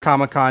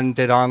Comic-Con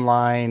did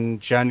online,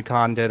 Gen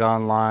Con did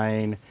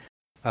online,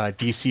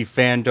 DC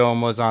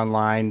Fandom was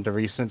online, the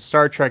recent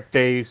Star Trek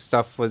Day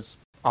stuff was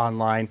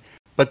online,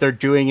 but they're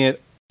doing it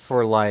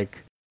for like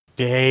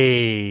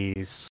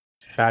days.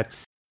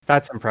 That's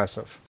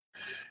impressive.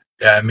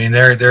 yeah, I mean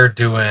they're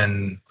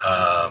doing.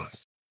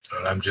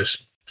 I'm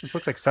just. It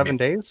looks like 7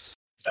 days.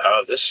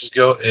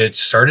 It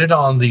started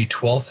on the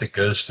 12th. It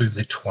goes through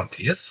the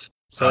 20th.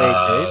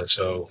 So 8 days.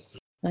 So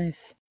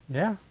Nice.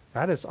 Yeah,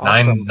 that is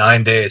awesome.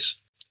 9 days.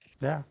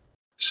 Yeah.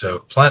 So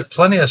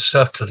plenty of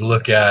stuff to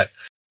look at.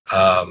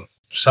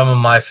 Some of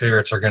my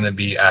favorites are going to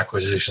be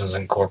Acquisitions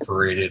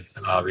Incorporated,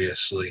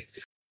 obviously.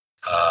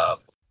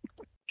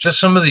 Just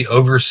some of the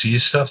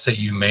overseas stuff that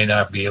you may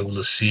not be able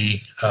to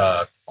see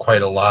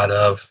quite a lot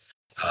of,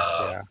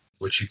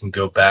 which you can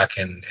go back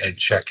and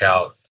check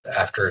out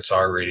after it's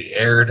already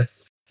aired.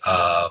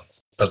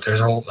 But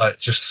there's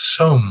just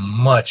so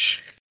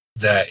much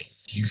that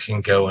you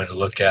can go and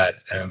look at.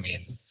 I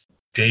mean,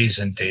 days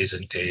and days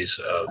and days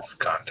of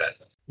content.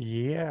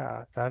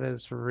 Yeah, that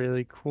is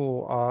really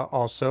cool.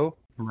 Also,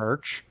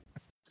 merch.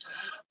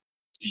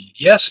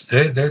 Yes,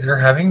 they're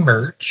having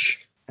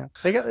merch. Yeah.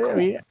 They got, I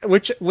mean,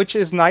 which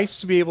is nice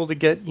to be able to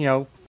get,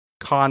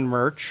 con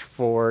merch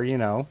for,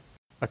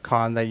 a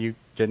con that you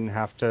didn't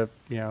have to,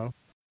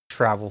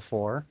 travel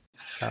for.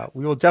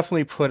 We will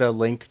definitely put a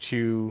link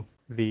to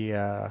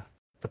the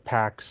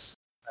PAX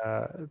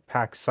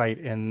site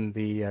in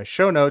the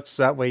show notes.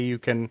 That way you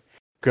can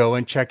go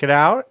and check it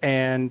out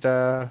and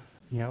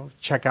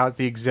check out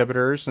the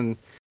exhibitors and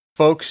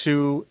folks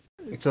who.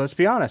 So let's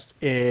be honest.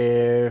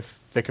 If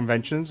the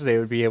conventions, they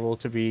would be able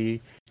to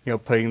be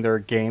putting their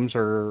games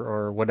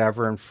or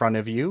whatever in front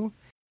of you.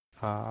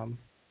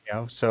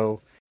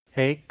 So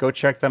hey, go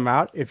check them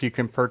out. If you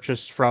can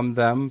purchase from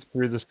them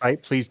through the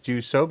site, please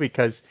do so,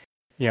 because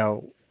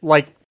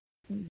like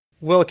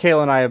Will,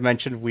 Kayla, and I have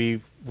mentioned,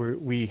 we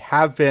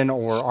have been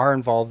or are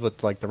involved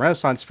with like the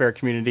Renaissance Fair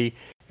community,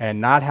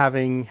 and not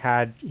having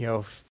had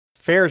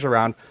fairs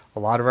around, a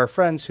lot of our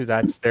friends who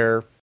that's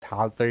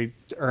how they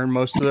earn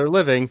most of their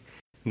living,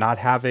 not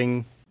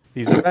having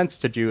these events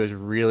to do is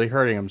really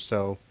hurting them.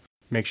 So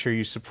make sure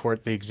you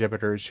support the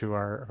exhibitors who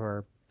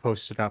are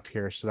posted up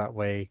here, so that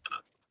way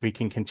we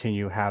can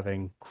continue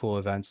having cool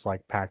events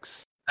like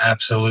PAX.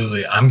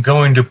 Absolutely. I'm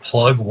going to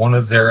plug one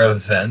of their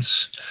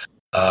events,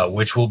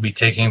 which will be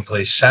taking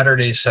place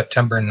Saturday,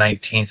 September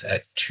 19th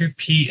at 2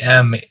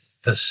 p.m.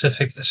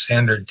 Pacific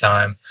Standard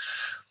Time,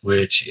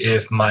 which,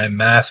 if my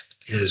math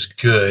is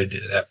good,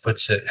 that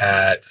puts it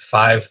at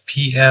 5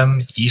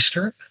 p.m.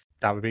 Eastern.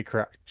 That would be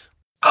correct.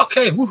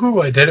 Okay,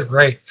 woohoo, I did it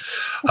right.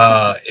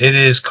 It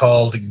is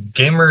called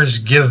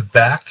Gamers Give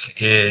Back.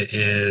 It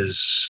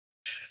is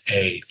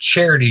a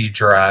charity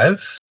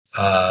drive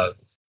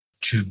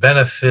to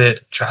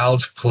benefit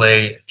Child's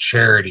Play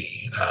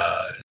charity.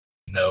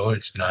 No,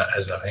 it's not.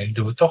 Has nothing to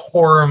do with the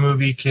horror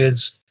movie,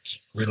 kids.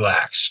 Just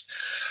relax.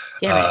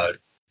 Damn it.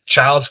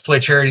 Child's Play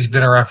charity's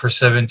been around for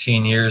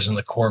 17 years, and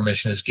the core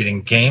mission is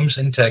getting games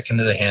and tech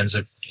into the hands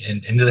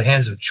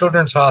of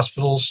children's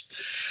hospitals,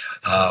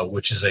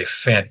 which is a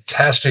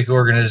fantastic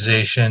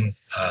organization.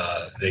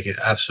 They could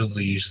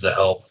absolutely use the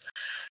help.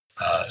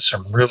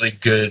 Some really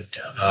good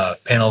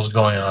panels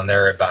going on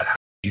there about how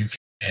you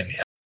can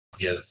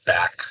give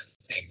back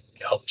and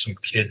help some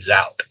kids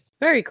out.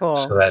 Very cool.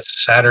 So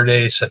that's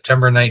Saturday,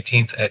 September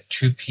 19th at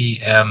 2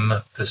 p.m.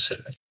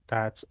 Pacific.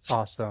 That's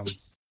awesome.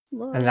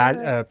 And that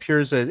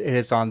appears that it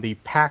is on the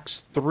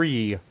PAX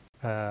 3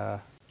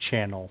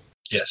 channel.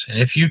 Yes, and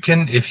if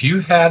you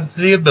have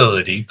the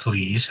ability,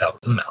 please help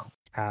them out.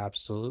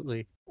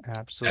 Absolutely.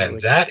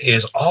 And that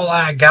is all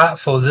I got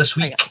for this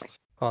week.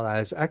 Well,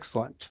 that is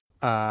excellent.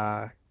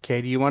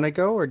 Kay, do you want to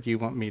go, or do you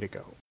want me to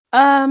go?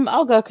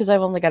 I'll go, because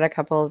I've only got a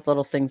couple of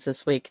little things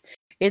this week.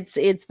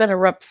 It's been a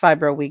rough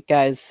fibro week,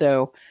 guys,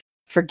 so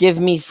forgive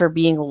me for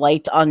being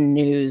light on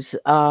news.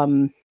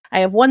 I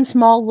have one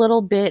small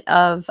little bit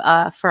of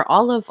for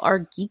all of our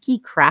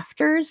geeky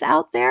crafters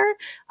out there.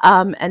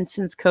 And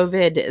since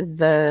COVID,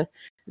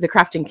 the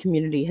crafting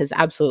community has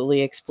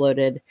absolutely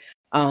exploded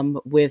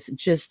with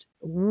just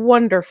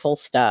wonderful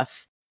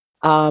stuff.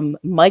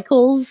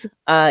 Michael's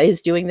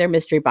is doing their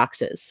mystery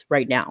boxes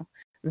right now.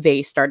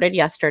 They started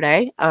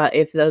yesterday.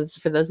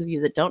 For those of you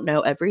that don't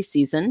know, every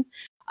season,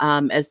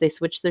 as they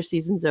switch their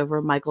seasons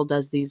over, Michael's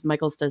does these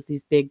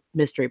big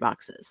mystery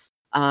boxes.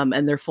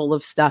 And they're full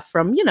of stuff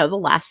from, the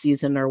last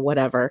season or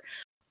whatever.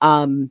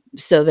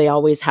 So they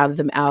always have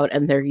them out,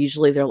 and they're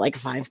like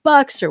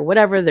 $5 or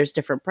whatever. There's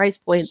different price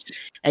points,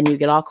 and you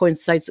get all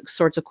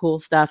sorts of cool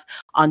stuff.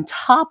 On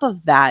top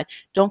of that,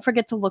 don't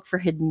forget to look for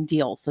hidden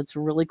deals. That's a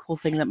really cool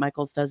thing that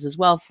Michaels does as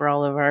well for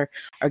all of our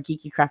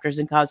geeky crafters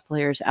and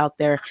cosplayers out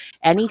there.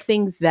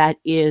 Anything that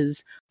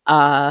is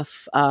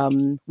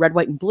red,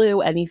 white, and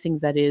blue, anything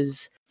that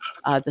is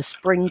the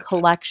spring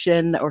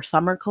collection or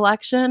summer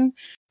collection,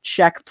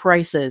 check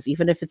prices.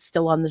 Even if it's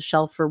still on the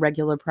shelf for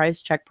regular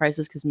price, check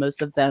prices, because most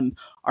of them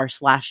are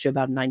slashed to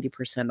about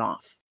 90%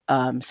 off.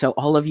 So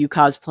all of you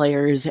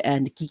cosplayers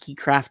and geeky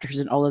crafters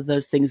and all of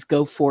those things,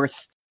 go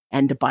forth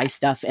and buy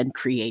stuff and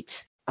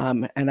create.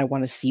 And I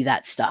want to see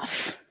that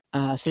stuff.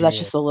 So that's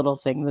just a little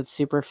thing that's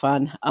super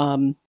fun.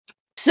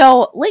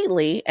 So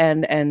lately,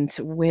 and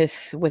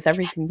with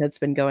everything that's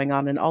been going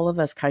on, and all of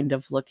us kind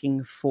of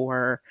looking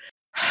for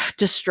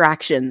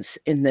distractions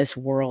in this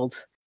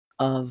world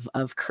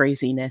of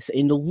craziness,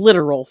 in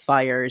literal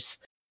fires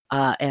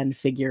and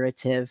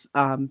figurative,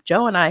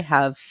 Joe and I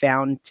have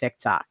found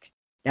TikTok.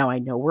 Now, I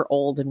know we're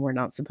old and we're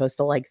not supposed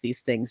to like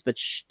these things, but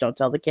shh, don't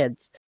tell the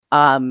kids.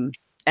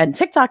 And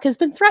TikTok has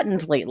been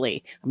threatened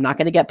lately. I'm not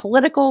going to get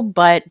political,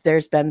 but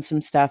there's been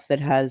some stuff that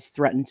has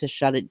threatened to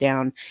shut it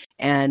down.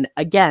 And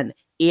again,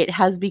 it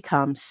has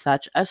become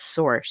such a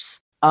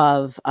source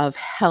of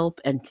help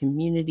and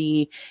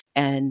community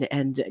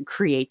and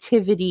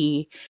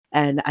creativity.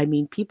 And I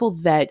mean, people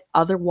that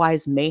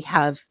otherwise may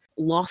have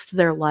lost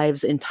their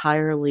lives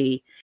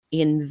entirely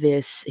in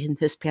this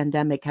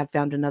pandemic have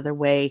found another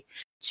way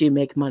to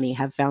make money,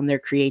 have found their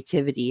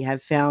creativity,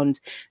 have found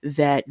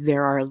that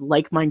there are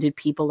like-minded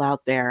people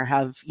out there,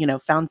 have,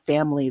 found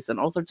families and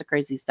all sorts of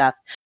crazy stuff.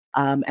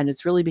 And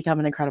it's really become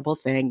an incredible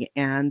thing.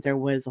 And there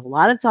was a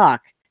lot of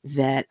talk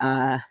that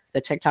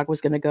the TikTok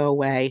was going to go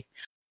away.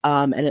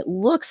 And it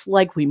looks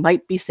like we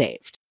might be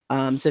saved.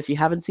 So if you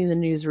haven't seen the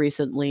news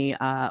recently,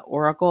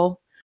 Oracle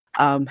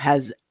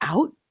has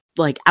outdone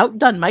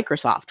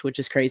Microsoft, which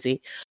is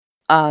crazy,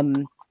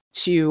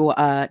 to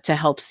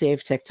help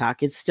save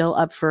TikTok. It's still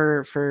up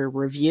for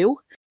review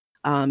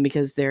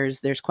because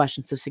there's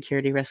questions of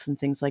security risks and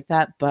things like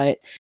that. But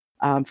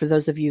for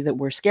those of you that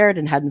were scared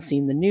and hadn't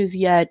seen the news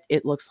yet,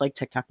 it looks like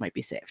TikTok might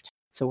be saved.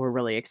 So we're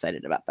really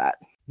excited about that.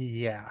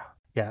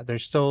 Yeah,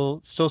 there's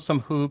still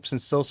some hoops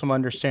and still some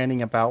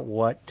understanding about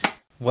what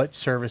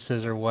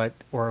services or what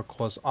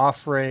Oracle is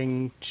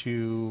offering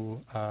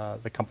to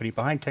the company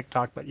behind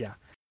TikTok. But yeah,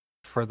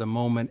 for the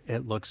moment,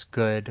 it looks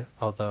good,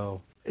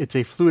 although it's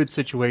a fluid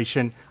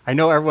situation. I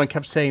know everyone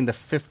kept saying the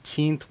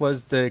 15th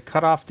was the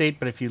cutoff date,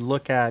 but if you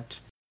look at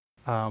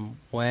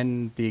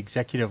when the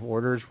executive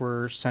orders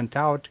were sent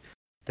out,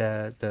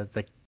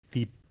 the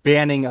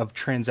banning of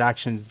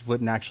transactions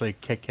wouldn't actually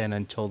kick in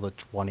until the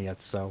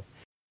 20th. So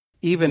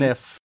even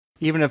if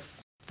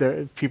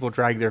the people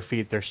drag their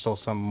feet, there's still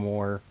some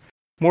more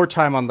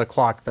time on the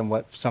clock than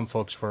what some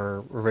folks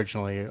were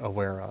originally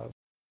aware of.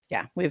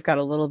 Yeah, we've got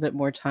a little bit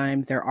more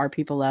time. There are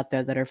people out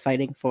there that are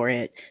fighting for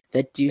it,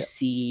 that do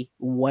see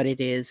what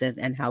it is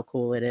and how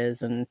cool it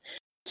is. And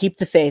keep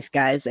the faith,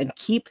 guys. And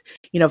keep,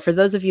 for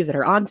those of you that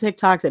are on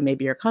TikTok, that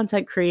maybe are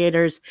content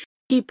creators,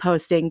 keep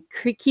posting,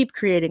 keep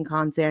creating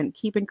content,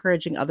 keep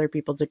encouraging other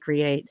people to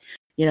create.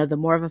 The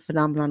more of a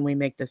phenomenon we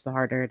make this, the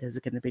harder it is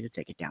going to be to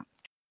take it down.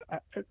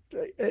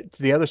 It's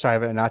the other side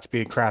of it, not to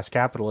be a crass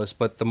capitalist,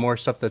 but the more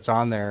stuff that's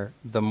on there,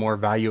 the more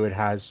value it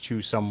has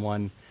to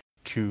someone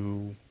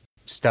to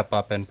step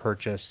up and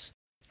purchase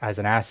as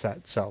an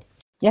asset. So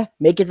yeah,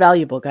 make it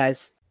valuable,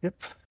 guys. Yep.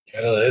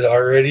 Well, it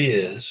already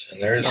is.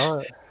 And there's,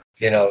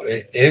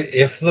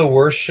 if the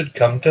worst should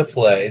come to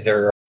play,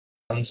 there are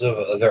tons of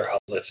other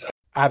outlets.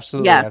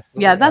 Absolutely.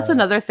 Yeah, that's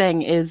another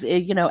thing is,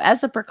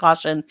 as a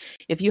precaution,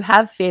 if you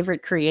have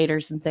favorite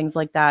creators and things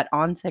like that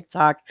on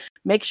TikTok,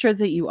 make sure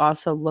that you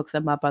also look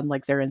them up on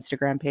like their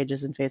Instagram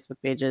pages and Facebook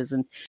pages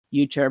and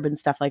YouTube and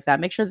stuff like that.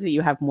 Make sure that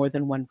you have more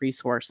than one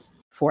resource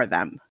for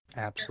them.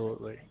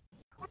 Absolutely.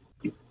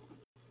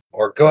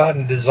 Or go out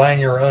and design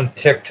your own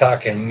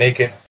TikTok and make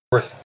it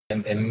worth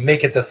and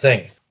make it the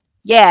thing.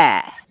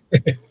 Yeah. Go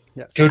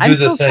do I'm the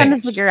still thing.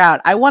 trying to figure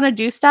out. I want to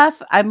do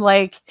stuff. I'm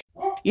like,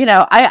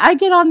 I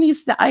get on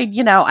these.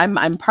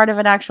 I'm part of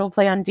an actual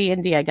play on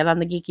D&D. I get on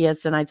the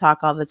Geekiest and I talk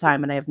all the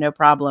time, and I have no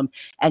problem.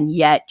 And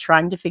yet,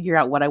 trying to figure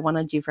out what I want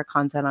to do for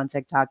content on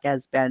TikTok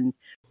has been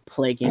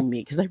plaguing me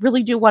because I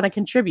really do want to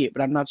contribute,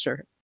 but I'm not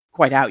sure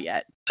quite out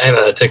yet. I have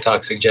a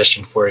TikTok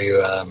suggestion for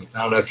you. I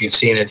don't know if you've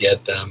seen it yet,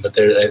 but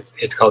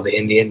it's called the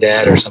Indian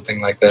Dad or something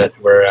like that,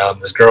 where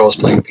this girl is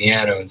playing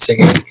piano and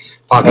singing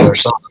popular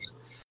songs.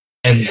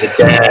 And the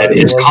dad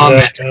is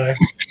commenting.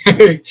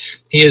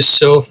 He is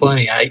so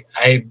funny.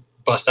 I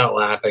bust out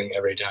laughing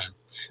every time.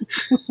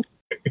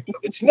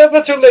 It's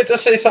never too late to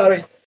say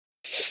sorry.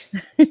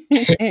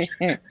 Your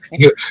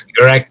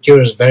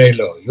IQ is very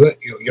low.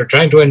 You're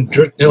trying to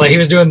like he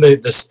was doing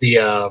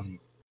the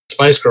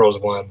Spice Girls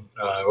one.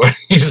 Where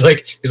he's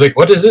like,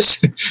 what is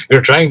this?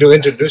 You're trying to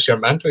introduce your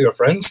man to your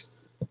friends?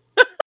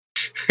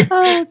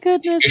 Oh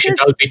goodness! You should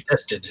all be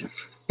tested.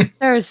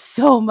 There's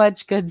so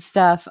much good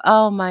stuff.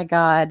 Oh my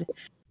god.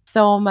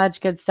 so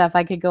much good stuff.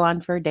 I could go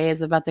on for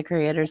days about the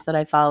creators that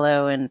I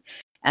follow and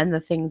the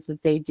things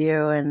that they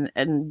do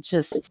and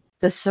just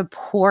the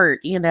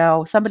support.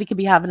 Somebody could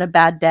be having a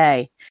bad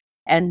day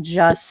and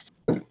just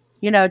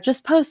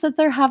post that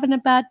they're having a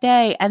bad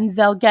day and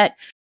they'll get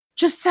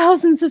just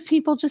thousands of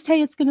people just,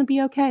 hey, it's going to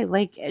be okay.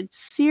 Like, it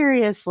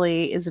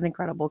seriously is an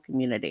incredible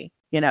community.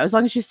 As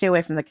long as you stay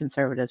away from the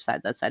conservative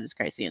side. That side is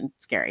crazy and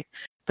scary.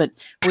 But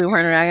we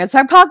weren't going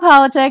to talk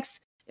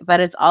politics, but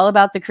it's all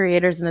about the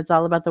creators and it's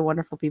all about the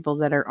wonderful people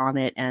that are on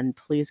it. And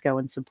please go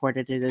and support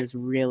it. It is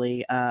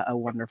really a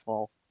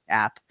wonderful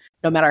app.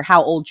 No matter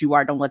how old you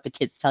are, don't let the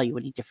kids tell you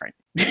any different.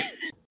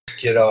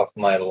 Get off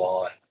my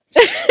lawn.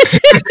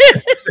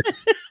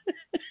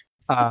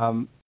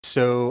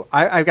 So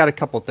I've got a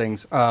couple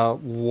things.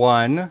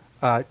 One,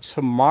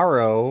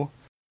 tomorrow,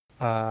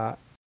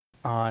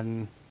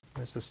 on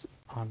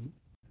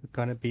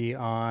going to be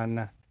on,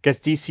 I guess,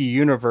 DC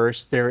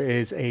Universe, there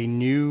is a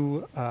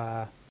new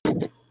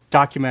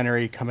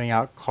documentary coming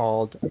out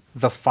called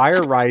The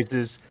Fire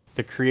Rises,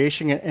 The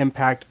Creation and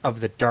Impact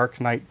of the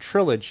Dark Knight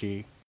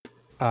Trilogy.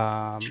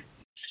 That's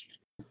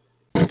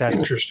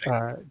Interesting.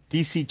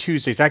 DC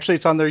Tuesdays. Actually,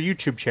 it's on their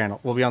YouTube channel.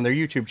 Will be on their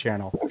YouTube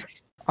channel.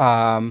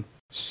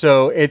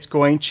 So it's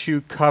going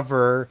to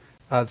cover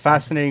the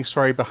fascinating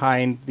story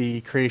behind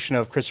the creation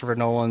of Christopher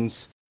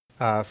Nolan's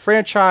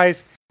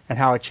franchise and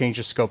how it changed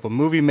the scope of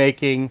movie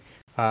making.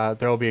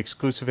 There will be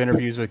exclusive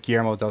interviews with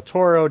Guillermo del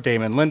Toro,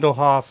 Damon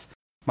Lindelof,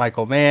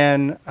 Michael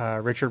Mann,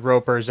 Richard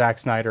Roper, Zack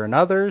Snyder, and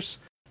others.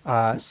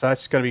 So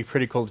that's going to be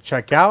pretty cool to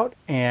check out.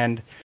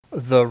 And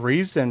the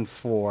reason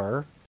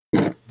for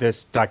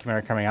this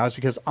documentary coming out is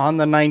because on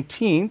the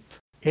 19th,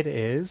 it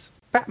is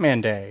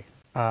Batman Day.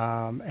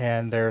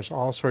 And there's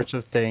all sorts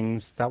of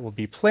things that will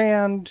be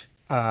planned.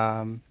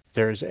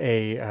 There's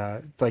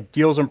like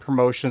deals and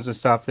promotions and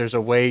stuff. There's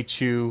a way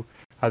to,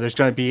 there's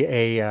going to be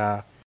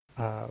a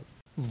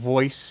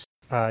voice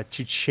to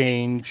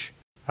change,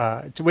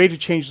 way to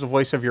change the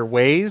voice of your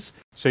ways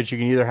so that you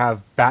can either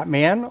have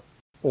Batman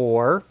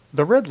or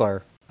the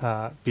Riddler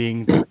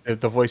being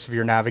the voice of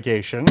your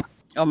navigation.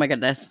 Oh my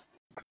goodness.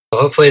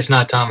 Well, hopefully it's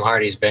not Tom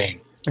Hardy's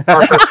Bane.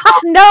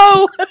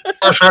 No!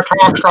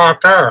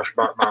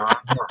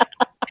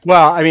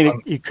 Well, I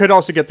mean, you could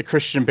also get the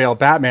Christian Bale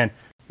Batman.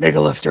 Make a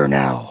lifter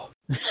now.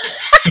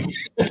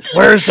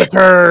 Where's the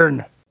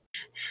turn?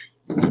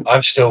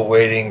 I'm still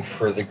waiting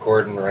for the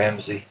Gordon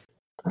Ramsay.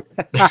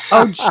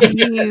 Oh,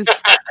 jeez.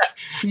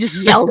 He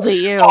just yells at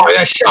you. Oh,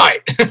 that's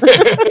shite.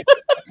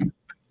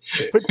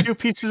 Put 2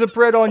 pieces of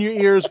bread on your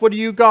ears. What do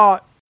you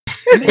got?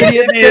 An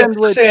idiot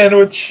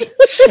sandwich.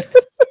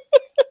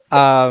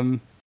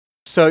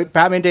 So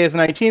Batman Day is the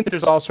 19th.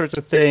 There's all sorts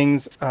of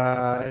things.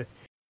 So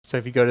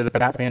if you go to the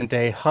Batman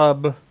Day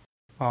hub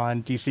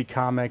on DC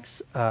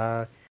Comics,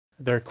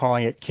 they're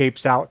calling it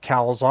Capes Out,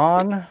 Cowls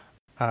On.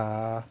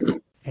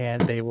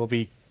 And they will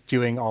be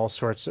doing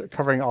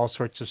covering all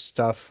sorts of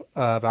stuff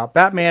about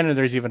Batman. And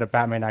there's even a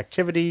Batman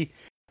activity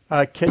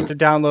kit to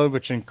download,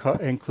 which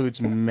includes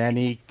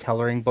many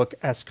coloring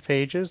book-esque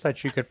pages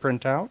that you could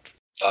print out.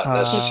 Not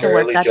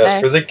necessarily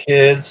just for the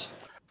kids.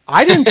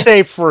 I didn't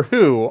say for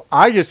who.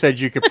 I just said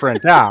you could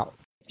print out.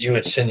 You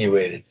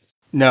insinuated.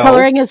 No.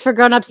 Coloring is for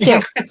grown-ups too.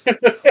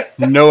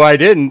 No, I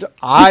didn't.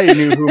 I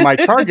knew who my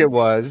target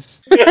was.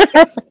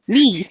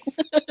 Me.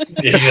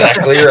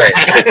 Exactly right.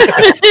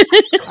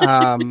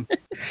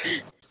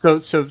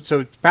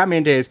 So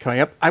Batman Day is coming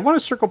up. I want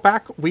to circle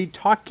back. We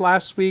talked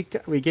last week.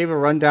 We gave a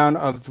rundown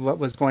of what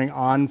was going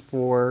on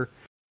for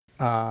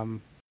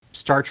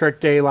Star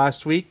Trek Day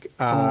last week.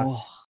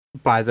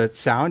 By the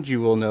sound, you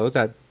will know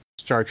that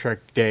Star Trek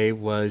Day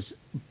was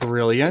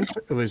brilliant.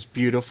 It was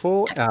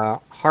beautiful,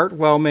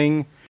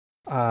 heartwarming,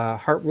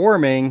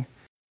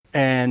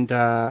 and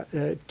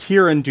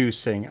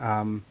tear-inducing.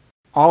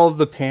 All of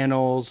the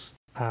panels,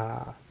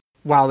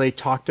 while they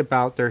talked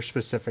about their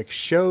specific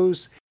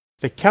shows,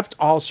 they kept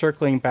all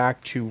circling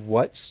back to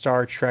what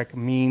Star Trek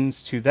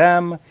means to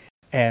them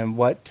and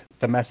what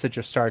the message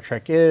of Star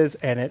Trek is,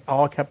 and it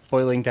all kept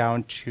boiling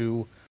down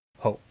to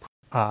hope.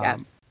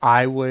 Yes.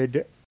 I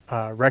would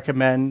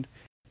recommend.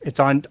 It's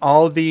on,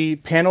 all of the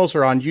panels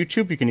are on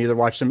YouTube. You can either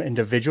watch them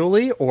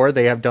individually or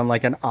they have done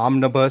like an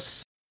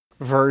omnibus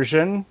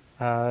version.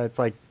 It's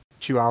like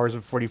 2 hours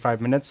and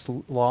 45 minutes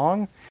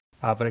long,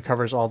 but it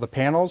covers all the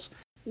panels.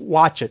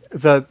 Watch it.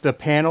 The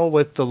panel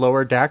with the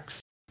Lower Decks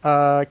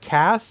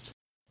cast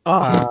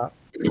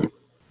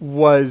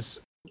was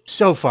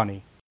so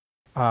funny.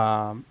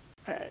 And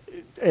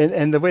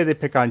the way they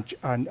pick on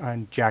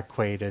Jack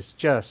Quaid is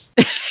just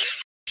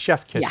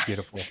chef kiss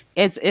beautiful.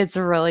 It's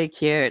really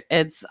cute.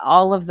 It's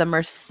all of them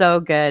are so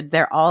good.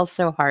 They're all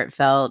so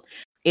heartfelt.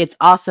 It's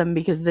awesome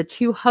because the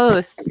two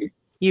hosts,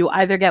 you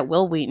either get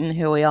Will Wheaton,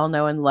 who we all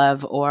know and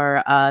love,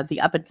 or the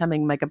up and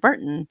coming Micah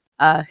Burton,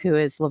 who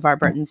is LeVar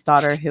Burton's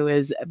daughter, who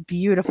is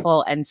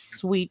beautiful and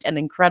sweet and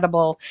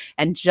incredible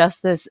and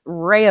just this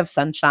ray of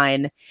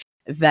sunshine.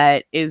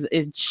 That is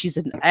she's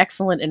an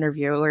excellent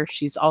interviewer.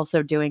 She's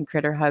also doing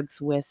Critter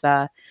Hugs with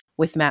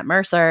Matt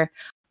Mercer.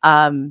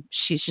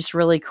 She's just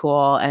really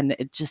cool, and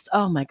it just,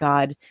 oh my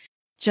god,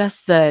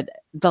 just the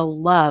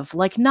love.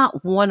 Like,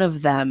 not one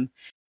of them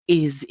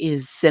is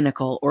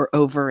cynical or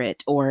over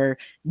it or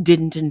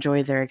didn't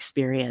enjoy their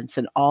experience,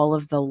 and all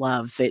of the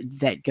love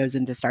that goes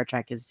into Star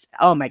Trek is,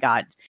 oh my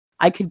god,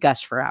 I could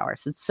gush for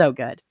hours. It's so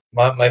good.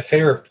 My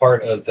favorite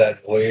part of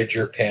that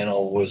Voyager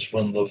panel was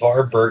when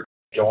LeVar Burton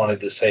wanted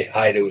to say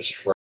hi to his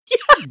friend.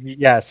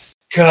 Yes.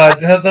 God,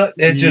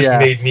 it just Yeah.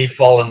 made me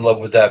fall in love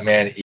with that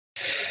man.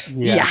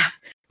 Yeah,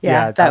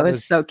 that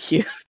was so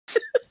cute.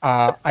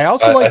 I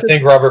also I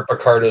think Robert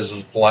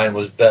Picardo's line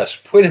was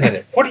best. Wait a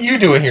minute, what are you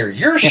doing here?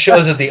 Your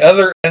show's at the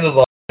other end of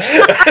the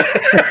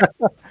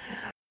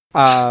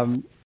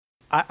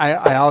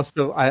I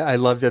also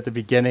loved at the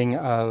beginning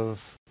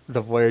of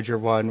the Voyager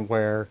one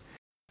where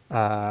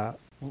I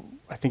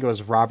think it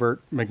was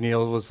Robert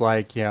McNeil was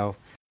like,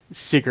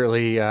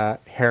 secretly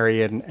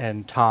Harry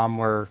and Tom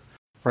were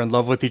in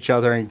love with each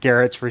other, and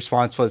Garrett's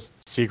response was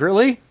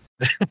secretly.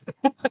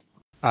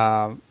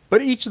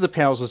 But each of the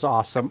panels was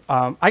awesome.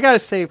 I gotta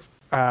say,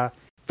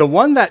 the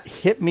one that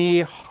hit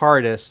me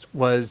hardest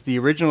was the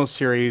original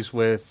series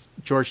with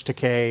George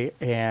Takei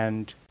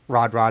and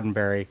Rod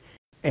Roddenberry,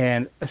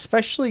 and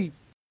especially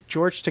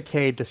George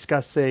Takei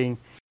discussing,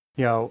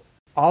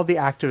 all the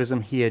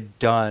activism he had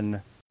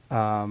done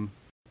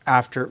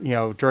after,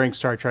 during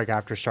Star Trek,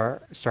 after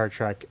Star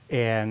Trek,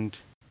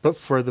 but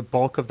for the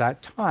bulk of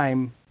that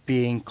time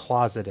being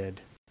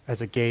closeted as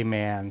a gay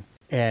man,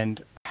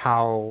 and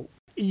how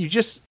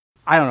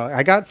I don't know,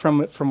 I got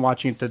from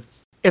watching it that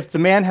if the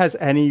man has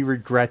any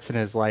regrets in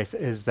his life,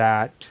 is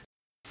that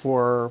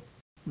for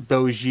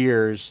those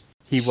years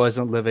he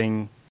wasn't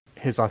living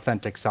his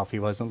authentic self, he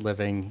wasn't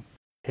living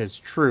his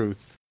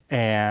truth,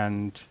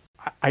 and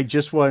I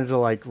just wanted to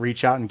like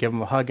reach out and give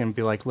him a hug and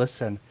be like,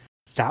 listen,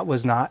 that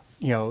was not,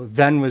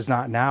 then was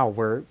not now,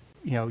 where,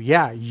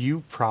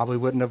 you probably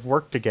wouldn't have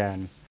worked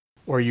again,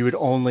 or you would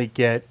only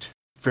get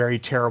very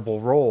terrible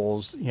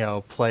roles,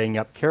 playing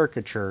up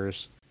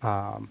caricatures.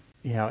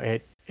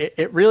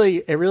 It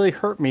really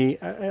hurt me.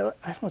 I don't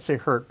want to say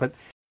hurt, but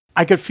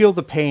I could feel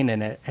the pain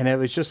in it. And it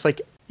was just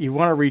like, you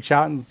want to reach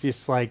out and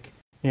just like,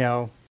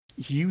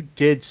 you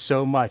did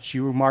so much.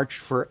 You marched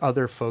for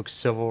other folks'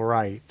 civil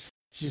rights.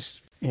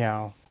 Just,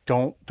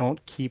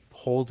 don't keep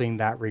holding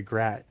that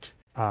regret.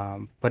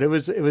 But it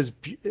was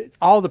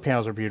all the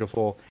panels are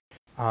beautiful.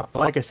 But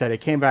like I said,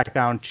 it came back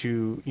down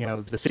to,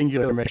 the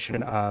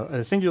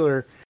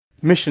singular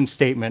mission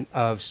statement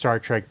of Star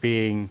Trek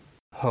being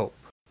hope,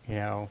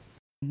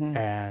 Mm-hmm.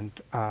 and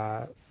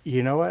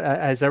you know what,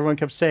 as everyone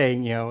kept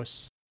saying,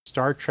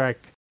 Star Trek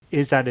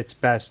is at its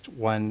best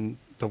when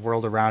the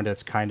world around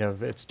it's kind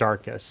of its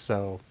darkest.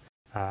 So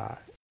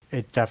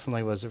it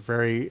definitely was a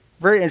very,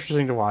 very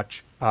interesting to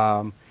watch.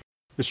 The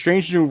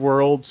Strange New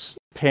Worlds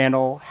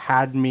panel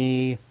had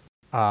me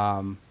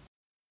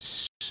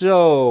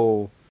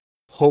so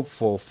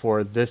hopeful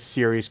for this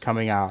series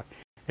coming out.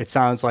 It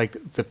sounds like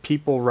the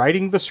people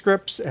writing the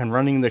scripts and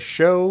running the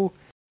show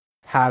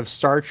have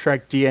Star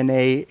Trek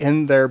DNA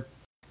in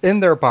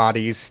their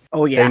bodies.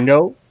 Oh yeah.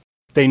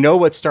 They know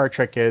what Star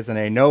Trek is, and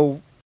they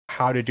know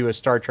how to do a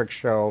Star Trek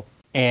show.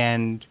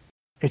 And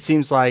it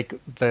seems like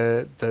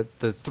the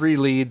three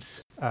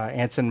leads,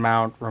 Anson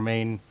Mount,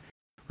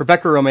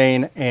 Rebecca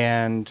Romaine,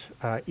 and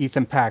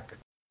Ethan Peck,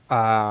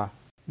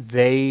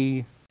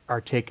 they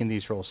are taking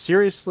these roles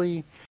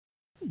seriously.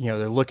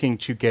 They're looking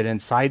to get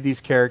inside these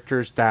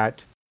characters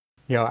that,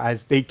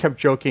 as they kept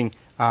joking,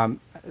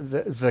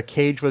 the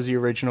Cage was the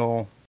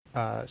original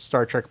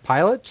Star Trek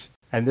pilot,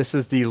 and this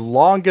is the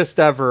longest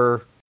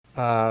ever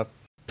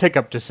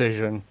pickup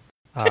decision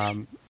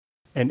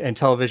in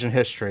television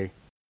history.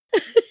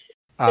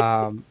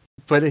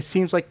 But it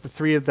seems like the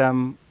three of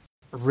them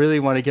really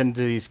want to get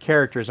into these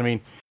characters. I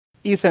mean,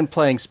 Ethan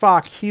playing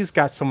Spock, he's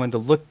got someone to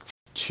look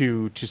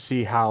to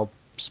see how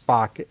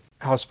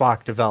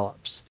Spock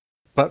develops.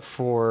 But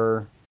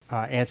for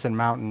Anson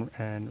Mount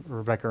and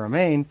Rebecca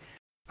Romaine,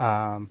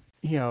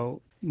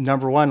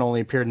 number one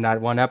only appeared in that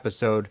one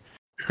episode.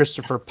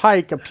 Christopher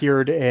Pike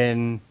appeared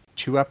in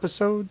 2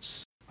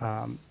 episodes.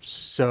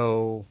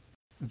 So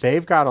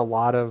they've got a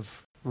lot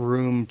of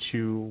room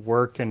to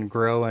work and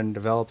grow and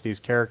develop these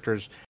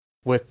characters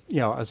with,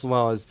 as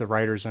well as the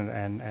writers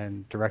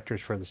and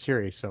directors for the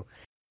series. So,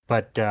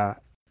 but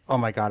oh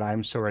my God,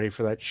 I'm so ready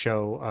for that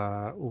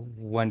show.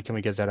 When can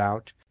we get that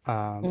out?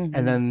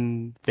 And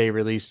then they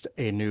released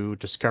a new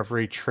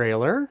Discovery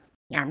trailer.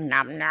 Nom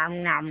nom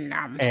nom nom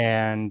nom.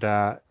 And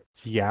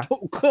yeah,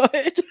 Oh,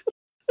 good.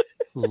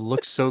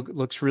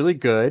 looks really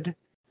good.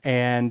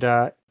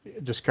 And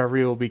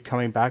Discovery will be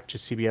coming back to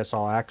CBS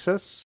All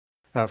Access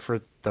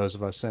for those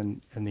of us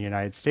in the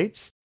United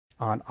States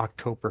on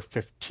October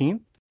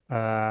 15th.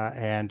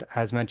 And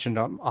as mentioned,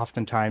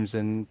 oftentimes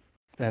in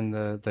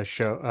the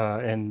show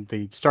and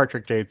the Star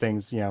Trek Day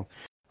things,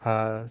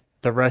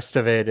 the rest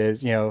of it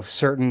is,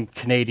 certain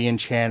Canadian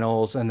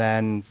channels, and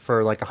then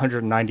for like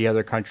 190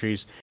 other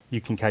countries, you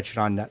can catch it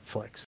on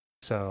Netflix.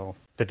 So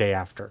the day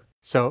after.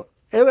 So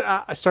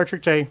Star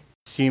Trek Day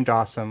seemed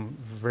awesome,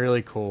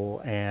 really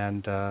cool,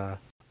 and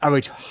I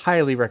would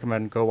highly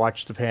recommend go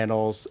watch the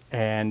panels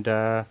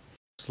and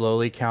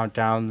slowly count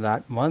down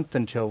that month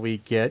until we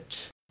get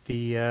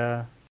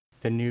the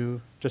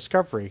new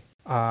Discovery.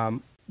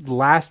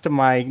 Last of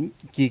my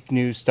geek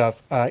news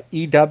stuff,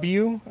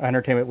 EW,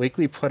 Entertainment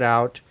Weekly, put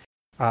out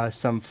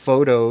some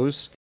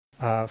photos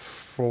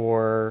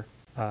for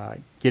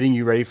getting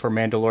you ready for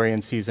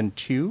Mandalorian Season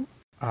 2.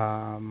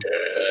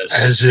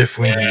 Yes. As if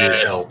we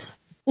needed help.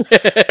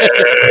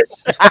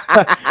 Yes.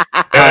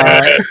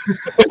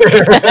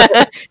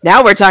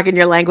 Now we're talking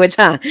your language,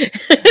 huh?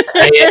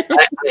 I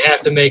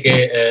have to make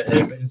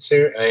an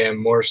insert. I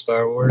am more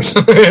Star Wars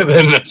than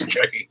this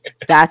Trekkie.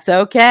 That's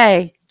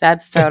okay.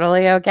 That's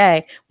totally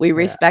okay. We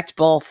respect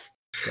both.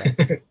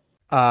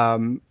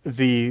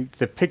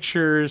 The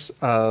pictures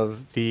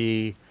of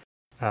the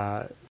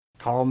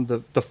call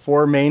them the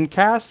four main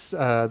casts,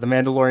 the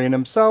Mandalorian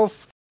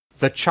himself,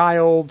 the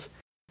child,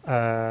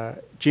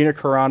 Gina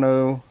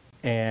Carano,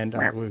 and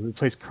who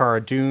plays Cara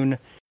Dune,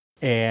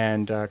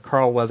 and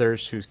Carl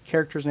Weathers, whose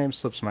character's name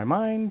slips my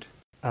mind.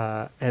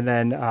 And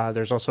then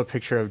there's also a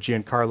picture of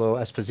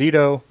Giancarlo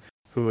Esposito,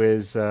 who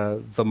is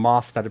the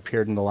Moff that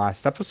appeared in the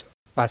last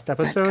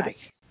episode.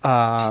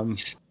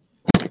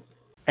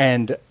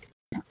 And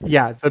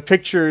yeah, the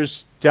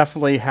pictures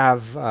definitely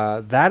have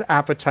that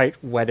appetite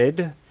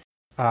whetted.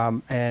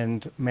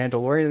 And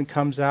Mandalorian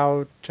comes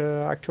out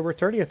October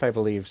 30th, I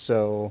believe.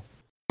 So,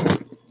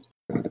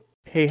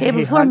 Day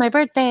before my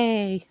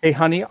birthday. Hey,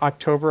 honey,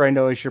 October I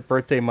know is your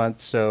birthday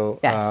month, so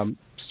Yes.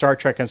 Star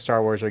Trek and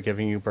Star Wars are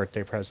giving you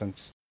birthday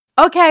presents.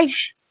 Okay,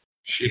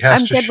 She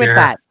has I'm to good share. with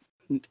that.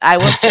 I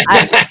will.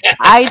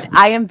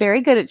 I am very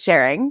good at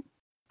sharing.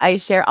 I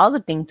share all the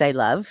things I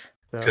love.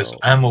 Because So,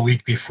 I'm a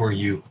week before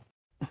you.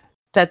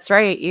 That's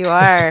right. You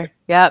are.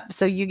 Yep.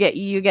 So you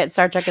get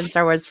Star Trek and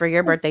Star Wars for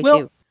your birthday well,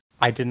 too.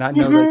 I did not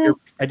know that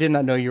I did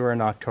not know you were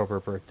an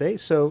October birthday.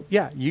 So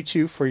yeah, you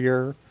too for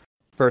your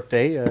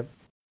birthday.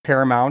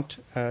 Paramount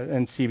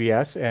and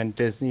CBS and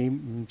Disney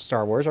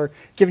Star Wars are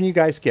giving you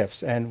guys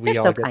gifts, and we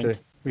all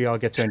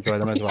get to enjoy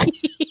them as well.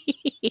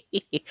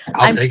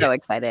 I'm so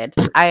excited.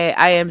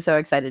 I am so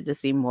excited to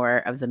see more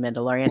of The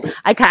Mandalorian.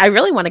 I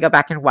really want to go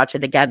back and watch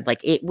it again.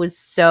 Like it was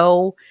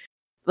so,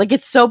 like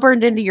it's so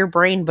burned into your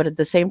brain, but at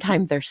the same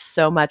time, there's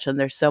so much and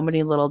there's so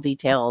many little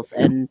details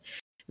and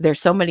there's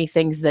so many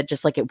things that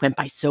just like it went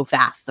by so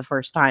fast the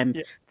first time.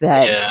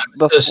 I'm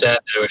so sad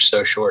that it was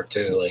so short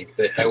too. Like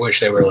I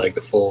wish they were like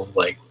the full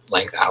like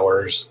length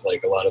hours,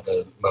 like a lot of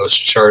the most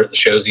short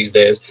shows these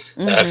days.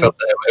 I felt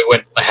that it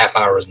went a half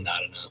hour was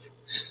not enough.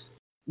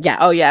 Yeah.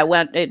 Oh yeah.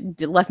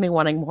 It left me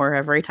wanting more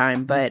every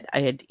time, but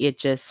it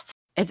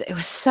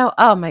was so,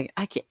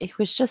 it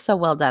was just so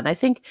well done. I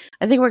think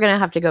we're going to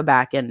have to go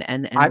back and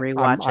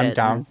rewatch it.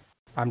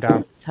 I'm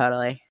down.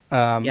 Totally.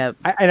 Yep.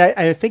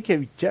 I think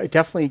it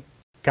definitely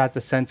got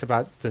the sense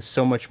about the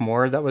so much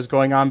more that was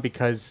going on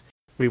because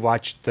we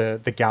watched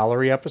the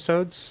gallery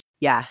episodes.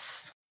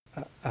 Yes.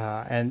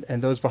 And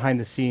those behind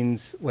the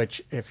scenes,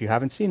 which if you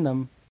haven't seen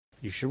them,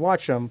 you should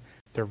watch them.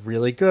 They're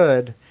really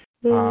good.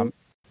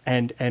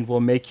 And will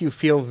make you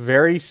feel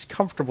very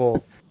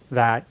comfortable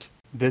that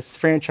this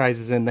franchise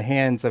is in the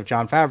hands of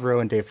Jon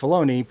Favreau and Dave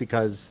Filoni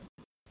because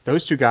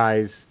those two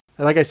guys,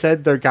 like I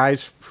said, they're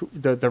guys,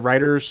 the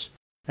writers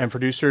and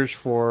producers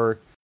for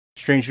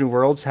Strange New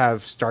Worlds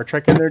have Star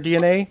Trek in their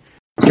DNA.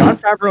 Jon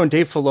Favreau and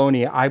Dave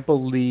Filoni, I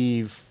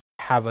believe,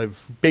 have a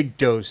big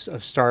dose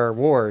of Star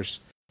Wars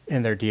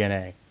in their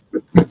DNA.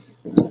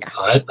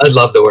 I'd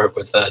love to work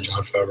with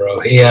Jon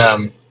Favreau. He,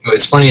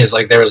 what's funny is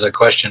like there was a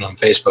question on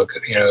Facebook.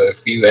 You know,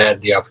 if you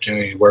had the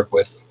opportunity to work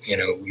with, you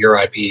know, your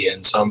IP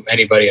and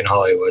anybody in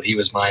Hollywood, he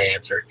was my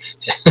answer.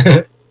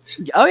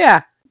 Oh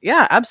yeah,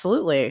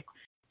 absolutely.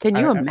 Can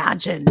you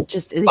imagine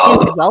just his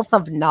wealth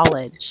of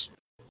knowledge?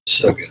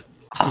 So good.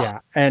 Yeah,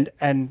 and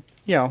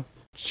you know,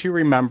 to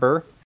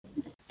remember,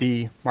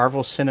 the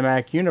Marvel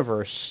Cinematic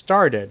Universe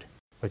started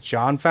with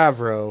Jon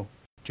Favreau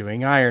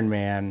doing Iron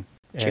Man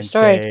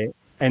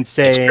and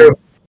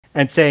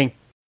saying,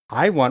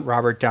 I want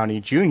Robert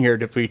Downey Jr.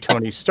 to be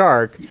Tony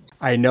Stark.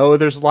 I know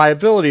there's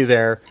liability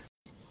there,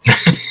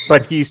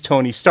 but he's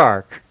Tony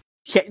Stark.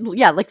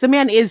 Yeah, like the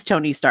man is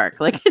Tony Stark.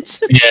 Like it's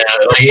just...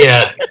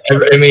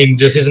 I mean,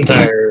 just his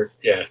entire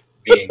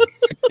being.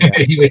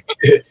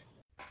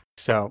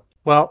 So,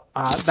 well,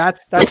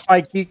 that's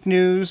my geek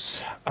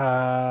news.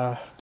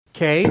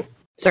 Kay,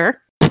 sir,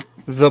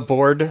 the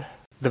board,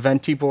 the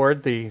Venti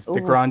board, the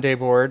Grande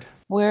board.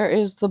 Where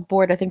is the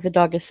board? I think the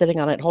dog is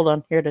sitting on it. Hold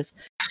on, here it is.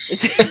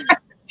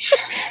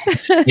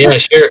 Yeah,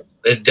 sure.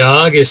 The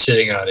dog is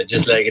sitting on it,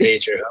 just like it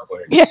ate your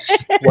homework. Yeah.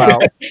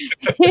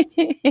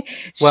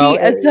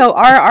 Well, so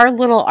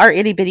our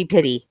itty bitty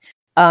pitty.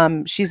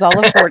 She's all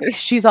of 40.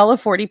 She's all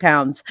of 40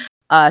 pounds.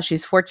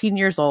 She's 14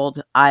 years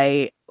old.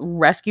 I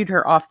rescued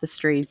her off the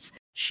streets.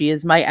 She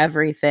is my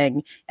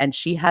everything, and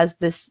she has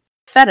this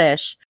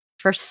fetish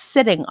for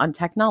sitting on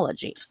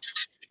technology.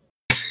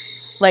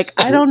 Like,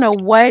 I don't know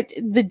what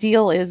the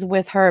deal is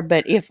with her,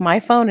 but if my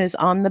phone is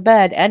on the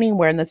bed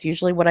anywhere, and that's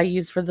usually what I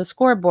use for the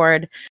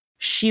scoreboard,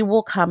 she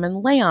will come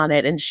and lay on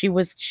it. And she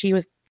was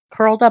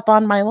curled up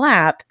on my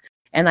lap,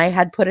 and I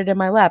had put it in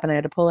my lap, and I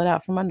had to pull it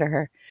out from under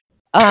her.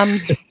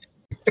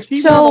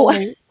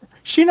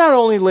 She not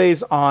only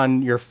lays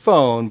on your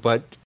phone,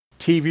 but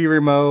TV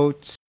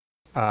remotes,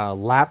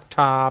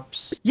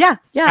 laptops. Yeah.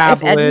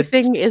 Tablets. If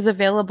anything is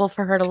available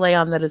for her to lay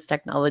on that is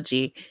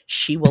technology,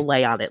 she will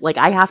lay on it. Like,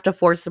 I have to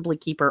forcibly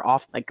keep her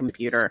off my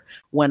computer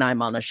when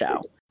I'm on a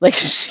show. Like,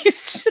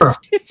 she's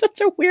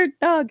such a weird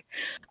dog.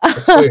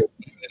 That's weird.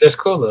 That's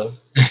cool though.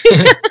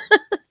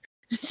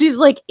 She's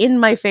like in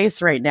my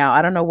face right now.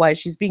 I don't know why.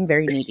 She's being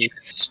very needy.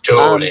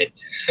 Stole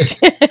it.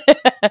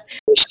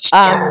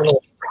 Stole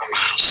it from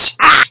us.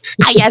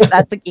 Yes,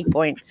 that's a key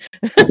point.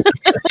 Put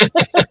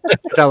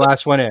that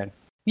last one in.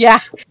 Yeah.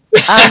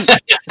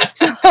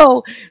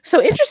 So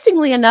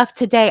interestingly enough,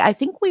 today I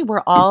think we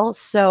were all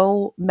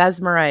so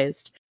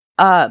mesmerized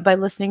by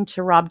listening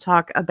to Rob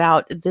talk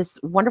about this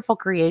wonderful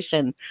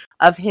creation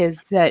of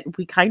his that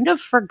we kind of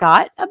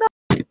forgot about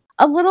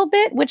a little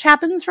bit, which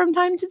happens from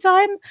time to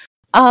time.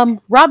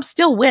 Rob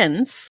still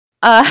wins.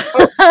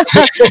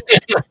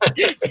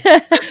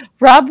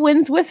 Rob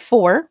wins with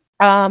 4.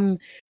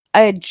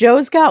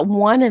 Joe's got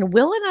 1, and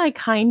Will and I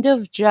kind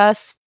of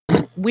just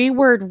we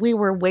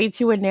were way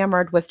too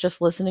enamored with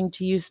just listening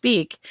to you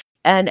speak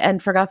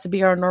and forgot to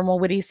be our normal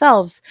witty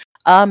selves.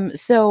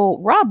 So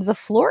Rob, the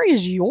floor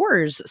is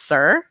yours,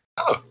 sir.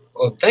 Oh,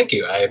 well, thank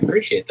you. I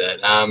appreciate that.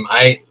 I'm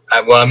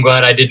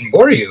glad I didn't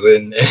bore you.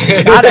 And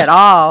Not at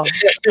all.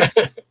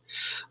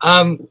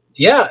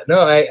 Yeah,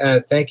 no,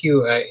 I thank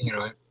you. I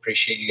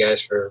appreciate you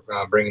guys for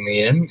bringing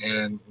me in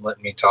and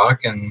letting me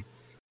talk. And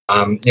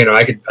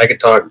I could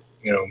talk,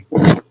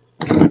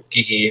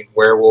 geeky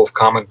werewolf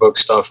comic book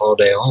stuff all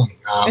day long.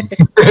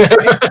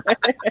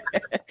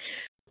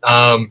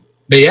 But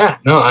yeah,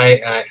 no,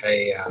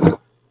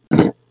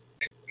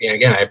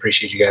 again, I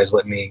appreciate you guys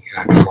letting me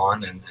come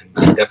on, and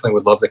I definitely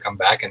would love to come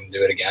back and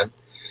do it again.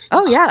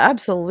 Oh yeah,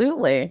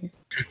 absolutely.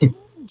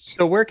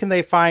 So where can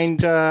they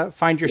find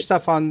your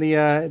stuff on the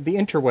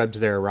interwebs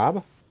there,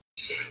 Rob?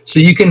 So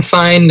you can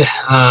find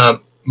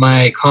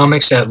my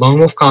comics at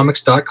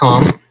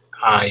lonewolfcomics.com.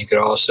 You could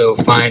also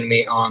find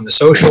me on the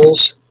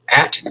socials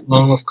at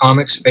Lone Wolf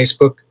Comics,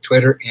 Facebook,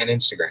 Twitter, and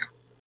Instagram.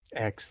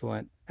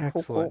 Excellent.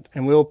 Cool.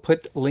 And we'll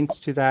put links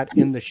to that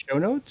in the show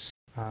notes.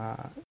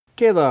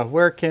 Kayla,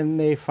 where can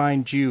they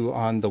find you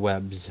on the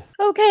webs?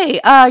 Okay,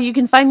 you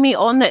can find me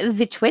on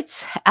the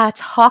twits at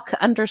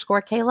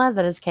hawk_Kayla.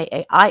 That is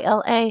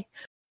Kaila.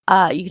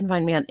 You can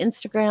find me on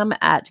Instagram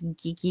at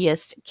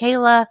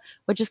geekiestkayla,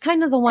 which is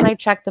kind of the one I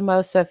check the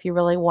most. So if you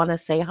really want to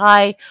say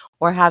hi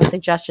or have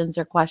suggestions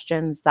or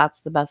questions,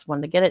 that's the best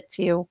one to get it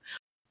to.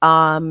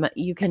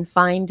 You can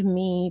find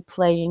me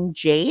playing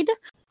Jade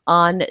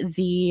on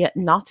the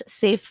Not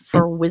Safe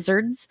for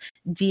Wizards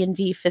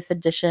D&D 5th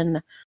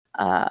edition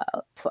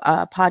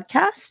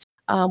podcast,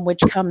 which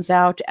comes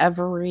out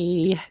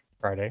every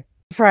Friday.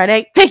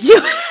 Thank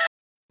you.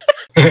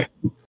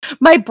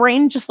 My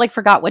brain just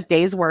forgot what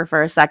days were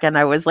for a second.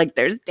 I was like,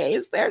 there's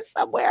days there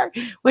somewhere,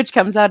 which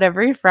comes out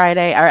every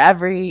Friday or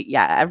every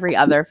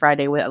other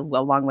Friday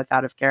along with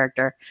Out of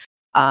Character,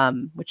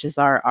 which is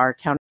our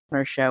counter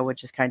show,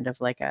 which is kind of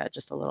like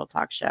just a little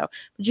talk show.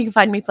 But you can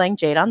find me playing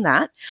Jade on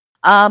that.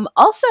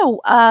 Also,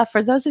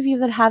 for those of you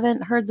that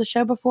haven't heard the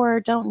show before or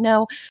don't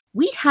know,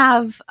 we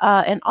have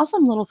an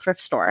awesome little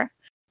thrift store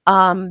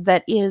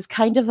that is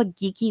kind of a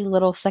geeky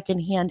little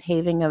secondhand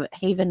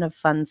haven of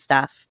fun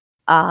stuff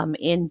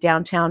in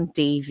downtown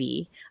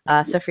Davie.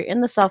 So if you're in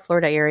the South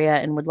Florida area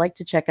and would like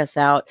to check us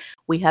out,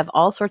 we have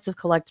all sorts of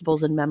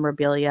collectibles and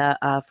memorabilia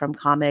from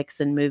comics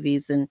and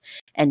movies and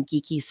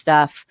geeky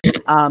stuff,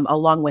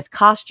 along with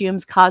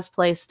costumes,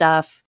 cosplay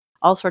stuff,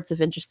 all sorts of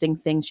interesting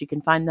things. You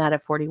can find that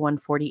at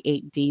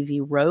 4148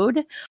 Davie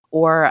Road,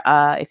 or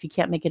if you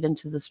can't make it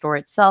into the store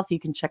itself, you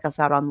can check us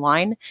out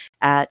online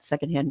at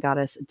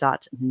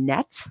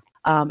secondhandgoddess.net.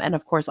 And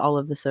of course, all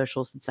of the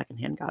socials at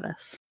Secondhand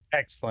Goddess.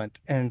 Excellent.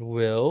 And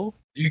Will?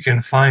 You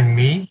can find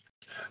me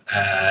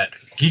at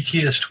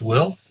Geekiest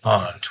Will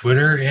on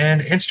Twitter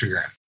and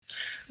Instagram.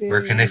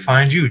 Where can they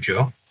find you,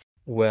 Joe?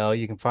 Well,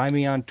 you can find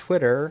me on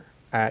Twitter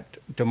at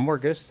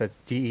Demorgus. That's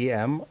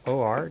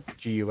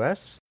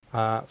DEMORGUS.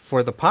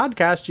 For the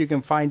podcast, you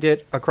can find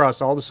it across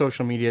all the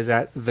social medias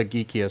at The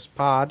Geekiest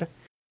Pod.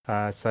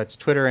 So that's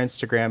Twitter,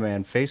 Instagram,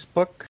 and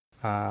Facebook.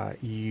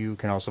 You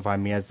can also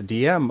find me as the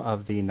DM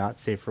of the Not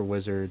Safe for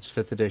Wizards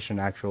 5th edition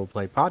actual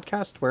play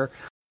podcast, where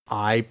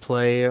I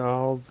play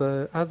all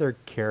the other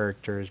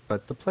characters,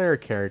 but the player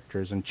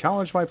characters, and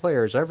challenge my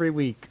players every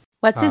week.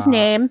 What's his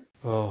name?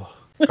 Oh,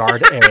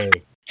 Guard A.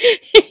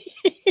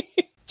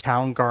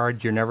 Town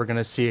Guard you're never going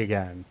to see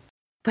again.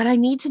 But I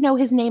need to know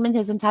his name and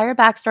his entire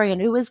backstory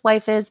and who his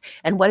wife is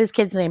and what his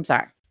kids' names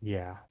are.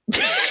 Yeah.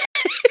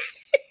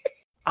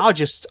 I'll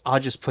just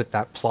put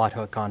that plot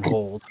hook on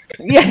hold.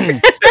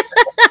 Yeah.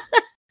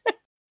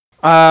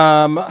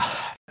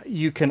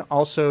 You can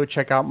also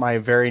check out my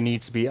very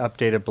needs to be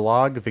updated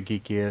blog,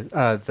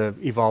 the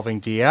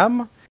Evolving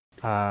DM,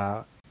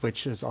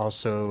 which is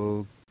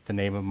also the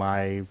name of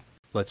my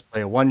Let's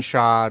Play a One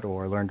Shot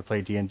or Learn to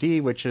Play D&D,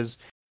 which is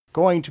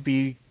going to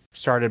be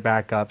started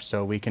back up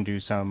so we can do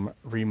some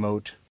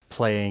remote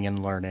playing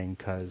and learning,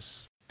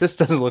 because this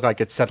doesn't look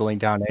like it's settling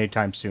down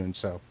anytime soon.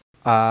 So,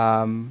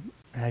 and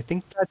I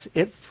think that's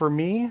it for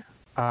me.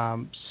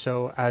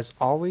 So as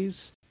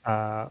always,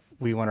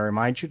 we want to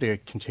remind you to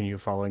continue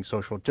following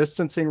social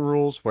distancing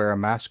rules, wear a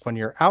mask when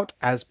you're out,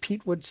 as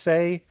Pete would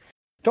say,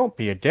 don't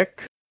be a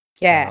dick.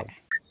 Yeah.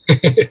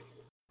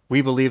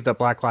 We believe that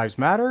Black Lives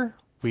Matter.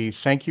 We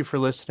thank you for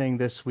listening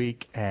this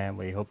week, and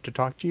we hope to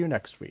talk to you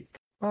next week.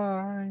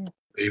 Bye.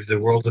 Leave the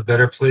world a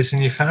better place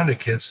than you found it,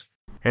 kids.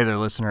 Hey there,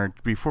 listener.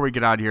 Before we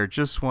get out of here,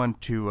 just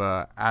want to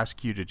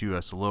ask you to do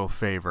us a little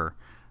favor.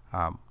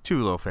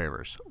 Two little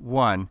favors.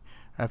 One,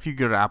 if you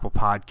go to Apple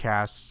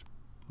Podcasts,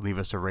 leave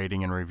us a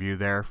rating and review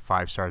there.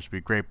 5 stars would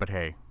be great, but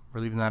hey,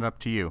 we're leaving that up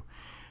to you.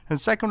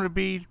 And second would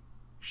be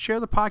share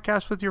the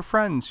podcast with your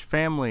friends,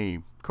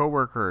 family,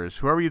 coworkers,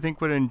 whoever you think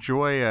would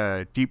enjoy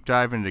a deep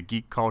dive into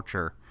geek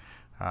culture.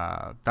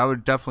 That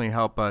would definitely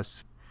help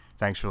us.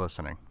 Thanks for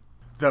listening.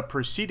 The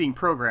preceding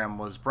program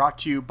was brought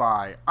to you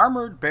by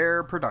Armored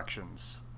Bear Productions.